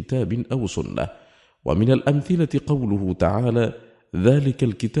من كتاب أو سنة. ومن الأمثلة قوله تعالى ذلك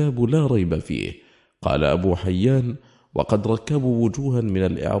الكتاب لا ريب فيه. قال أبو حيان وقد ركبوا وجوها من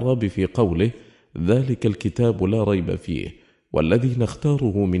الإعراب في قوله ذلك الكتاب لا ريب فيه، والذي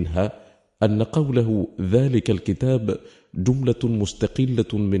نختاره منها أن قوله ذلك الكتاب جملة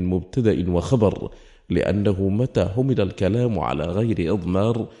مستقلة من مبتدأ وخبر، لأنه متى حمل الكلام على غير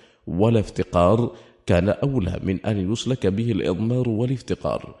إضمار ولا افتقار كان أولى من أن يسلك به الإضمار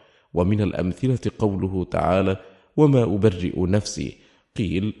والافتقار. ومن الأمثلة قوله تعالى وما أبرئ نفسي،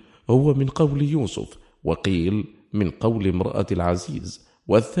 قيل هو من قول يوسف، وقيل من قول امرأة العزيز،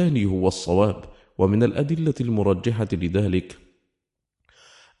 والثاني هو الصواب. ومن الأدلة المرجحة لذلك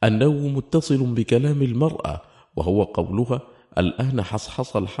أنه متصل بكلام المرأة، وهو قولها الآن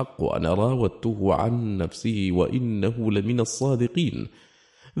حصحص الحق أنا راودته عن نفسه وإنه لمن الصادقين،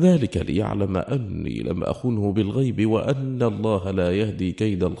 ذلك ليعلم أني لم أخنه بالغيب وأن الله لا يهدي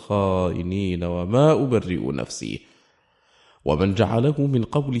كيد الخائنين وما أبرئ نفسي. ومن جعله من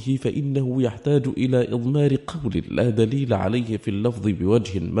قوله فإنه يحتاج إلى إضمار قول لا دليل عليه في اللفظ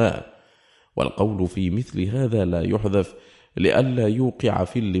بوجه ما، والقول في مثل هذا لا يحذف لئلا يوقع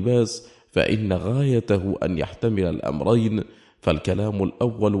في اللباس، فإن غايته أن يحتمل الأمرين، فالكلام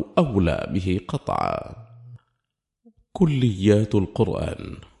الأول أولى به قطعا. كليات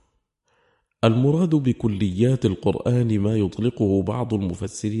القرآن. المراد بكليات القرآن ما يطلقه بعض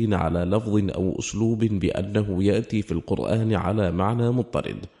المفسرين على لفظ أو أسلوب بأنه يأتي في القرآن على معنى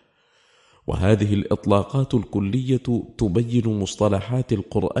مضطرد، وهذه الإطلاقات الكلية تبين مصطلحات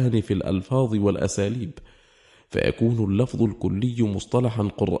القرآن في الألفاظ والأساليب، فيكون اللفظ الكلي مصطلحا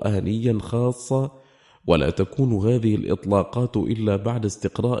قرآنيا خاصا، ولا تكون هذه الإطلاقات إلا بعد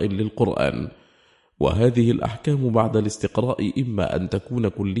استقراء للقرآن. وهذه الأحكام بعد الاستقراء إما أن تكون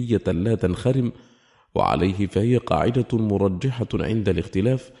كلية لا تنخرم، وعليه فهي قاعدة مرجحة عند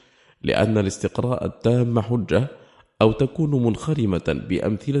الاختلاف، لأن الاستقراء التام حجة، أو تكون منخرمة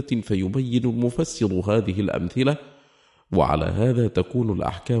بأمثلة فيبين المفسر هذه الأمثلة، وعلى هذا تكون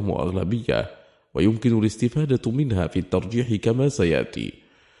الأحكام أغلبية، ويمكن الاستفادة منها في الترجيح كما سيأتي.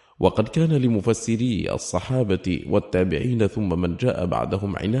 وقد كان لمفسري الصحابة والتابعين ثم من جاء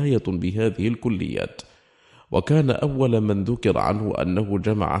بعدهم عناية بهذه الكليات، وكان أول من ذكر عنه أنه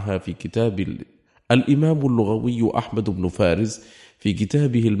جمعها في كتاب الإمام اللغوي أحمد بن فارس في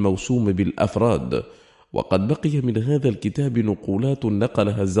كتابه الموسوم بالأفراد. وقد بقي من هذا الكتاب نقولات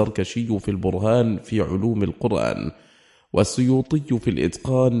نقلها الزركشي في البرهان في علوم القرآن، والسيوطي في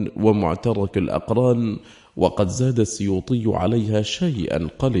الإتقان، ومعترك الأقران، وقد زاد السيوطي عليها شيئا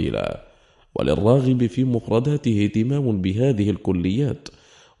قليلا. وللراغب في مفرداته اهتمام بهذه الكليات،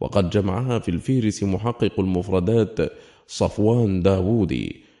 وقد جمعها في الفيرس محقق المفردات صفوان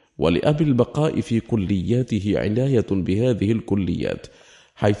داوودي. ولأبي البقاء في كلياته عناية بهذه الكليات،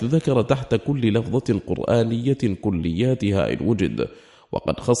 حيث ذكر تحت كل لفظة قرآنية كلياتها إن وجد،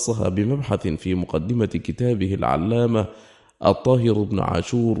 وقد خصها بمبحث في مقدمة كتابه العلامة الطاهر بن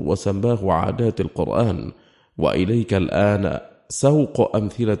عاشور وسماه عادات القرآن. وإليك الآن سوق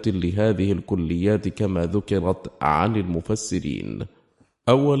أمثلة لهذه الكليات كما ذكرت عن المفسرين.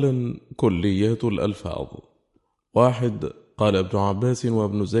 أولا، كليات الألفاظ. 1. قال ابن عباس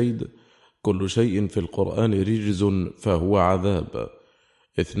وابن زيد: كل شيء في القرآن رجز فهو عذاب.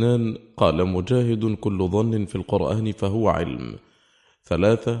 2. قال مجاهد: كل ظن في القرآن فهو علم.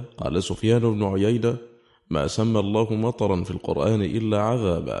 3. قال سفيان بن عيينة: ما سمى الله مطرا في القرآن إلا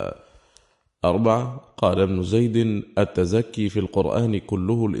عذابا. 4. قال ابن زيد: التزكي في القرآن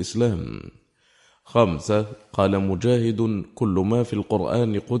كله الإسلام. 5. قال مجاهد: كل ما في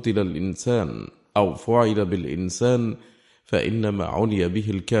القرآن قتل الإنسان أو فعل بالإنسان فإنما عني به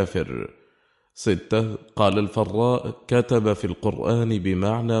الكافر. 6. قال الفراء: كتب في القرآن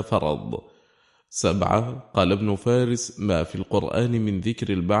بمعنى فرض. 7. قال ابن فارس: ما في القرآن من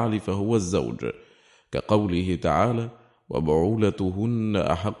ذكر البعل فهو الزوج، كقوله تعالى: وبعولتهن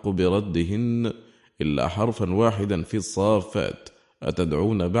أحق بردهن إلا حرفا واحدا في الصافات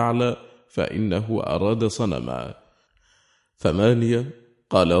أتدعون بعلا فإنه أراد صنما. 8.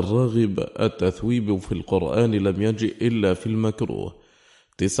 قال الراغب: التثويب في القرآن لم يجئ إلا في المكروه.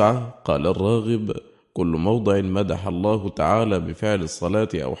 9. قال الراغب: كل موضع مدح الله تعالى بفعل الصلاة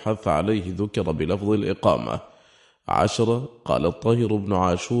أو حث عليه ذكر بلفظ الإقامة. 10. قال الطيار بن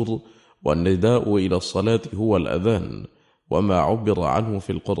عاشور: والنداء إلى الصلاة هو الأذان، وما عبر عنه في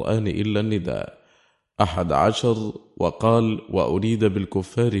القرآن إلا النداء. 11. وقال: وأريد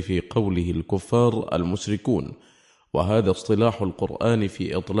بالكفار في قوله الكفار المشركون، وهذا اصطلاح القرآن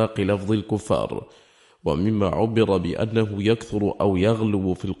في إطلاق لفظ الكفار. ومما عبر بأنه يكثر أو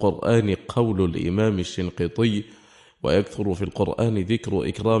يغلب في القرآن قول الإمام الشنقيطي: ويكثر في القرآن ذكر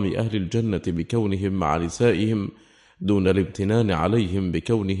إكرام أهل الجنة بكونهم مع نسائهم دون الامتنان عليهم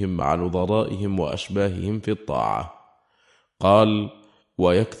بكونهم مع نظرائهم وأشباههم في الطاعة. قال: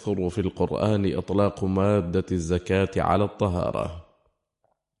 ويكثر في القرآن إطلاق مادة الزكاة على الطهارة.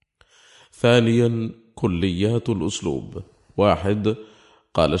 ثانيا، كليات الأسلوب. 1.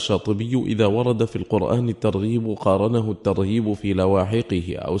 قال الشاطبي: إذا ورد في القرآن الترغيب قارنه الترهيب في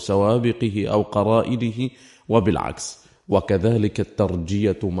لواحقه أو سوابقه أو قرائنه، وبالعكس، وكذلك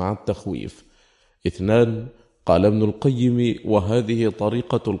الترجية مع التخويف. 2. قال ابن القيم: وهذه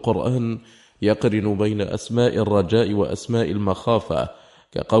طريقة القرآن، يقرن بين أسماء الرجاء وأسماء المخافة،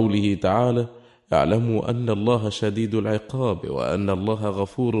 كقوله تعالى: اعلموا أن الله شديد العقاب وأن الله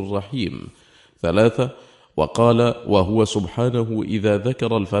غفور رحيم. 3. وقال: وهو سبحانه إذا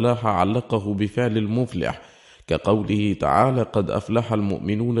ذكر الفلاح علقه بفعل المفلح، كقوله تعالى: قد أفلح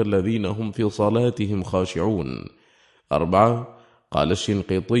المؤمنون الذين هم في صلاتهم خاشعون. 4. قال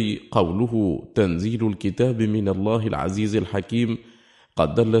الشنقيطي: قوله تنزيل الكتاب من الله العزيز الحكيم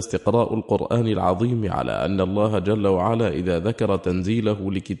قد دل استقراء القرآن العظيم على أن الله جل وعلا إذا ذكر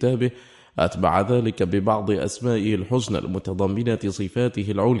تنزيله لكتابه أتبع ذلك ببعض أسمائه الحسنى المتضمنة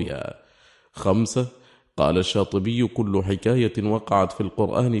صفاته العليا. 5. قال الشاطبي: كل حكاية وقعت في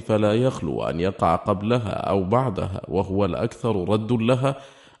القرآن فلا يخلو أن يقع قبلها أو بعدها، وهو الأكثر رد لها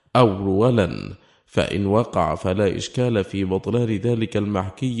أولا، فإن وقع فلا إشكال في بطلان ذلك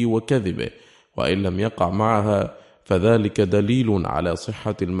المحكي وكذبه، وإن لم يقع معها فذلك دليل على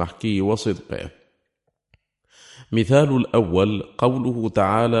صحة المحكي وصدقه. مثال الأول قوله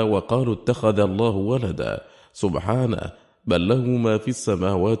تعالى: وقالوا اتخذ الله ولدا، سبحانه، بل له ما في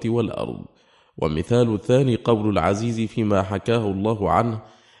السماوات والأرض. ومثال الثاني قول العزيز فيما حكاه الله عنه: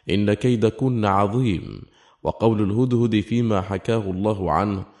 إن كيدكن عظيم، وقول الهدهد فيما حكاه الله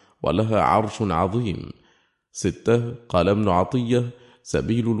عنه: ولها عرش عظيم. 6. قال ابن عطية: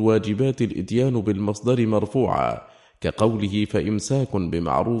 سبيل الواجبات الإتيان بالمصدر مرفوعا، كقوله: فإمساك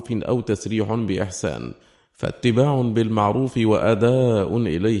بمعروف أو تسريح بإحسان، فاتباع بالمعروف وأداء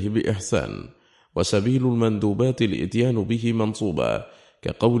إليه بإحسان. وسبيل المندوبات الإتيان به منصوبا،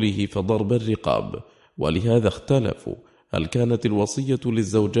 كقوله: فضرب الرقاب. ولهذا اختلفوا هل كانت الوصية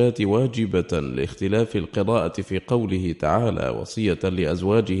للزوجات واجبة لاختلاف القراءة في قوله تعالى: وصية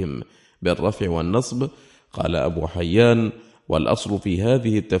لأزواجهم بالرفع والنصب. قال أبو حيان: والأصل في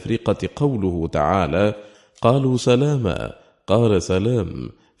هذه التفرقة قوله تعالى: قالوا سلاما، قال سلام،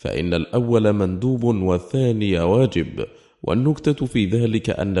 فإن الأول مندوب والثاني واجب. والنكتة في ذلك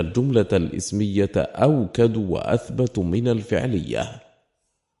أن الجملة الإسمية أوكد وأثبت من الفعلية.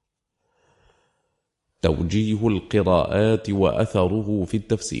 توجيه القراءات وأثره في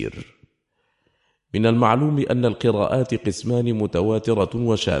التفسير. من المعلوم أن القراءات قسمان: متواترة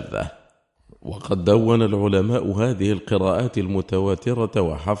وشاذة، وقد دون العلماء هذه القراءات المتواترة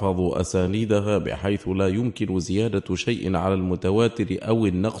وحفظوا أسانيدها بحيث لا يمكن زيادة شيء على المتواتر أو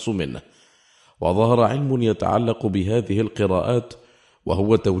النقص منه، وظهر علم يتعلق بهذه القراءات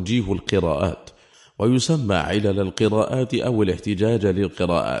وهو توجيه القراءات، ويسمى علل القراءات أو الاحتجاج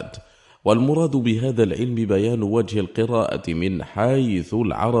للقراءات. والمراد بهذا العلم بيان وجه القراءة من حيث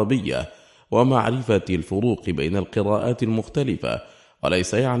العربية ومعرفة الفروق بين القراءات المختلفة،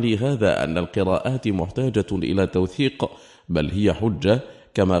 وليس يعني هذا أن القراءات محتاجة إلى توثيق، بل هي حجة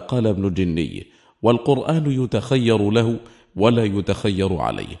كما قال ابن جني: والقرآن يتخير له ولا يتخير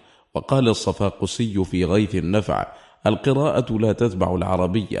عليه. وقال الصفاقسي في غيث النفع: القراءة لا تتبع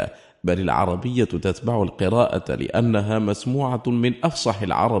العربية، بل العربية تتبع القراءة، لأنها مسموعة من أفصح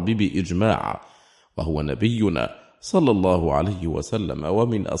العرب بإجماع، وهو نبينا صلى الله عليه وسلم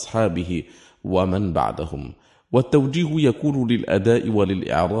ومن أصحابه ومن بعدهم. والتوجيه يكون للأداء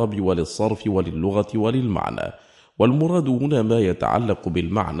وللإعراب وللصرف وللغة وللمعنى، والمراد هنا ما يتعلق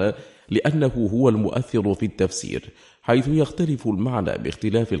بالمعنى، لأنه هو المؤثر في التفسير، حيث يختلف المعنى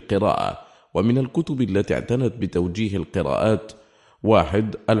باختلاف القراءة. ومن الكتب التي اعتنت بتوجيه القراءات: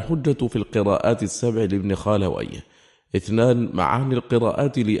 1. الحجة في القراءات السبع لابن خالويه. 2. معاني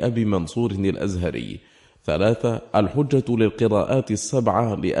القراءات لأبي منصور الأزهري. 3. الحجة للقراءات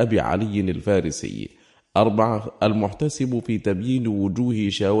السبعة لأبي علي الفارسي. 4. المحتسب في تبيين وجوه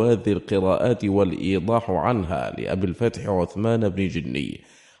شواذ القراءات والإيضاح عنها لأبي الفتح عثمان بن جني.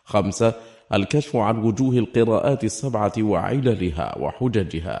 5. الكشف عن وجوه القراءات السبعة وعللها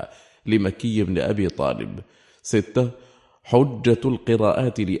وحججها لمكي بن أبي طالب. 6. حجة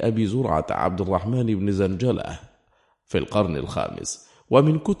القراءات لأبي زرعة عبد الرحمن بن زنجلة في القرن الخامس.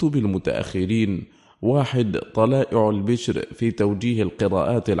 ومن كتب المتأخرين: 1. طلائع البشر في توجيه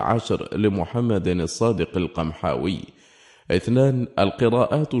القراءات العشر لمحمد الصادق القمحاوي. 2.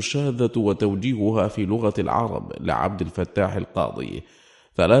 القراءات الشاذة وتوجيهها في لغة العرب لعبد الفتاح القاضي.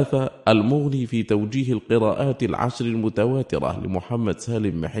 3. المغني في توجيه القراءات العشر المتواترة لمحمد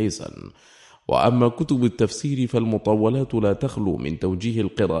سالم محيسن. وأما كتب التفسير فالمطولات لا تخلو من توجيه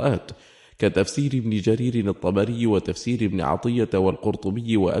القراءات، كتفسير ابن جرير الطبري وتفسير ابن عطية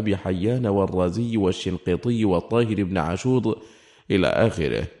والقرطبي وأبي حيان والرازي والشنقيطي والطاهر بن عاشور إلى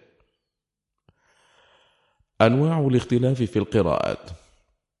آخره. أنواع الاختلاف في القراءات.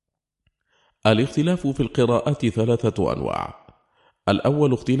 الاختلاف في القراءات 3 أنواع: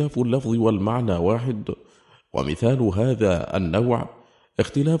 الأول اختلاف اللفظ والمعنى 1، ومثال هذا النوع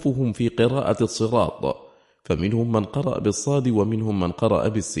اختلافهم في قراءة الصراط، فمنهم من قرأ بالصاد ومنهم من قرأ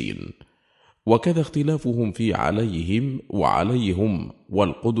بالسين. وكذا اختلافهم في عليهم وعليهم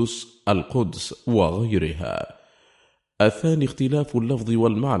والقدس القدس وغيرها. الثاني اختلاف اللفظ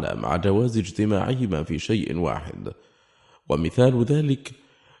والمعنى مع جواز اجتماعهما في شيء واحد، ومثال ذلك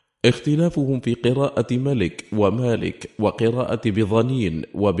اختلافهم في قراءة ملك ومالك وقراءة بضنين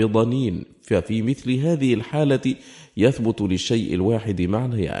وبضنين، ففي مثل هذه الحالة يثبت للشيء الواحد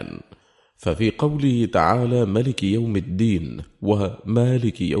معنيان، ففي قوله تعالى ملك يوم الدين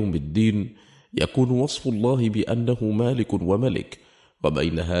ومالك يوم الدين يكون وصف الله بأنه مالك وملك،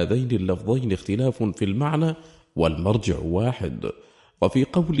 وبين هذين اللفظين اختلاف في المعنى والمرجع واحد. وفي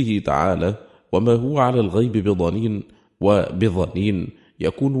قوله تعالى وما هو على الغيب بضنين وبضنين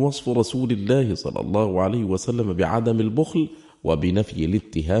يكون وصف رسول الله صلى الله عليه وسلم بعدم البخل وبنفي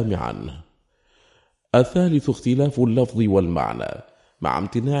الاتهام عنه. الثالث اختلاف اللفظ والمعنى مع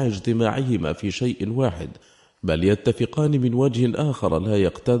امتناع اجتماعهما في شيء واحد، بل يتفقان من وجه آخر لا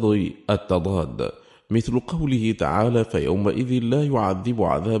يقتضي التضاد، مثل قوله تعالى فيومئذ لا يعذب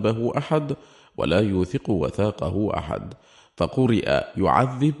عذابه أحد ولا يوثق وثاقه أحد، فقرئ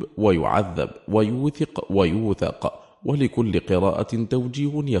يعذب ويعذب ويوثق ويوثق، ولكل قراءة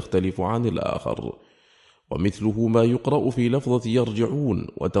توجيه يختلف عن الآخر. ومثله ما يقرأ في لفظة يرجعون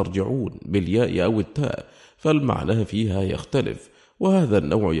وترجعون بالياء أو التاء، فالمعنى فيها يختلف، وهذا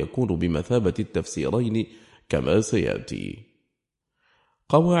النوع يكون بمثابة التفسيرين كما سيأتي.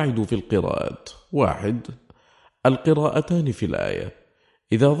 قواعد في القراءات. 1. القراءتان في الآية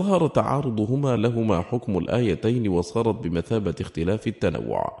إذا ظهر تعارضهما لهما حكم الآيتين وصارت بمثابة اختلاف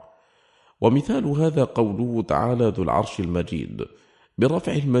التنوع. ومثال هذا قوله تعالى ذو العرش المجيد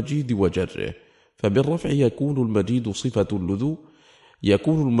برفع المجيد وجره، فبالرفع يكون المجيد صفة لذو،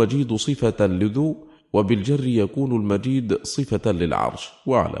 يكون المجيد صفة لذو، وبالجر يكون المجيد صفة للعرش،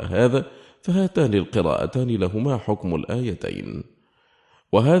 وعلى هذا فهاتان القراءتان لهما حكم الآيتين.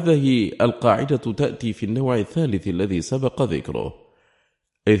 وهذه القاعدة تأتي في النوع الثالث الذي سبق ذكره.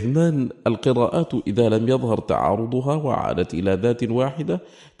 2. القراءات إذا لم يظهر تعارضها وعادت إلى ذات واحدة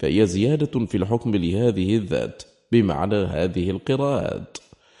فهي زيادة في الحكم لهذه الذات بمعنى هذه القراءات.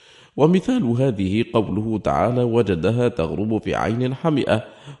 ومثال هذه قوله تعالى وجدها تغرب في عين حمئة،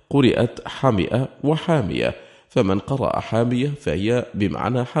 قرئت حمئة وحامية، فمن قرأ حامية فهي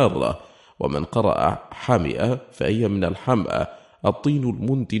بمعنى حارة، ومن قرأ حمئة فهي من الحمأة الطين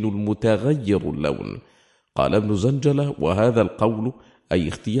المنتن المتغير اللون. قال ابن زنجلة: وهذا القول أي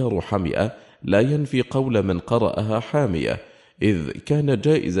اختيار حمئة لا ينفي قول من قرأها حامية، إذ كان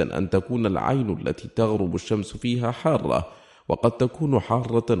جائزا أن تكون العين التي تغرب الشمس فيها حارة، وقد تكون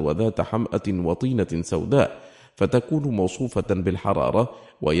حارة وذات حمأة وطينة سوداء، فتكون موصوفة بالحرارة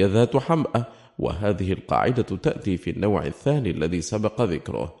وهي ذات حمأة، وهذه القاعدة تأتي في النوع الثاني الذي سبق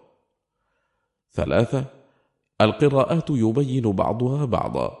ذكره. 3. القراءات يبين بعضها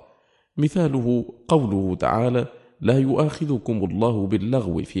بعضا. مثاله قوله تعالى: لا يؤاخذكم الله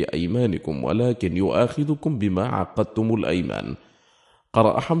باللغو في أيمانكم ولكن يؤاخذكم بما عقدتم الأيمان.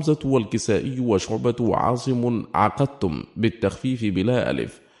 قرأ حمزة والكسائي وشعبة وعاصم عقدتم بالتخفيف بلا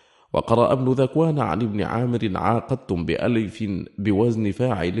ألف، وقرأ ابن ذكوان عن ابن عامر عاقدتم بألف بوزن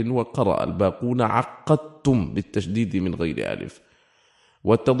فاعل، وقرأ الباقون عقدتم بالتشديد من غير ألف.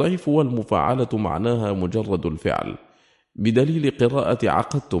 والتضعيف والمفاعلة معناها مجرد الفعل، بدليل قراءة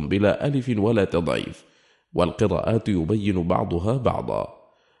عقدتم بلا ألف ولا تضعيف. والقراءات يبين بعضها بعضا.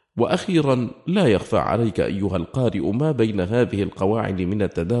 وأخيرا، لا يخفى عليك أيها القارئ ما بين هذه القواعد من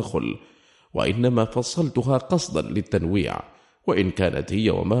التداخل، وإنما فصلتها قصدا للتنويع، وإن كانت هي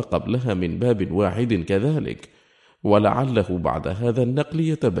وما قبلها من باب واحد كذلك. ولعله بعد هذا النقل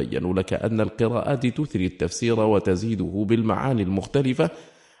يتبين لك أن القراءات تثري التفسير وتزيده بالمعاني المختلفة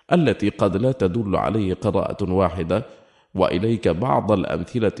التي قد لا تدل عليه قراءة واحدة. وإليك بعض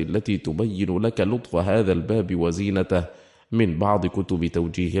الأمثلة التي تبين لك لطف هذا الباب وزينته من بعض كتب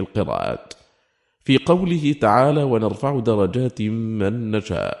توجيه القراءات. في قوله تعالى: ونرفع درجات من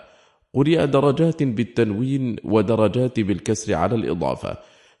نشاء، قرئ درجات بالتنوين ودرجات بالكسر على الإضافة،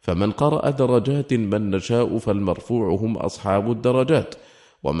 فمن قرأ درجات من نشاء فالمرفوع هم أصحاب الدرجات،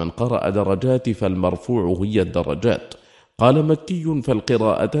 ومن قرأ درجات فالمرفوع هي الدرجات. قال مكي: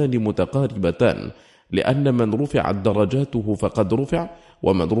 فالقراءتان متقاربتان، لأن من رفعت درجاته فقد رفع،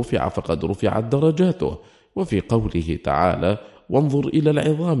 ومن رفع فقد رفعت درجاته. وفي قوله تعالى: وانظر إلى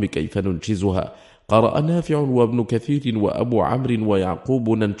العظام كيف ننشزها، قرأ نافع وابن كثير وأبو عمرو ويعقوب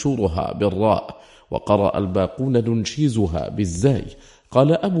ننشرها بالراء، وقرأ الباقون ننشزها بالزاي.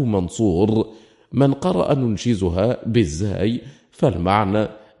 قال أبو منصور: من قرأ ننشزها بالزاي فالمعنى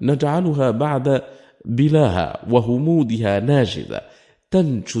نجعلها بعد بلاها وهمودها ناشزة،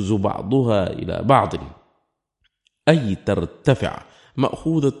 تنشز بعضها إلى بعض، أي ترتفع،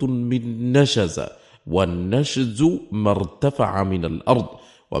 مأخوذة من نشز، والنشز ما ارتفع من الأرض.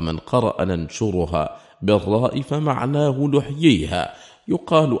 ومن قرأ ننشرها بالراء فمعناه نحييها،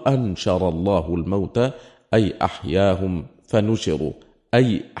 يقال أنشر الله الموتى أي أحياهم فنشروا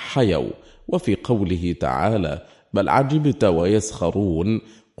أي حيوا. وفي قوله تعالى: بل عجبت ويسخرون،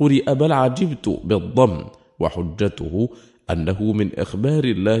 قرئ بل عجبت بالضم، وحجته أنه من إخبار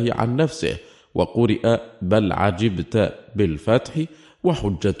الله عن نفسه، وقرئ بل عجبت بالفتح،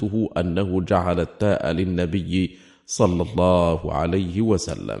 وحجته أنه جعل التاء للنبي صلى الله عليه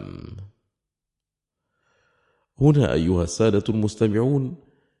وسلم. هنا أيها السادة المستمعون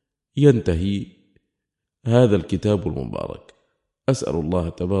ينتهي هذا الكتاب المبارك. أسأل الله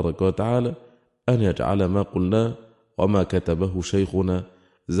تبارك وتعالى أن يجعل ما قلناه وما كتبه شيخنا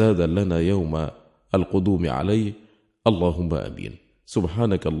زادا لنا يوم القدوم عليه، اللهم آمين.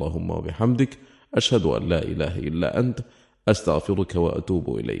 سبحانك اللهم وبحمدك، أشهد أن لا إله إلا أنت، أستغفرك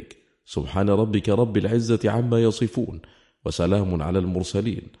وأتوب إليك. سبحان ربك رب العزة عما يصفون، وسلام على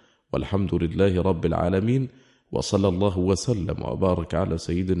المرسلين، والحمد لله رب العالمين، وصلى الله وسلم وبارك على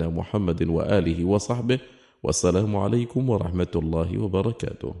سيدنا محمد وآله وصحبه، والسلام عليكم ورحمة الله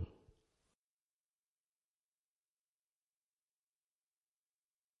وبركاته.